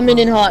 I'm coming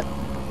in hot.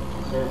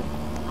 Sir.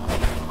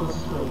 Coast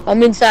is clear.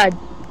 I'm inside.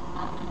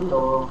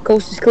 Hello.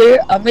 Coast is clear.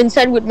 I'm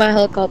inside with my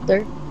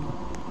helicopter.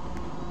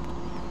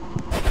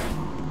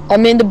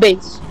 I'm in the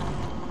base.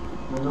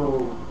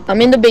 Hello. I'm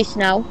in the base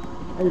now.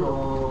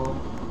 Hello.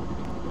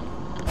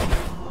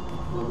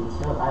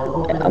 Sir, I'll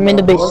open I'm in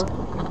the base. door.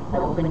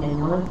 I'll open a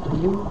new one to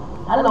you.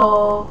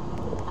 Hello.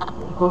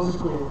 The coast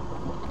is clear.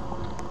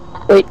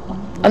 Wait,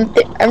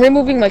 I'm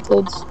removing my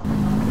clothes.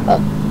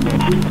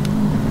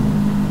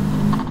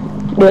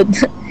 But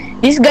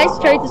these guys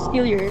tried to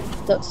steal your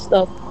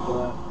stuff,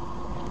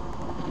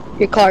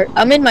 your car.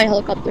 I'm in my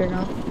helicopter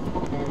now.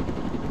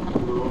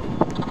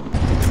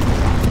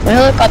 My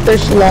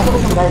helicopter's locked.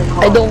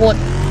 I don't want.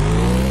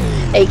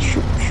 Hey,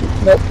 shoot.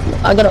 Nope.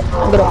 I'm gonna.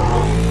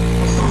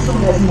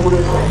 Some guy's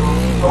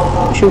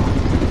motorcycle. Shoot.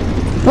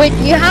 Wait,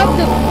 you have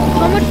the.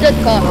 How much that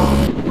cost?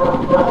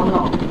 I don't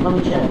know. Let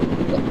me check.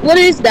 What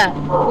is that?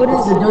 What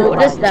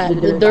is that?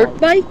 The dirt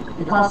bike?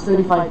 It costs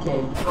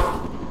 35K.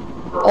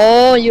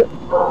 Oh, you.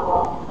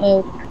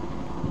 Oh.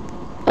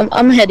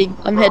 I'm heading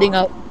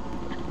out.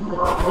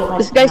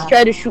 This guy's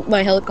trying to shoot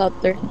my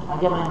helicopter. I'll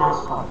get my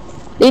nice car.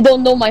 They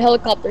don't know my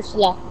helicopter's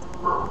locked.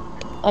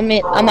 I'm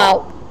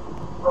out.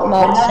 I'm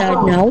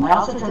outside now. I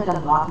also tried to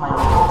unlock my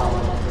car.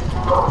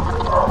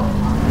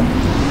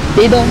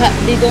 They don't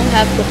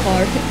have the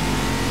car.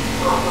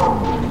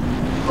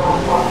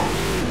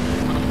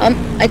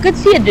 I could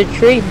see the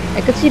train.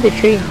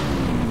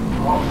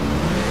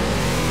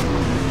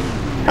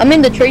 I'm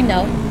in the train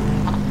now.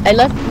 I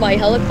left my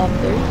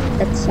helicopter.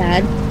 That's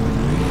sad.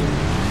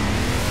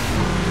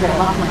 Yeah, I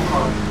locked my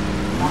car.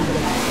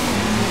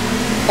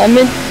 I'm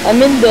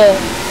in the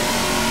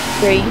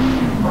train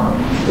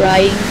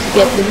trying to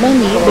get the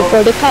money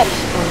before the cops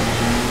come.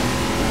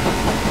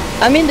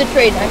 I'm in the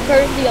train. I'm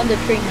currently on the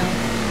train now.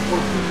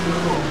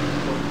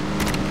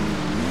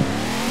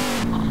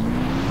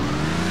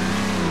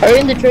 Are you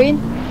in the train?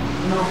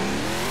 No.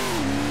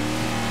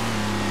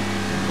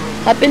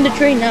 Hop in the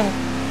train now.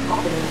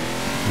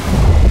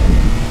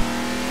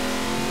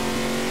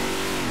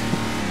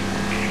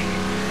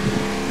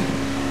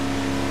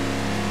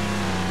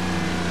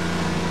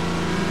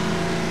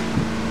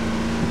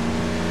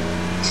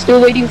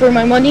 Still waiting for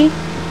my money.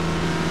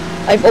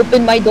 I've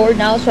opened my door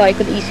now so I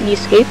could easily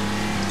escape.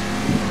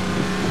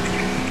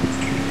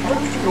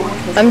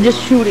 I'm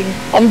just shooting.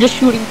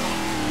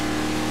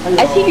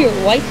 I see your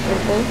white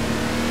circle.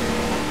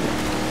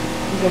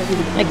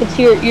 I can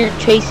see you're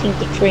chasing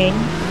the train.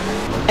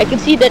 I can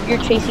see that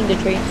you're chasing the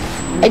train.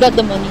 I got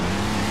the money.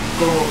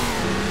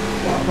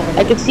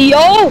 I can see.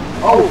 Oh!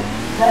 Oh!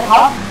 Is that a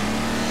cop?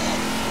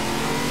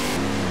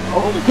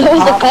 Oh, That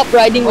was a cop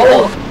riding with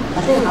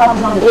I think the cop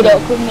is on the a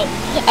train. criminal.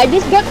 I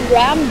just got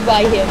rammed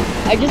by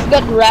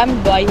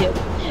him.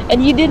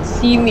 And he didn't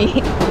see me.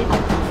 The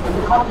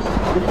cop is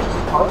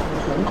just parked the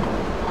train.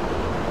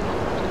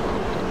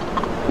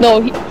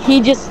 No,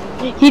 he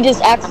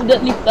just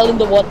accidentally fell in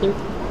the water.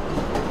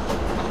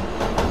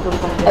 still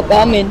trying to get Up, the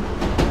I'm money. in.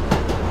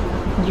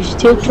 You're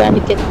still trying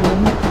to get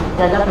money.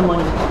 Yeah, I got the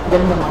money.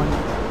 Getting the money.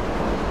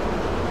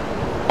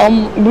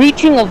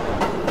 Reaching a.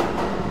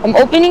 I'm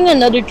opening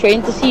another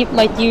train to see if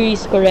my theory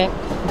is correct.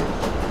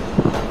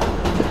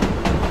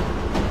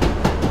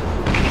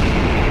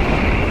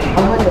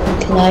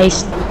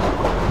 Nice.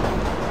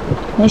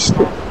 Nice.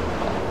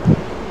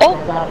 Oh,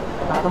 I got it.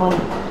 I got the money.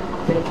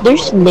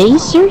 there's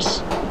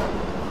lasers?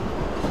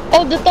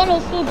 Oh, the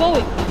tunnel's still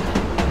going.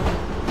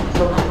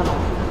 So nice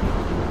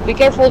tunnel. Be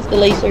careful of the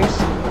lasers.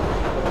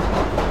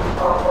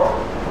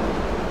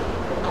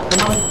 The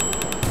money.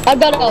 I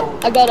got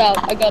out. I got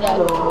out. I got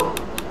out. Hello.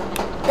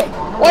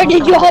 Why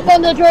did you hop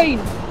on the train?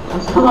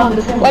 I'm still on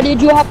the train. Why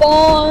did you hop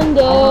on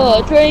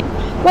the train?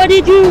 Why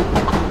did you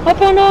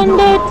hop on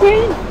the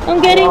train?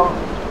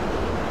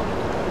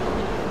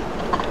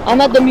 I'm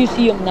at the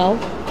museum now.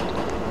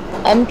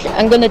 I'm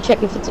gonna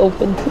check if it's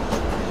open.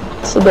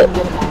 So that.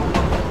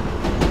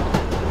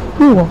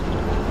 Ooh.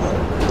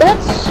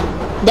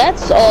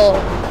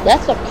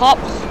 That's a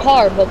cop's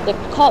car, but the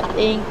cop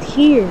ain't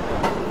here.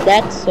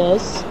 That's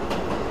sus.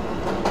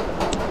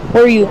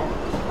 Where are you?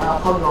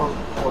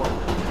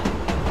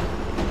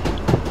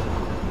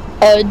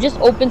 It just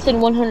opens in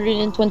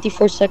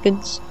 124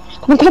 seconds.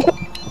 Oh,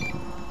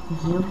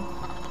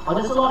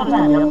 that's a lot of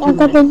time. You have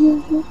 2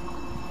 minutes.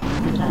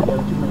 Good time. You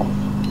have 2 minutes.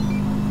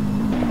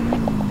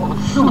 Oh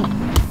shoot!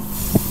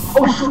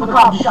 Oh shoot! The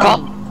cop shot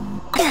me.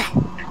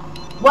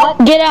 What?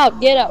 Get out!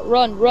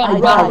 Run!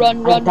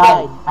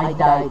 I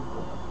died.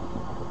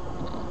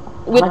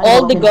 With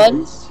all the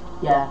guns?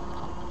 Yeah.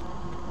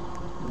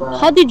 But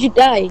How did you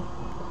die?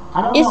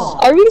 I don't know.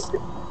 Are we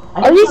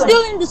I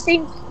still in the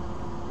same?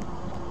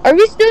 Are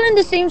we still in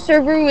the same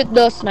server with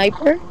the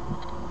sniper?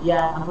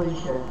 Yeah, I'm pretty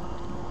sure.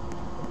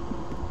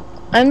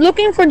 I'm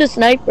looking for the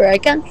sniper. I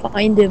can't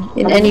find him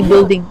in any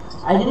building.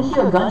 I didn't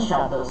hear a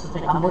gunshot though, so it's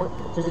like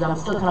I'm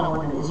still kind of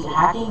wondering: is he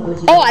hacking or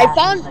is he? Oh, like,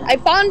 I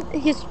found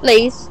his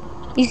place.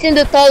 He's in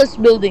the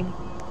tallest building.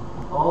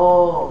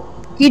 Oh.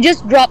 He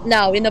just dropped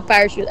now in a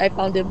parachute. I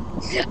found him.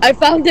 I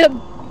found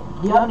him.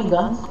 Do you have any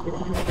guns?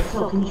 If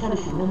so, can you try to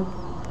shoot him?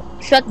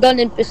 Shotgun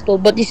and pistol,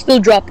 but he's still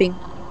dropping.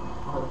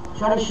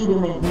 Try to shoot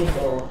him in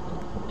mid-air.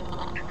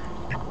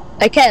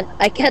 I can't.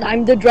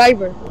 I'm the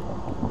driver.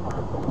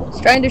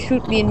 He's trying to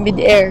shoot me in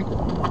mid-air.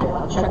 Okay,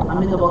 I'll check.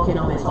 I'm in the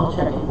volcano base. I'll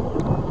check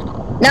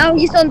it. Now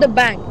he's on the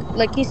bank.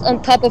 Like he's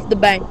on top of the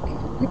bank.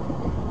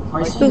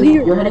 Alright, Still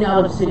here. You're heading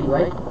out of the city,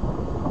 right?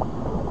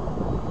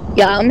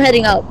 Yeah, I'm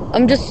heading out.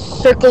 I'm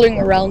just circling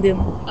around him.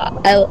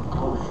 I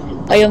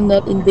am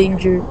not in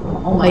danger.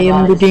 Oh my I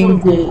am God, the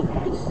danger.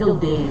 It's still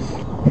days.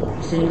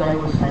 The same guy who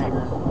was sniping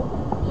us.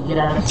 You get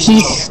out of the city.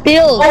 He's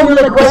still. Oh, you're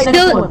like right he's next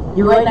still. to him.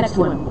 You're right next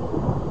to him.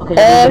 Okay.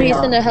 Oh, he's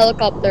in a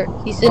helicopter.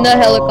 He's in a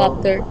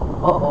helicopter.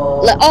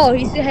 Uh-oh. Oh,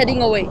 he's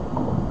heading away.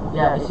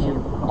 Yeah, I see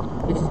him.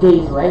 It's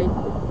days, right?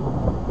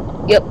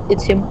 Yep,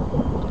 it's him.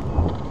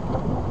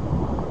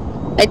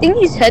 I think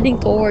he's heading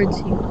towards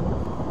you.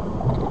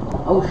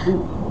 Oh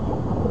shoot.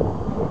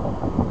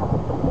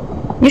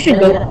 You should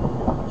go.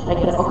 Should I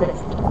get it? Okay.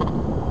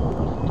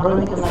 How do I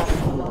make a match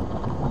video?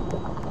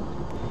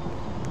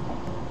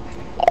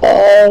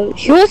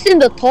 He was in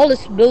the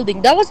tallest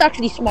building. That was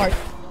actually smart.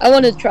 I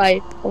want to try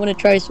it. I want to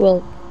try as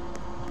well.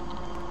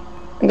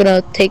 I'm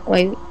gonna take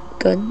my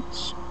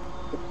guns.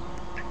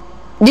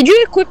 Did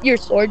you equip your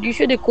sword? You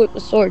should equip a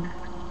sword.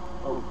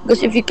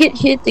 Because if you keep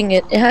hitting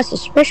it, it has a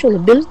special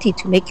ability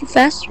to make you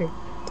faster.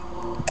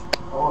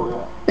 Oh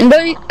yeah.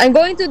 I'm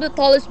going to the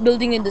tallest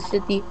building in the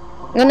city.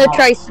 I'm gonna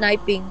try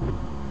sniping.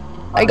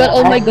 I got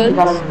all my guns.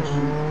 I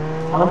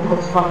don't think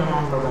it's fun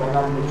enough, but I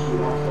got him in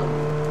also.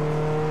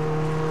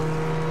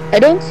 I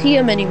don't see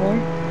him anymore.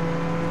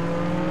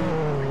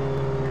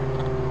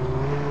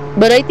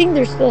 But I think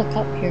there's still a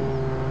cop here.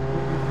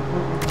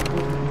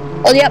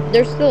 Oh yeah,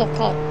 there's still a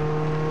cop.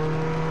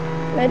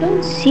 I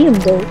don't see him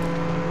though.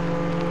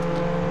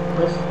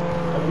 Chris,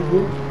 are you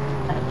here?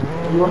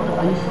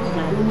 Are you still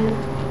sniping here?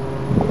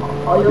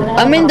 Oh, you're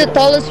I'm in the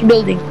tallest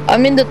building.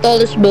 I'm in the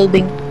tallest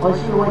building. Oh, I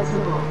see a white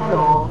circle.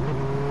 Hello.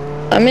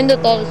 I'm in the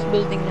tallest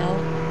building now.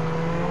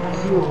 I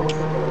see a white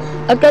circle.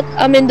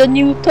 I'm in the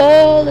new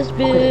tallest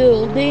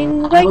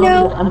building right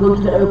now. I'm going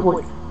to the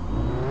airport.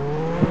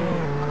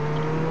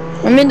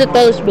 I'm in the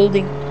tallest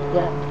building.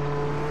 Yeah.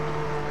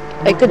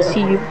 I could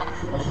see you.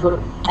 I should go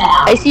to...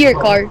 I see your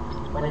car.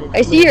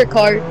 I see your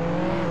car.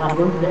 I'm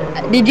going to the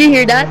airport. Did you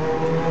hear that?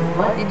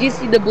 What? Did you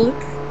see the bullet?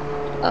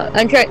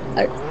 I'm trying.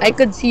 I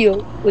could see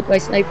you with my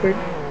sniper. Yeah,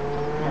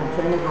 I'm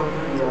trying to go to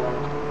the...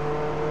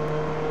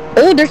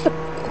 Oh, there's a...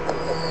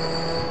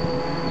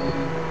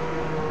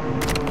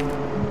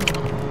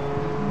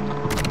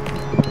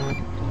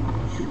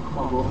 Shoot, come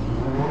on, bro.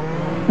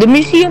 The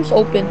museum's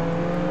open.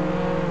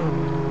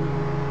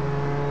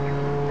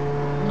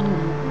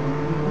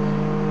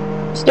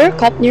 Is there a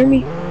cop near me?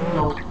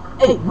 No.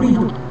 Hey, what are you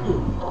doing? Hey.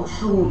 Oh,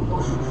 shoot. Oh,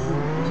 shoot,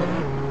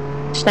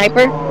 shoot.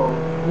 Sniper? Oh,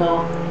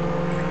 no.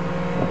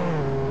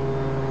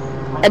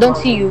 I don't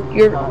see you.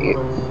 You're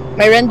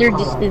my render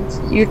distance.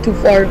 You're too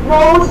far.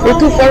 No, You're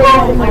too far away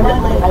from I my...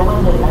 went late.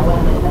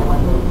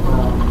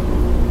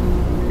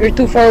 You're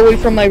too far away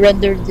from my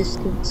render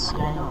distance.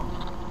 Yeah, I know.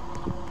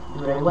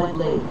 Dude, I went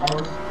late. I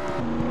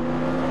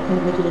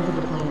couldn't make it into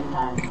the plane in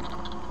time.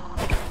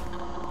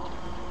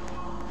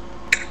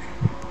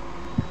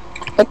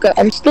 Okay,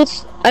 I'm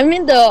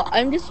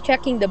just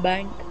checking the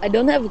bank. I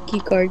don't have a key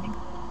card.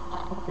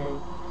 Okay.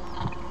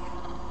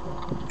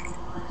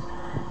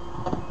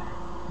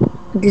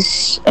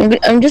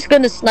 I'm just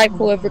gonna snipe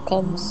whoever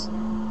comes.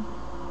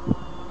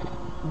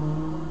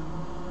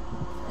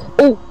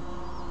 Oh!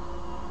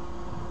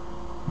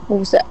 What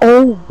was that?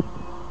 Oh!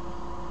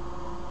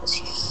 Is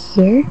he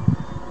here?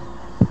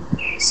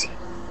 Where is he?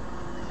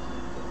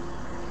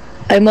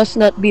 I must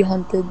not be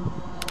hunted.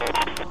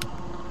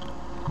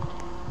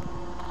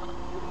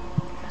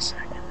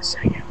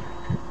 Messiah.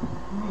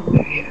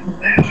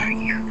 Where are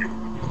you?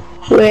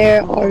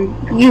 Where are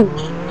you?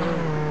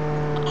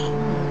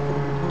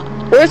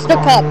 Where's the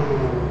cop?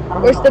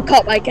 Where's the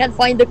cop? I can't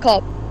find the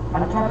cop.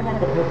 I'm trapping at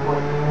the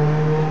airport.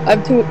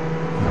 I'm too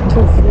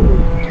full.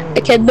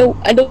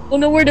 I don't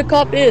know where the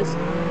cop is.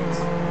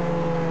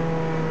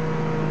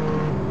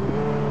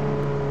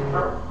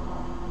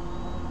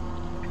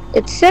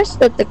 It says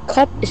that the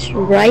cop is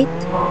right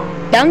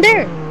down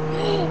there.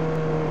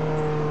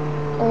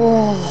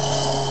 Oh.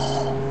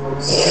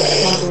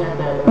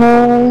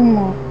 Oh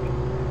my.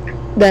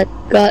 That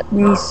got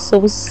me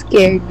so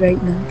scared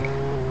right now.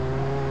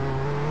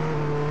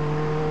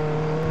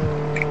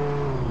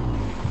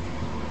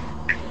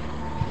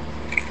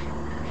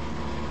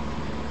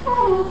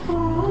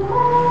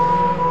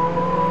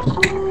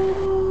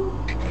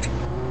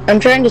 I'm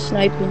trying to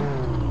snipe him.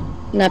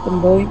 Snap him,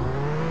 boy.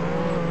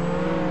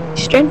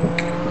 He's trying.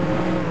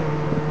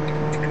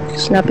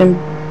 Snap him,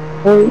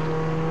 boy.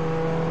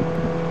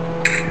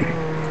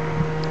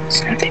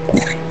 Snap him,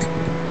 boy.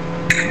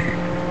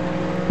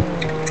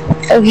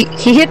 Oh, he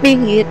hit me.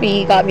 He hit me.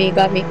 He got me.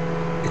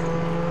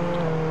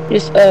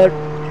 Just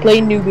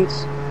plain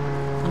newbies.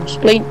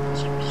 Just plain.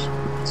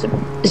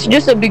 It's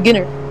just a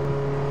beginner.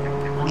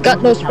 He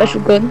got no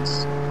special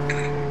guns.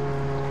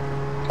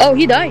 Oh,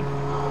 he died.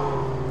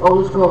 Oh,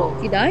 let's go.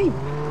 He died.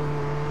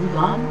 You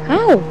gone?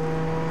 How?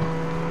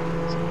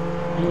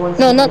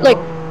 No, not like. I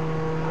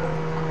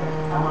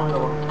wanna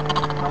go.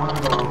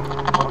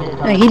 I'll get it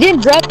done. He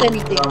didn't drop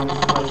anything. I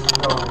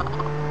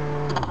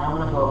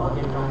wanna go. I'll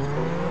get it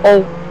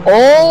done.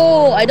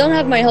 Oh, I don't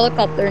have my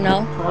helicopter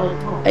now.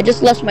 I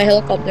just lost my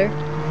helicopter.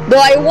 Though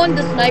I won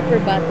the sniper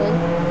battle.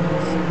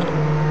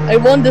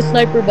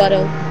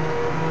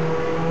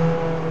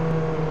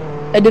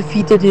 I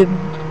defeated him.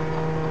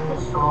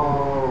 Let's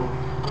go.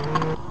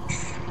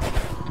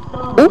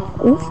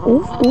 Oof.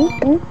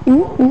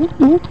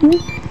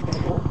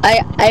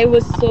 I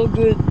was so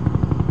good.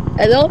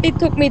 It only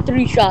took me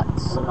 3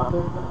 shots.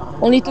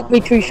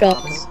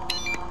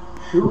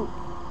 Shoot.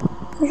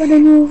 I got a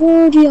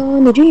new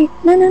geology.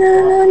 Na.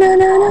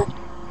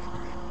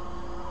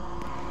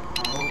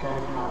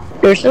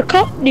 There's a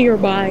cop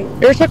nearby.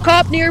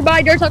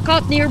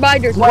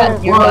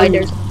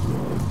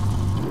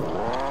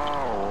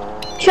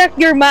 Check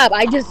your map.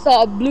 I just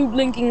saw a blue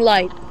blinking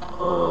light.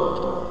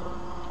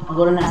 I'll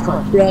go to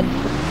NASCAR.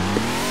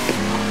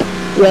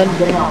 Run.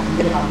 Get out.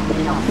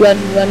 Run.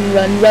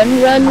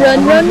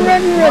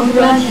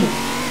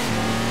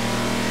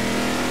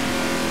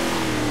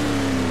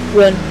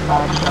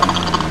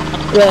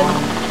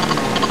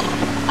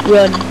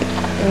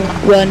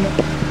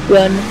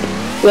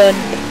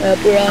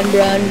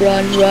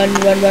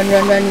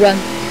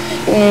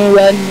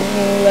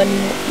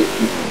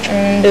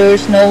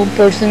 There's no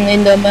person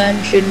in the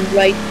mansion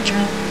right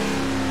now.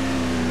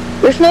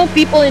 There's no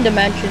people in the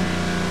mansion.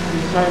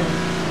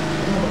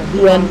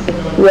 Run.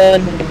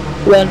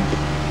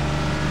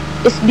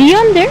 Is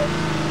Dion there?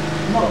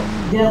 No,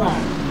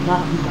 Dylan,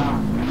 not Dion.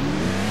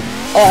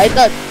 Oh, I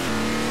thought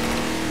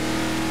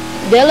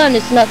Dylan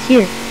is not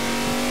here.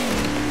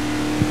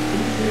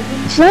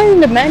 He's not in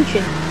the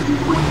mansion.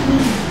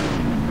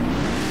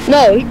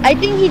 No, I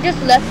think he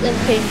just left and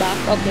came back.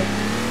 Okay,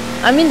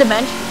 I'm in the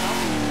mansion now.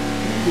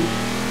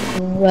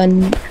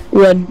 Run.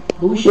 But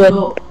we should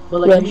go.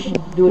 But like we should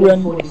do it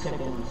in 40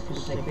 seconds,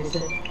 because like they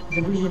said,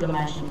 I'm pretty sure the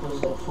mansion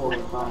closes at 4 or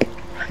 5.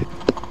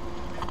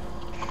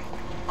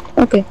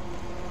 Okay.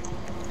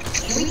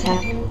 Should we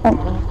tag you?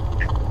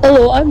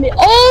 Hello,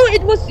 Oh,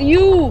 it was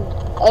you.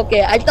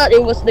 Okay, I thought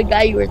it was the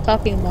guy you were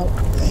talking about.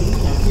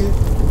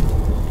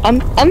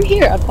 I'm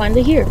here. I'm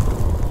finally here.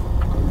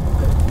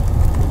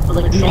 But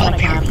like, you don't want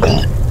to camp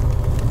here.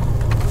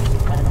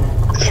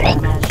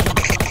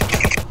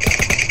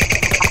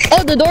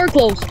 Oh, the door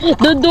closed.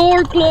 The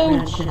door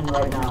closed. Mansion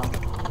right now.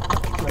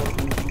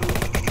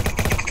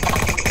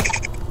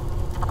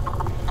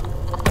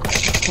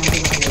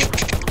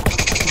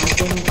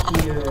 Camping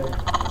here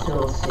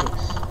till 6.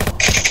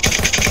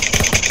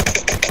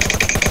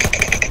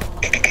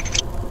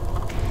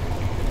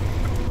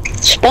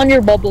 Spawn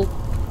your bubble.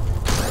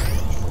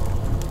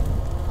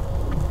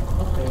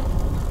 Okay.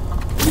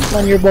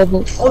 Spawn your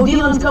bubble. Oh,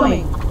 Dylan's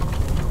coming.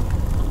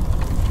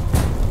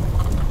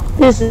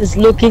 This is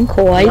looking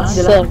quite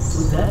sus.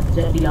 Who's that? Is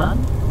that Dylan?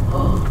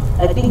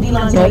 I think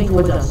Dylan's heading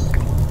towards us.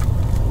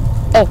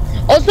 Oh.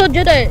 Also,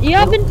 Jedi, you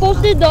haven't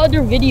posted the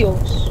other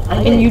videos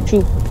I in did.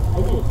 YouTube.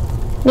 I did.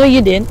 No,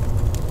 you didn't.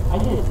 I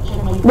did.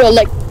 Check my Bro, YouTube.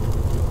 like,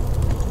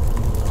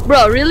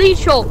 bro, really?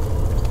 Show.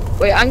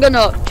 Wait, I'm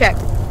gonna check.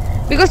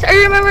 Because I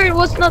remember it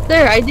was not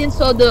there. I didn't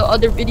saw the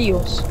other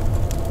videos.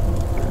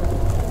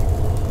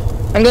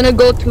 I'm gonna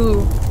go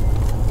to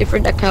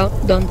different account,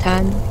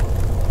 Dontan.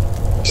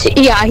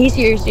 Yeah, he's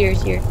here, he's here,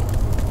 he's here.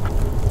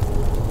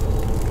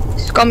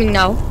 He's coming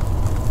now.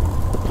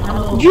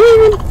 Hello. Did you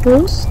even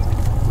post?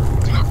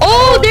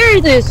 Oh, there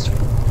it is.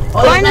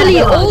 Oh, Finally,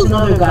 it's not all. it's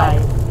another guy.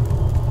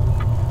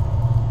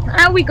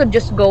 Ah, we could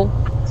just go.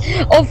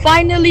 Oh,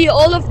 finally,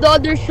 all of the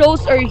other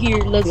shows are here.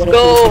 Let's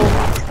go.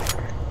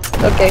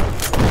 Okay.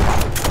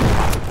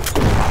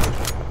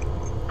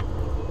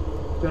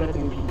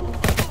 23 people.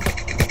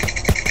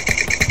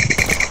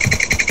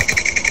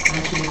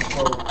 Actually, it's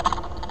four.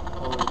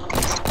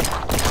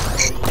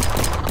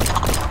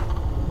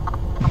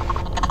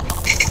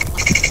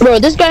 Bro,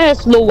 this guy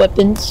has low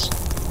weapons.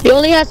 He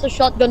only has a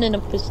shotgun and a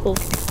pistol.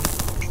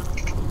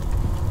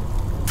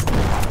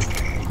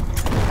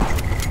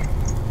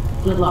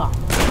 Good luck.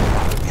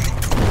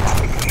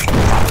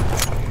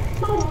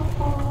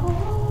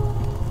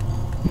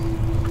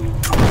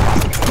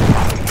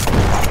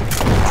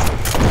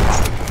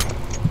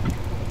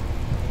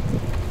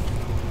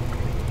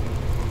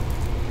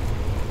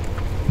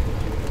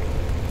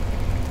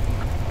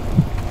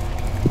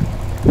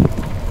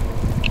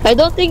 I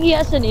don't think he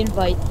has an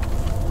invite.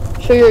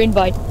 Show your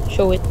invite.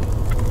 Show it.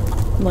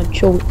 Come on,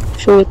 show it.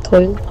 Show it,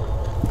 Toil.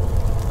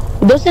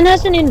 He doesn't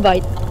has an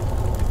invite.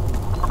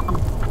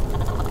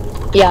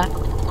 Yeah.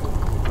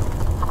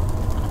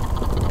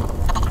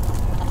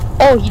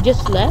 Oh, he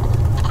just left?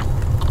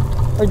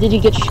 Or did he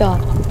get shot?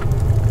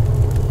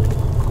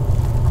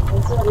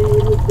 I'm sorry,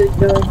 you need to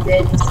join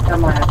Dennis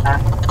Camara.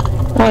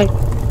 Why?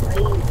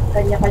 Ay,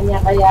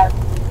 kanya-kanya kaya.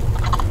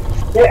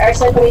 There are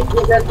separate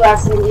legal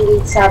classes in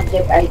each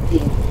subject, I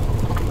think.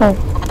 Oh.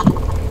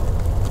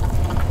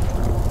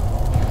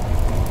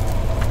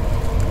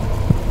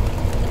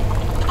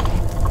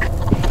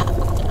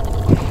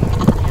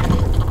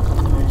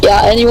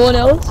 Yeah, anyone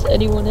else?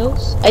 Anyone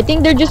else? I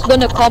think they're just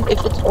gonna come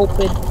if it's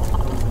open.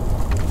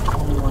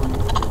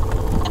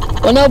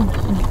 Wanna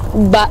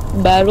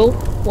battle?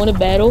 Wanna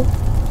battle?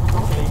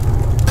 Okay.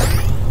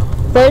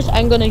 First,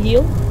 I'm gonna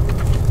heal.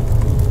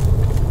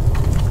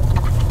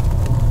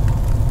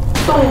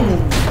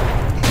 Boom!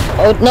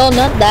 Oh, no,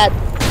 not that.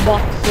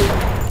 Boxing.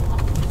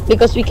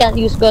 Because we can't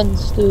use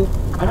guns too.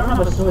 I don't have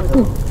a sword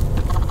though.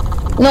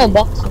 No,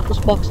 boxing.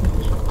 Just boxing.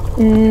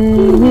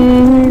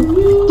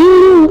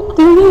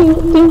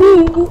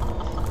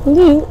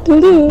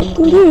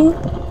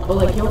 But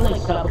like, he would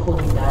like stop before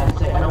we die.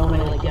 It's like, I don't want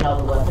to like get all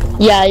the weapons.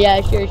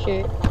 Yeah, sure.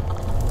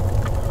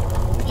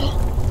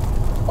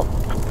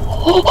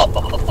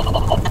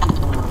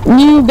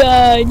 New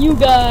guy.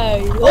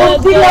 Oh,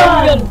 Let's go,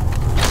 Dylan!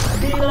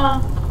 Dylan!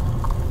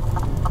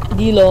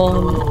 Dylan.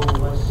 Oh,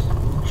 let's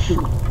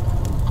shoot.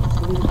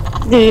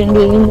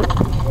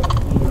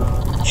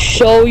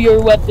 Show your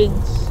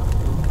weapons.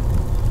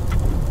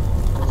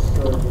 That's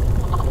good.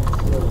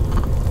 That's good.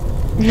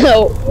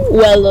 No,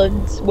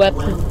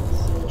 weapons.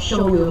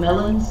 Show your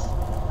melons.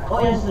 Oh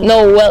yes.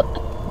 No, well,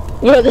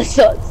 the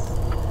shots.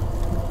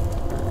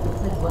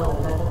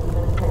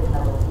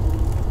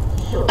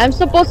 I'm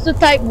supposed to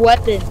type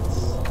weapons.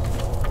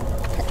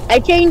 I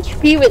changed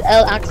P with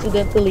L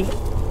accidentally.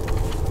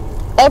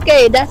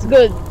 Okay, that's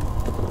good.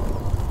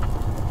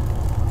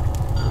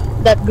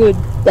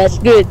 That's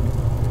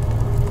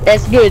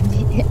good.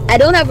 I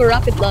don't have a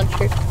rocket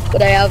launcher,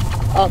 but I have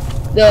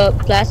the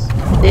class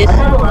this,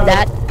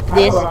 that,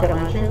 this.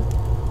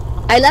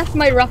 I left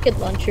my rocket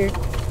launcher.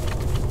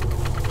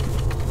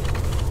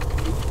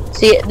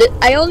 See,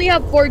 I only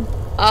have 4.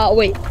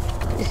 Wait.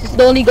 This is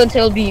the only guns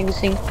I'll be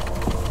using.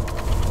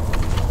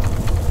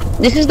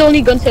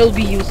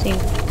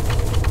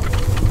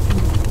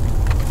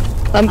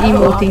 I'm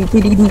emoting.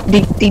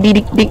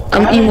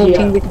 I'm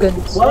emoting with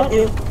guns. What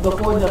if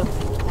before the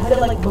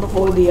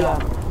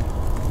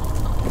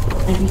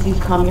NPCs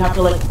come, you have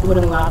to like put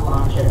in a rocket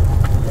launcher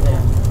for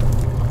them?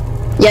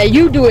 Yeah,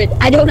 you do it.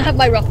 I don't have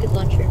my rocket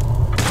launcher.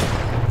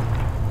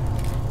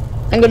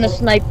 I'm gonna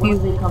snipe you.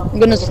 I'm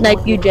gonna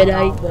snipe you,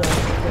 Jedi.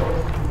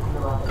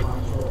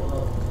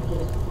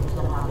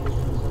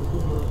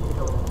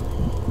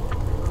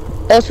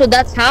 Also,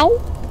 that's how?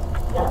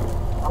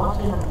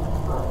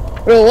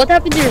 Bro, what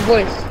happened to your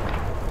voice?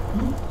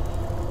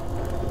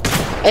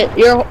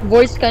 Your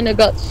voice kinda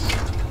got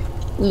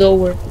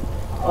lower.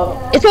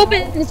 It's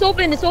open.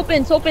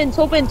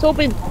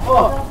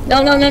 No.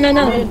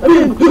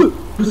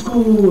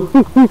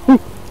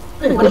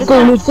 Let's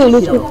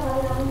go.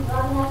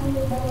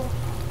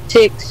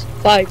 6,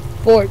 5,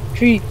 4,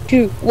 3,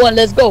 2, 1,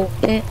 let's go.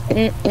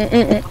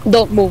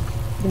 Don't move.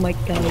 Oh my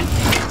god.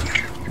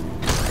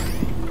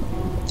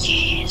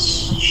 Yes.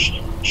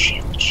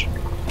 Shield.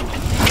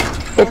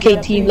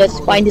 Okay, team, let's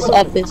find this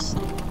office.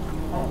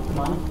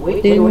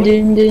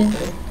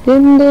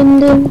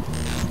 Dun.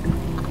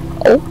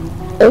 Oh.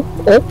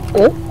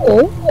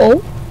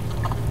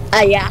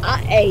 Yeah,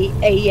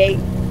 hey.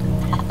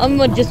 I'm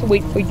gonna just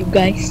wait for you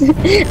guys.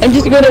 I'm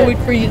just gonna wait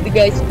for you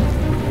guys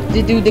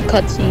to do the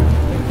cutscene.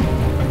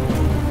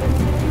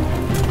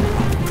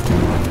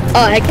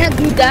 Oh, I can't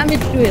do damage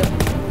to him.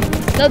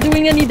 Not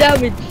doing any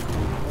damage.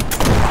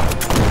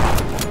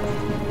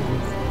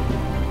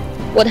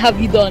 What have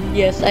you done?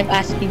 Yes, I'm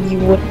asking you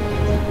what.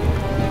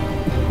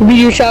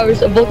 Meteor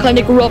showers, a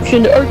volcanic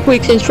eruption,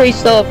 earthquakes, and stray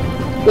stuff.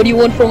 What do you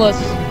want from us?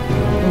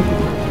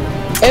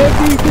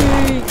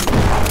 Everything!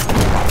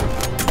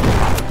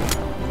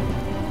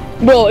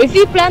 Bro, if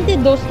he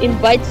planted those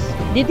invites,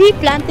 did he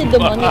planted the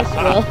money as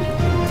well?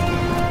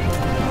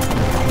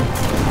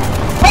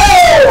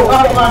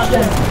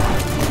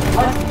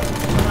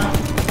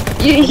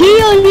 You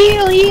heal,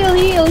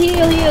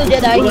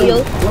 Jedi,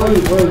 heal.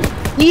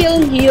 Heal.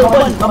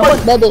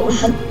 Bubble.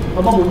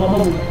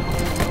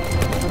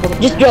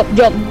 Just jump.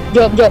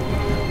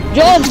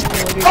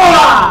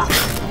 Ah!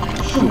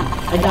 Shoot,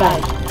 I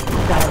died.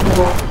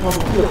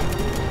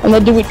 I'm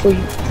gonna do it for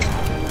you.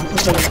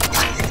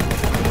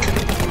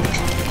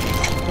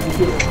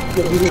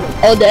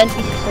 Oh, the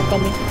NPCs are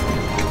coming.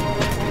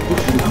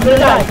 I'm gonna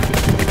die.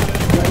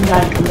 I'm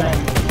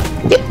dying.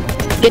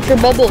 Get your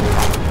bubble.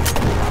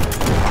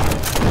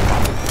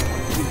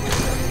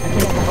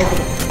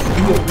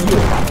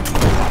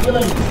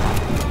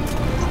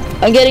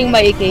 I'm getting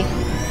my AK.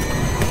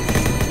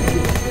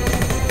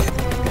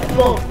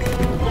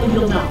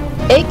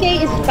 AK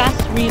is fast,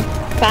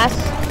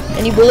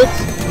 any bullets,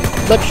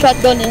 but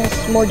shotgun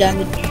has more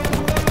damage.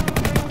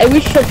 I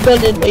wish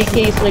shotgun and AK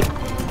is like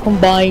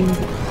combined.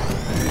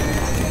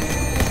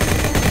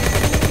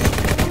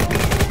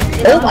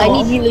 Oh, I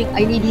need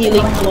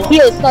healing.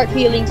 Heal, start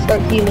healing.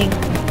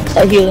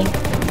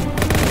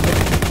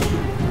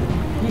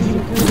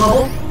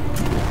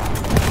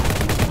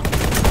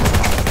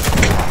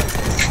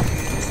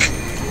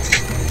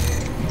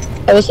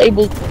 I was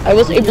able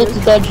to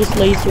dodge his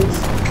lasers.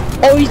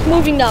 Oh, he's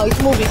moving now.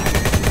 Just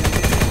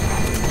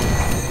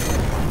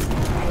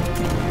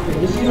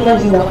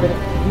utilize the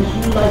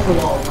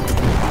wall.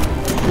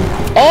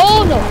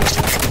 Oh no!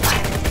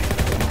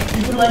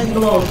 Utilizing the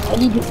walls. I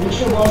need you. Make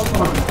sure walls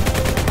spawn.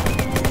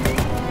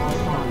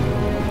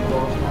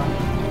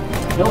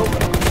 Nope.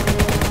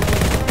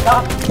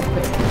 Stop.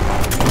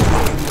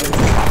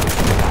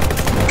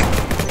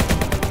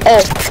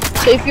 Oh,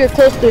 so if you're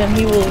close to him,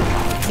 he will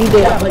do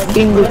the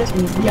thing with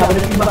me. Yeah, but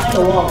if you're behind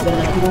the wall, then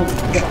like, he won't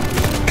get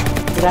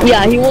you.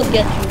 Yeah, he won't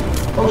get you.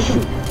 Oh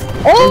shoot.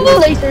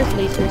 Oh, lasers.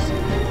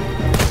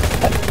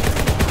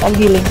 I'm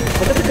healing.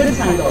 But that's a good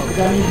sign though, because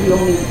that means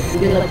we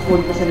did like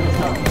 40% of his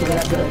health, so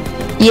that's good.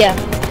 Yeah.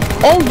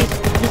 Oh,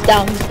 he's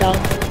down.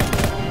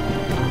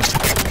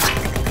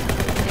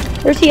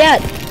 Where's he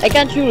at? I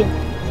can't shoot him.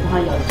 He's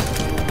behind us.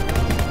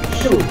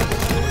 Shoot.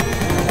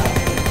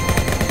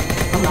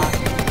 I'm not.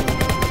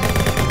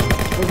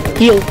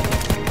 Heal.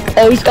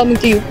 Oh, he's coming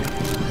to you. He's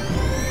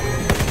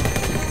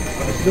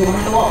still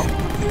behind the wall.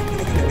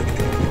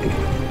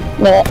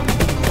 No.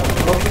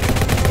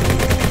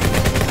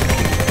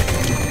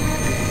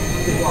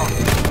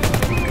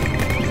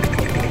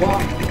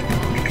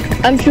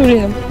 I'm shooting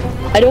him.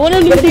 I don't want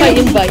to lose my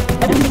invite.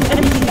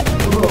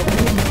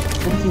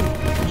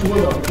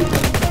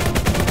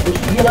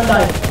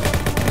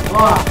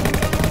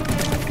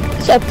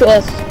 It's up to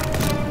us.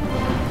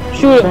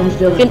 Shoot him.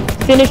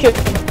 Finish him.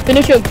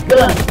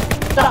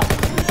 Stop.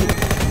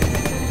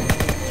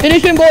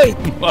 Finish him, boy.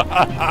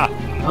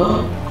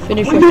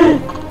 Finish him.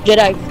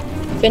 Jedi.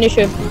 Finish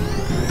him.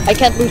 I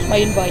can't lose my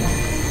invite.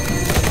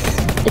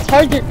 It's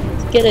harder to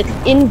get an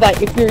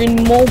invite if you're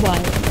in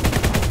mobile.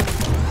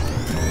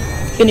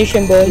 Finish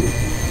him, boy.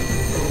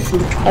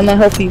 I'm gonna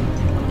help you.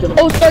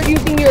 Oh, start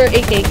using your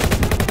AK.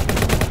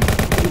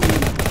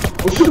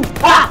 Oh shoot!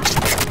 Ah!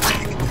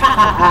 Ha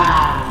ha ha!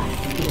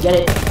 Get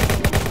it?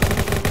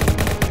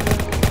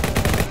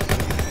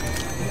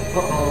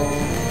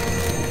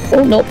 Uh-oh.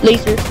 Oh no,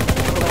 lasers.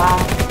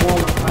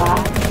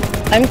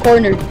 I'm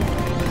cornered.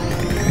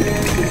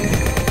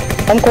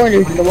 Behind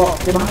the wall.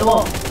 Stay behind the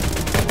wall.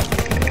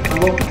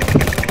 Oh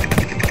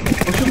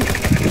shoot!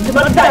 He's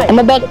about to die! I'm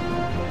about.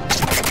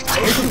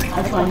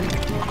 That's fine.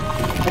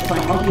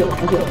 I'll heal.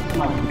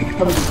 Come on.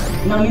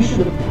 Now you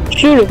shoot him.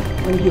 Shoot him.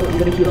 I'm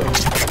gonna heal.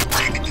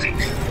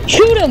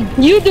 Shoot him.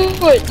 You do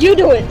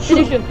it.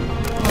 Finish him.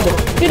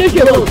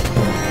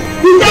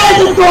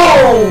 Let's go!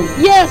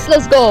 Yes,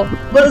 let's go.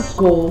 Let's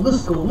go.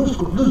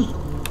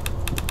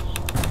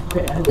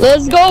 Okay,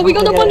 Let's go. We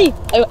got the money.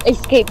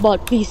 Escape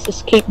bot, please.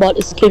 Escape bot.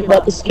 I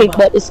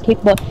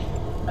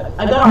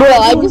got a Bro, I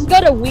harpoon. just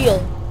got a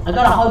wheel. I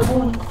got a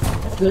harpoon.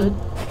 That's good.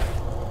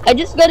 I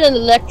just got an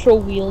electro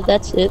wheel.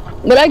 That's it.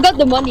 But I got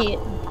the money.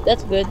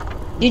 That's good.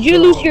 Did you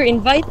lose your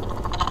invite?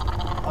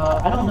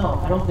 I don't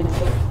know. I don't think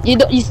so.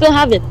 You still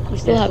have it. You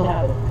still have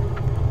it.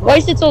 Why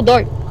is it so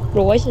dark,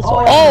 bro? Why is it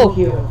so? Oh,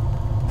 here.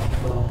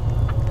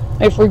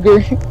 I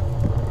forgot.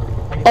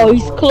 Oh,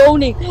 he's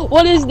cloning.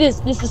 What is this?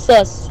 This is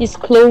us. He's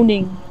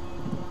cloning.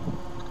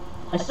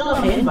 I still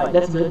have my invite.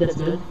 That's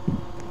good.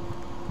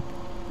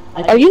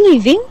 Are you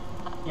leaving?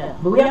 Yeah,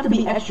 but we have to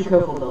be extra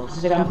careful though,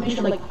 because like, I'm pretty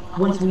sure like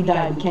once we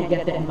die, we can't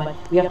get the invite.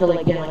 We have to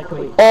like get like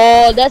crate.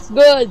 Oh, that's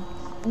good,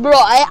 bro.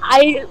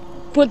 I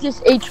put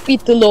his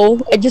HP too low.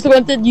 I just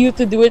wanted you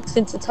to do it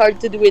since it's hard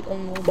to do it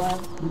on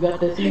mobile. We got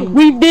the thing.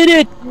 We did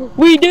it!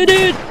 We did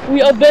it!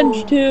 We Let's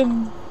avenged go.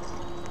 him.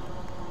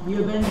 We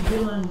avenged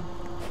villain.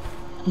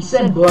 He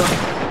said bruh.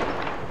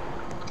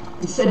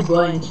 He said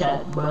bruh in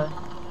chat, bruh.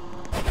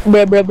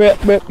 Bruh, bruh, bruh,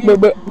 bruh, bruh,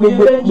 bruh, We bruh,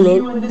 bruh, avenged you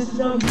bruh. and this is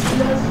how you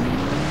see us.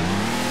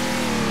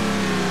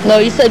 No,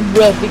 he said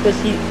bruh because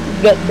he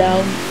got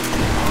down.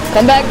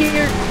 Come back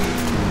here.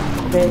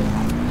 Okay.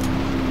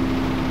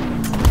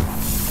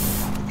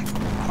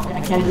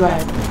 I can't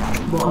drive.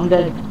 Bro, I'm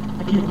dead.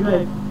 I can't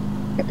drive.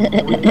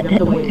 Wait, we have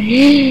to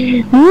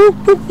wait.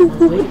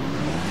 Let's wait.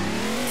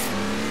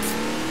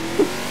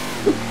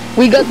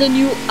 We got the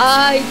new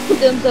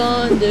items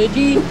on the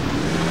Jeep.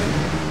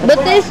 But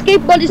the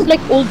escape pod is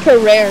like ultra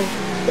rare.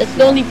 That's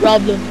the only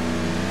problem.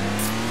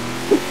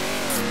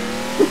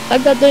 I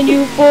got the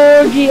new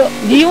 4G.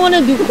 Do you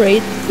wanna do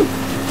crate?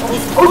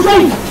 Oh,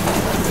 train!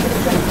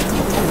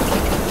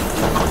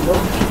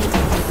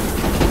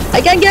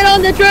 I can't get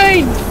on the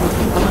train!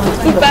 It's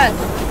too fast.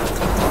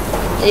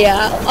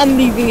 Yeah, I'm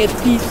leaving it,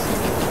 please.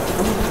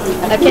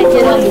 I can't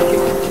get on the train.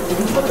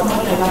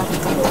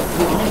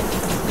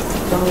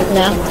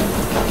 Nah.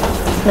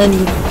 No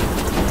need.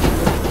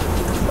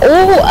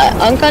 Oh,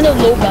 I'm kind of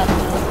low back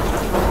now.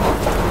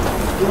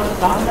 You wanna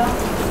stop now?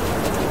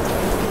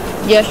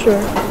 Yeah,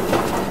 sure.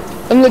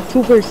 I'm like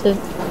 2%.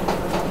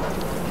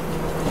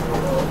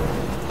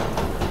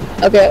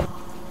 Okay.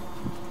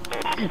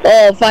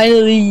 Oh,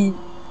 finally.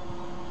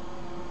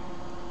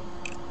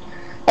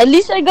 At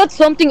least I got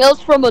something else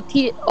from a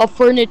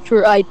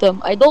furniture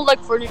item. I don't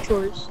like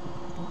furnitures.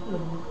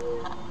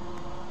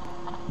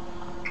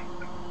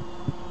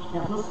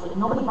 Yeah, plus, like,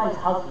 nobody buys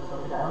houses, so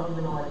like, I don't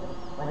even know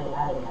why they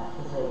added that.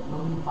 Because like,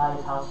 nobody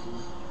buys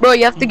houses. Bro,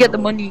 you have to get the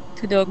money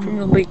to the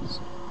criminal base.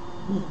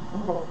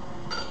 Okay.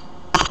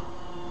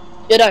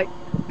 Jedi.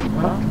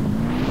 Huh?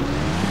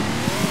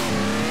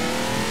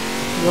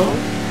 No?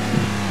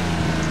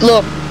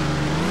 Look.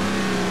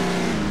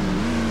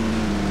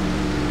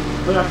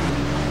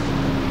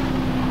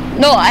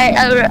 No,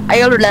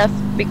 I already left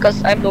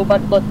because I'm low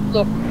but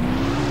look.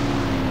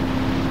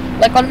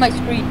 Like on my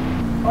screen.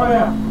 Oh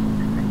yeah.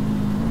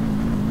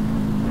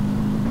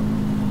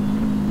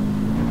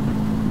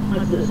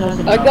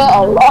 I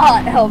got a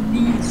lot of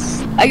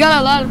these. I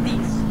got a lot of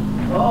these.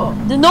 Oh.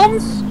 The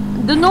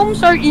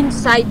gnomes are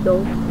inside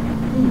though.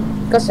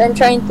 Because I'm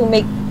trying to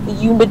make the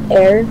humid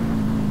air.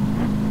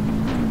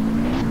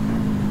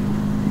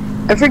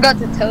 I forgot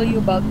to tell you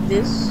about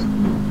this.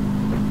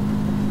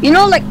 You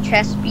know, like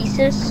chess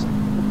pieces?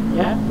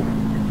 Yeah?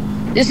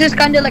 This is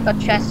kind of like a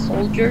chess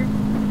soldier.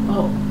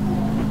 Oh.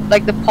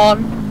 Like the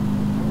pawn.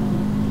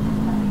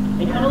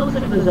 It kind of looks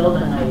like the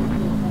Zelda knight.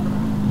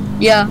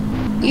 Yeah.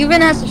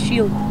 Even has a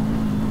shield.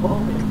 Oh,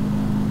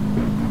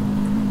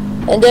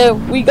 okay. And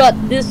then we got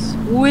this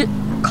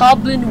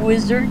goblin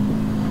wizard.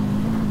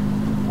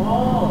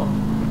 Oh.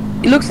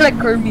 It looks like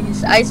Kirby.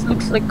 His eyes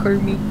looks like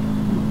Kirby.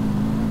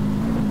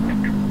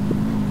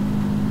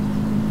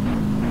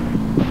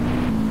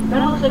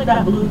 Kind of looks like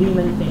that blue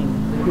demon thing.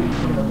 The creature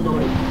from the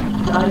floor.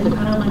 His eyes are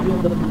kind of like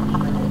the blue demon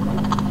thing.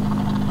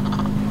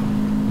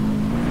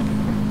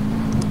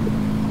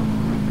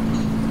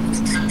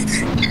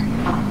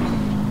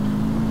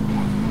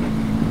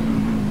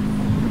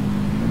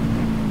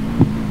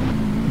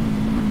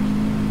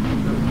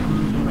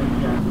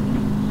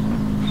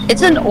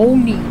 It's an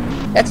Oni.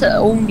 That's an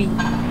Oni.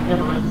 Yeah,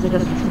 but like, it's like a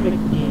specific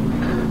game.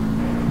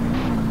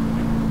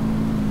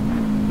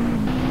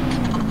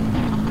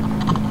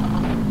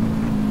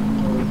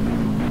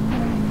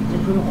 It's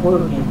like from a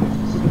horror game.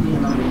 Specifically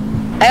in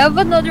I have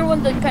another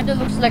one that kind of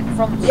looks like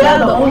from yeah,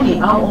 the Zelda. Oni.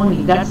 Our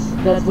Oni. That's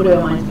what it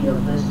reminds me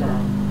of. This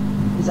guy.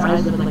 His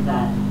eyes look like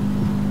that.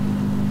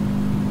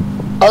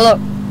 Oh look.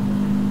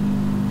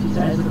 His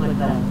eyes look like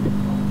that.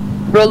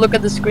 Bro, look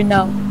at the screen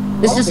now.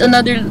 This is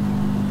another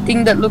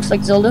thing that looks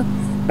like Zelda.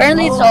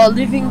 Apparently it's a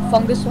living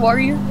fungus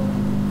warrior.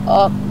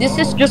 This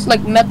is just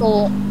like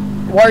metal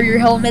warrior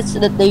helmets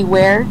that they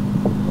wear.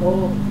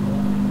 Oh.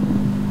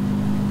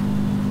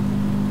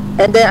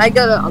 And then I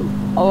got a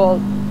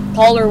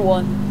taller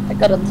one. I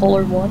got a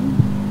taller one.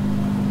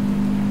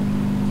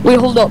 Wait,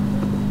 hold up.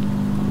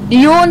 Do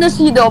you want to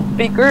see the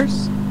bigger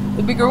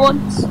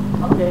ones?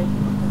 Okay.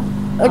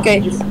 Okay.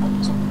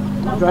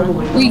 Drive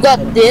away. We got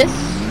this.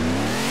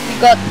 We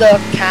got the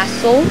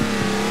castle.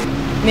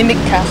 Mimic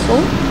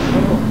castle.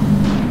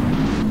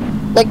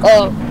 Like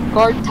a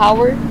guard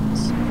tower.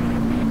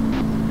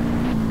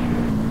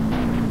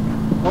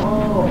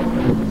 Oh.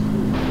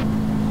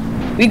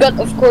 We got,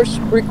 of course,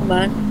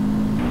 Brickman.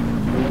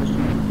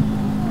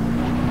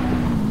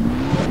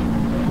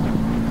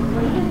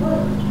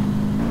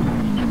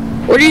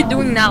 What are you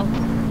doing now? I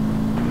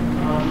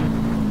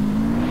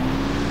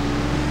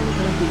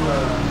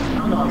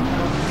don't know. I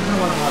don't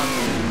want to watch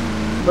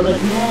it. But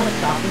like, you want to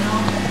stop now?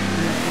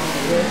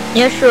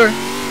 Yeah, sure.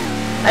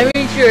 I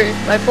mean, sure.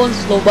 My phone's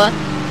slow, but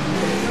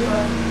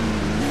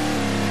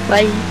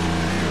Bye.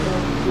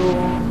 Thank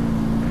you.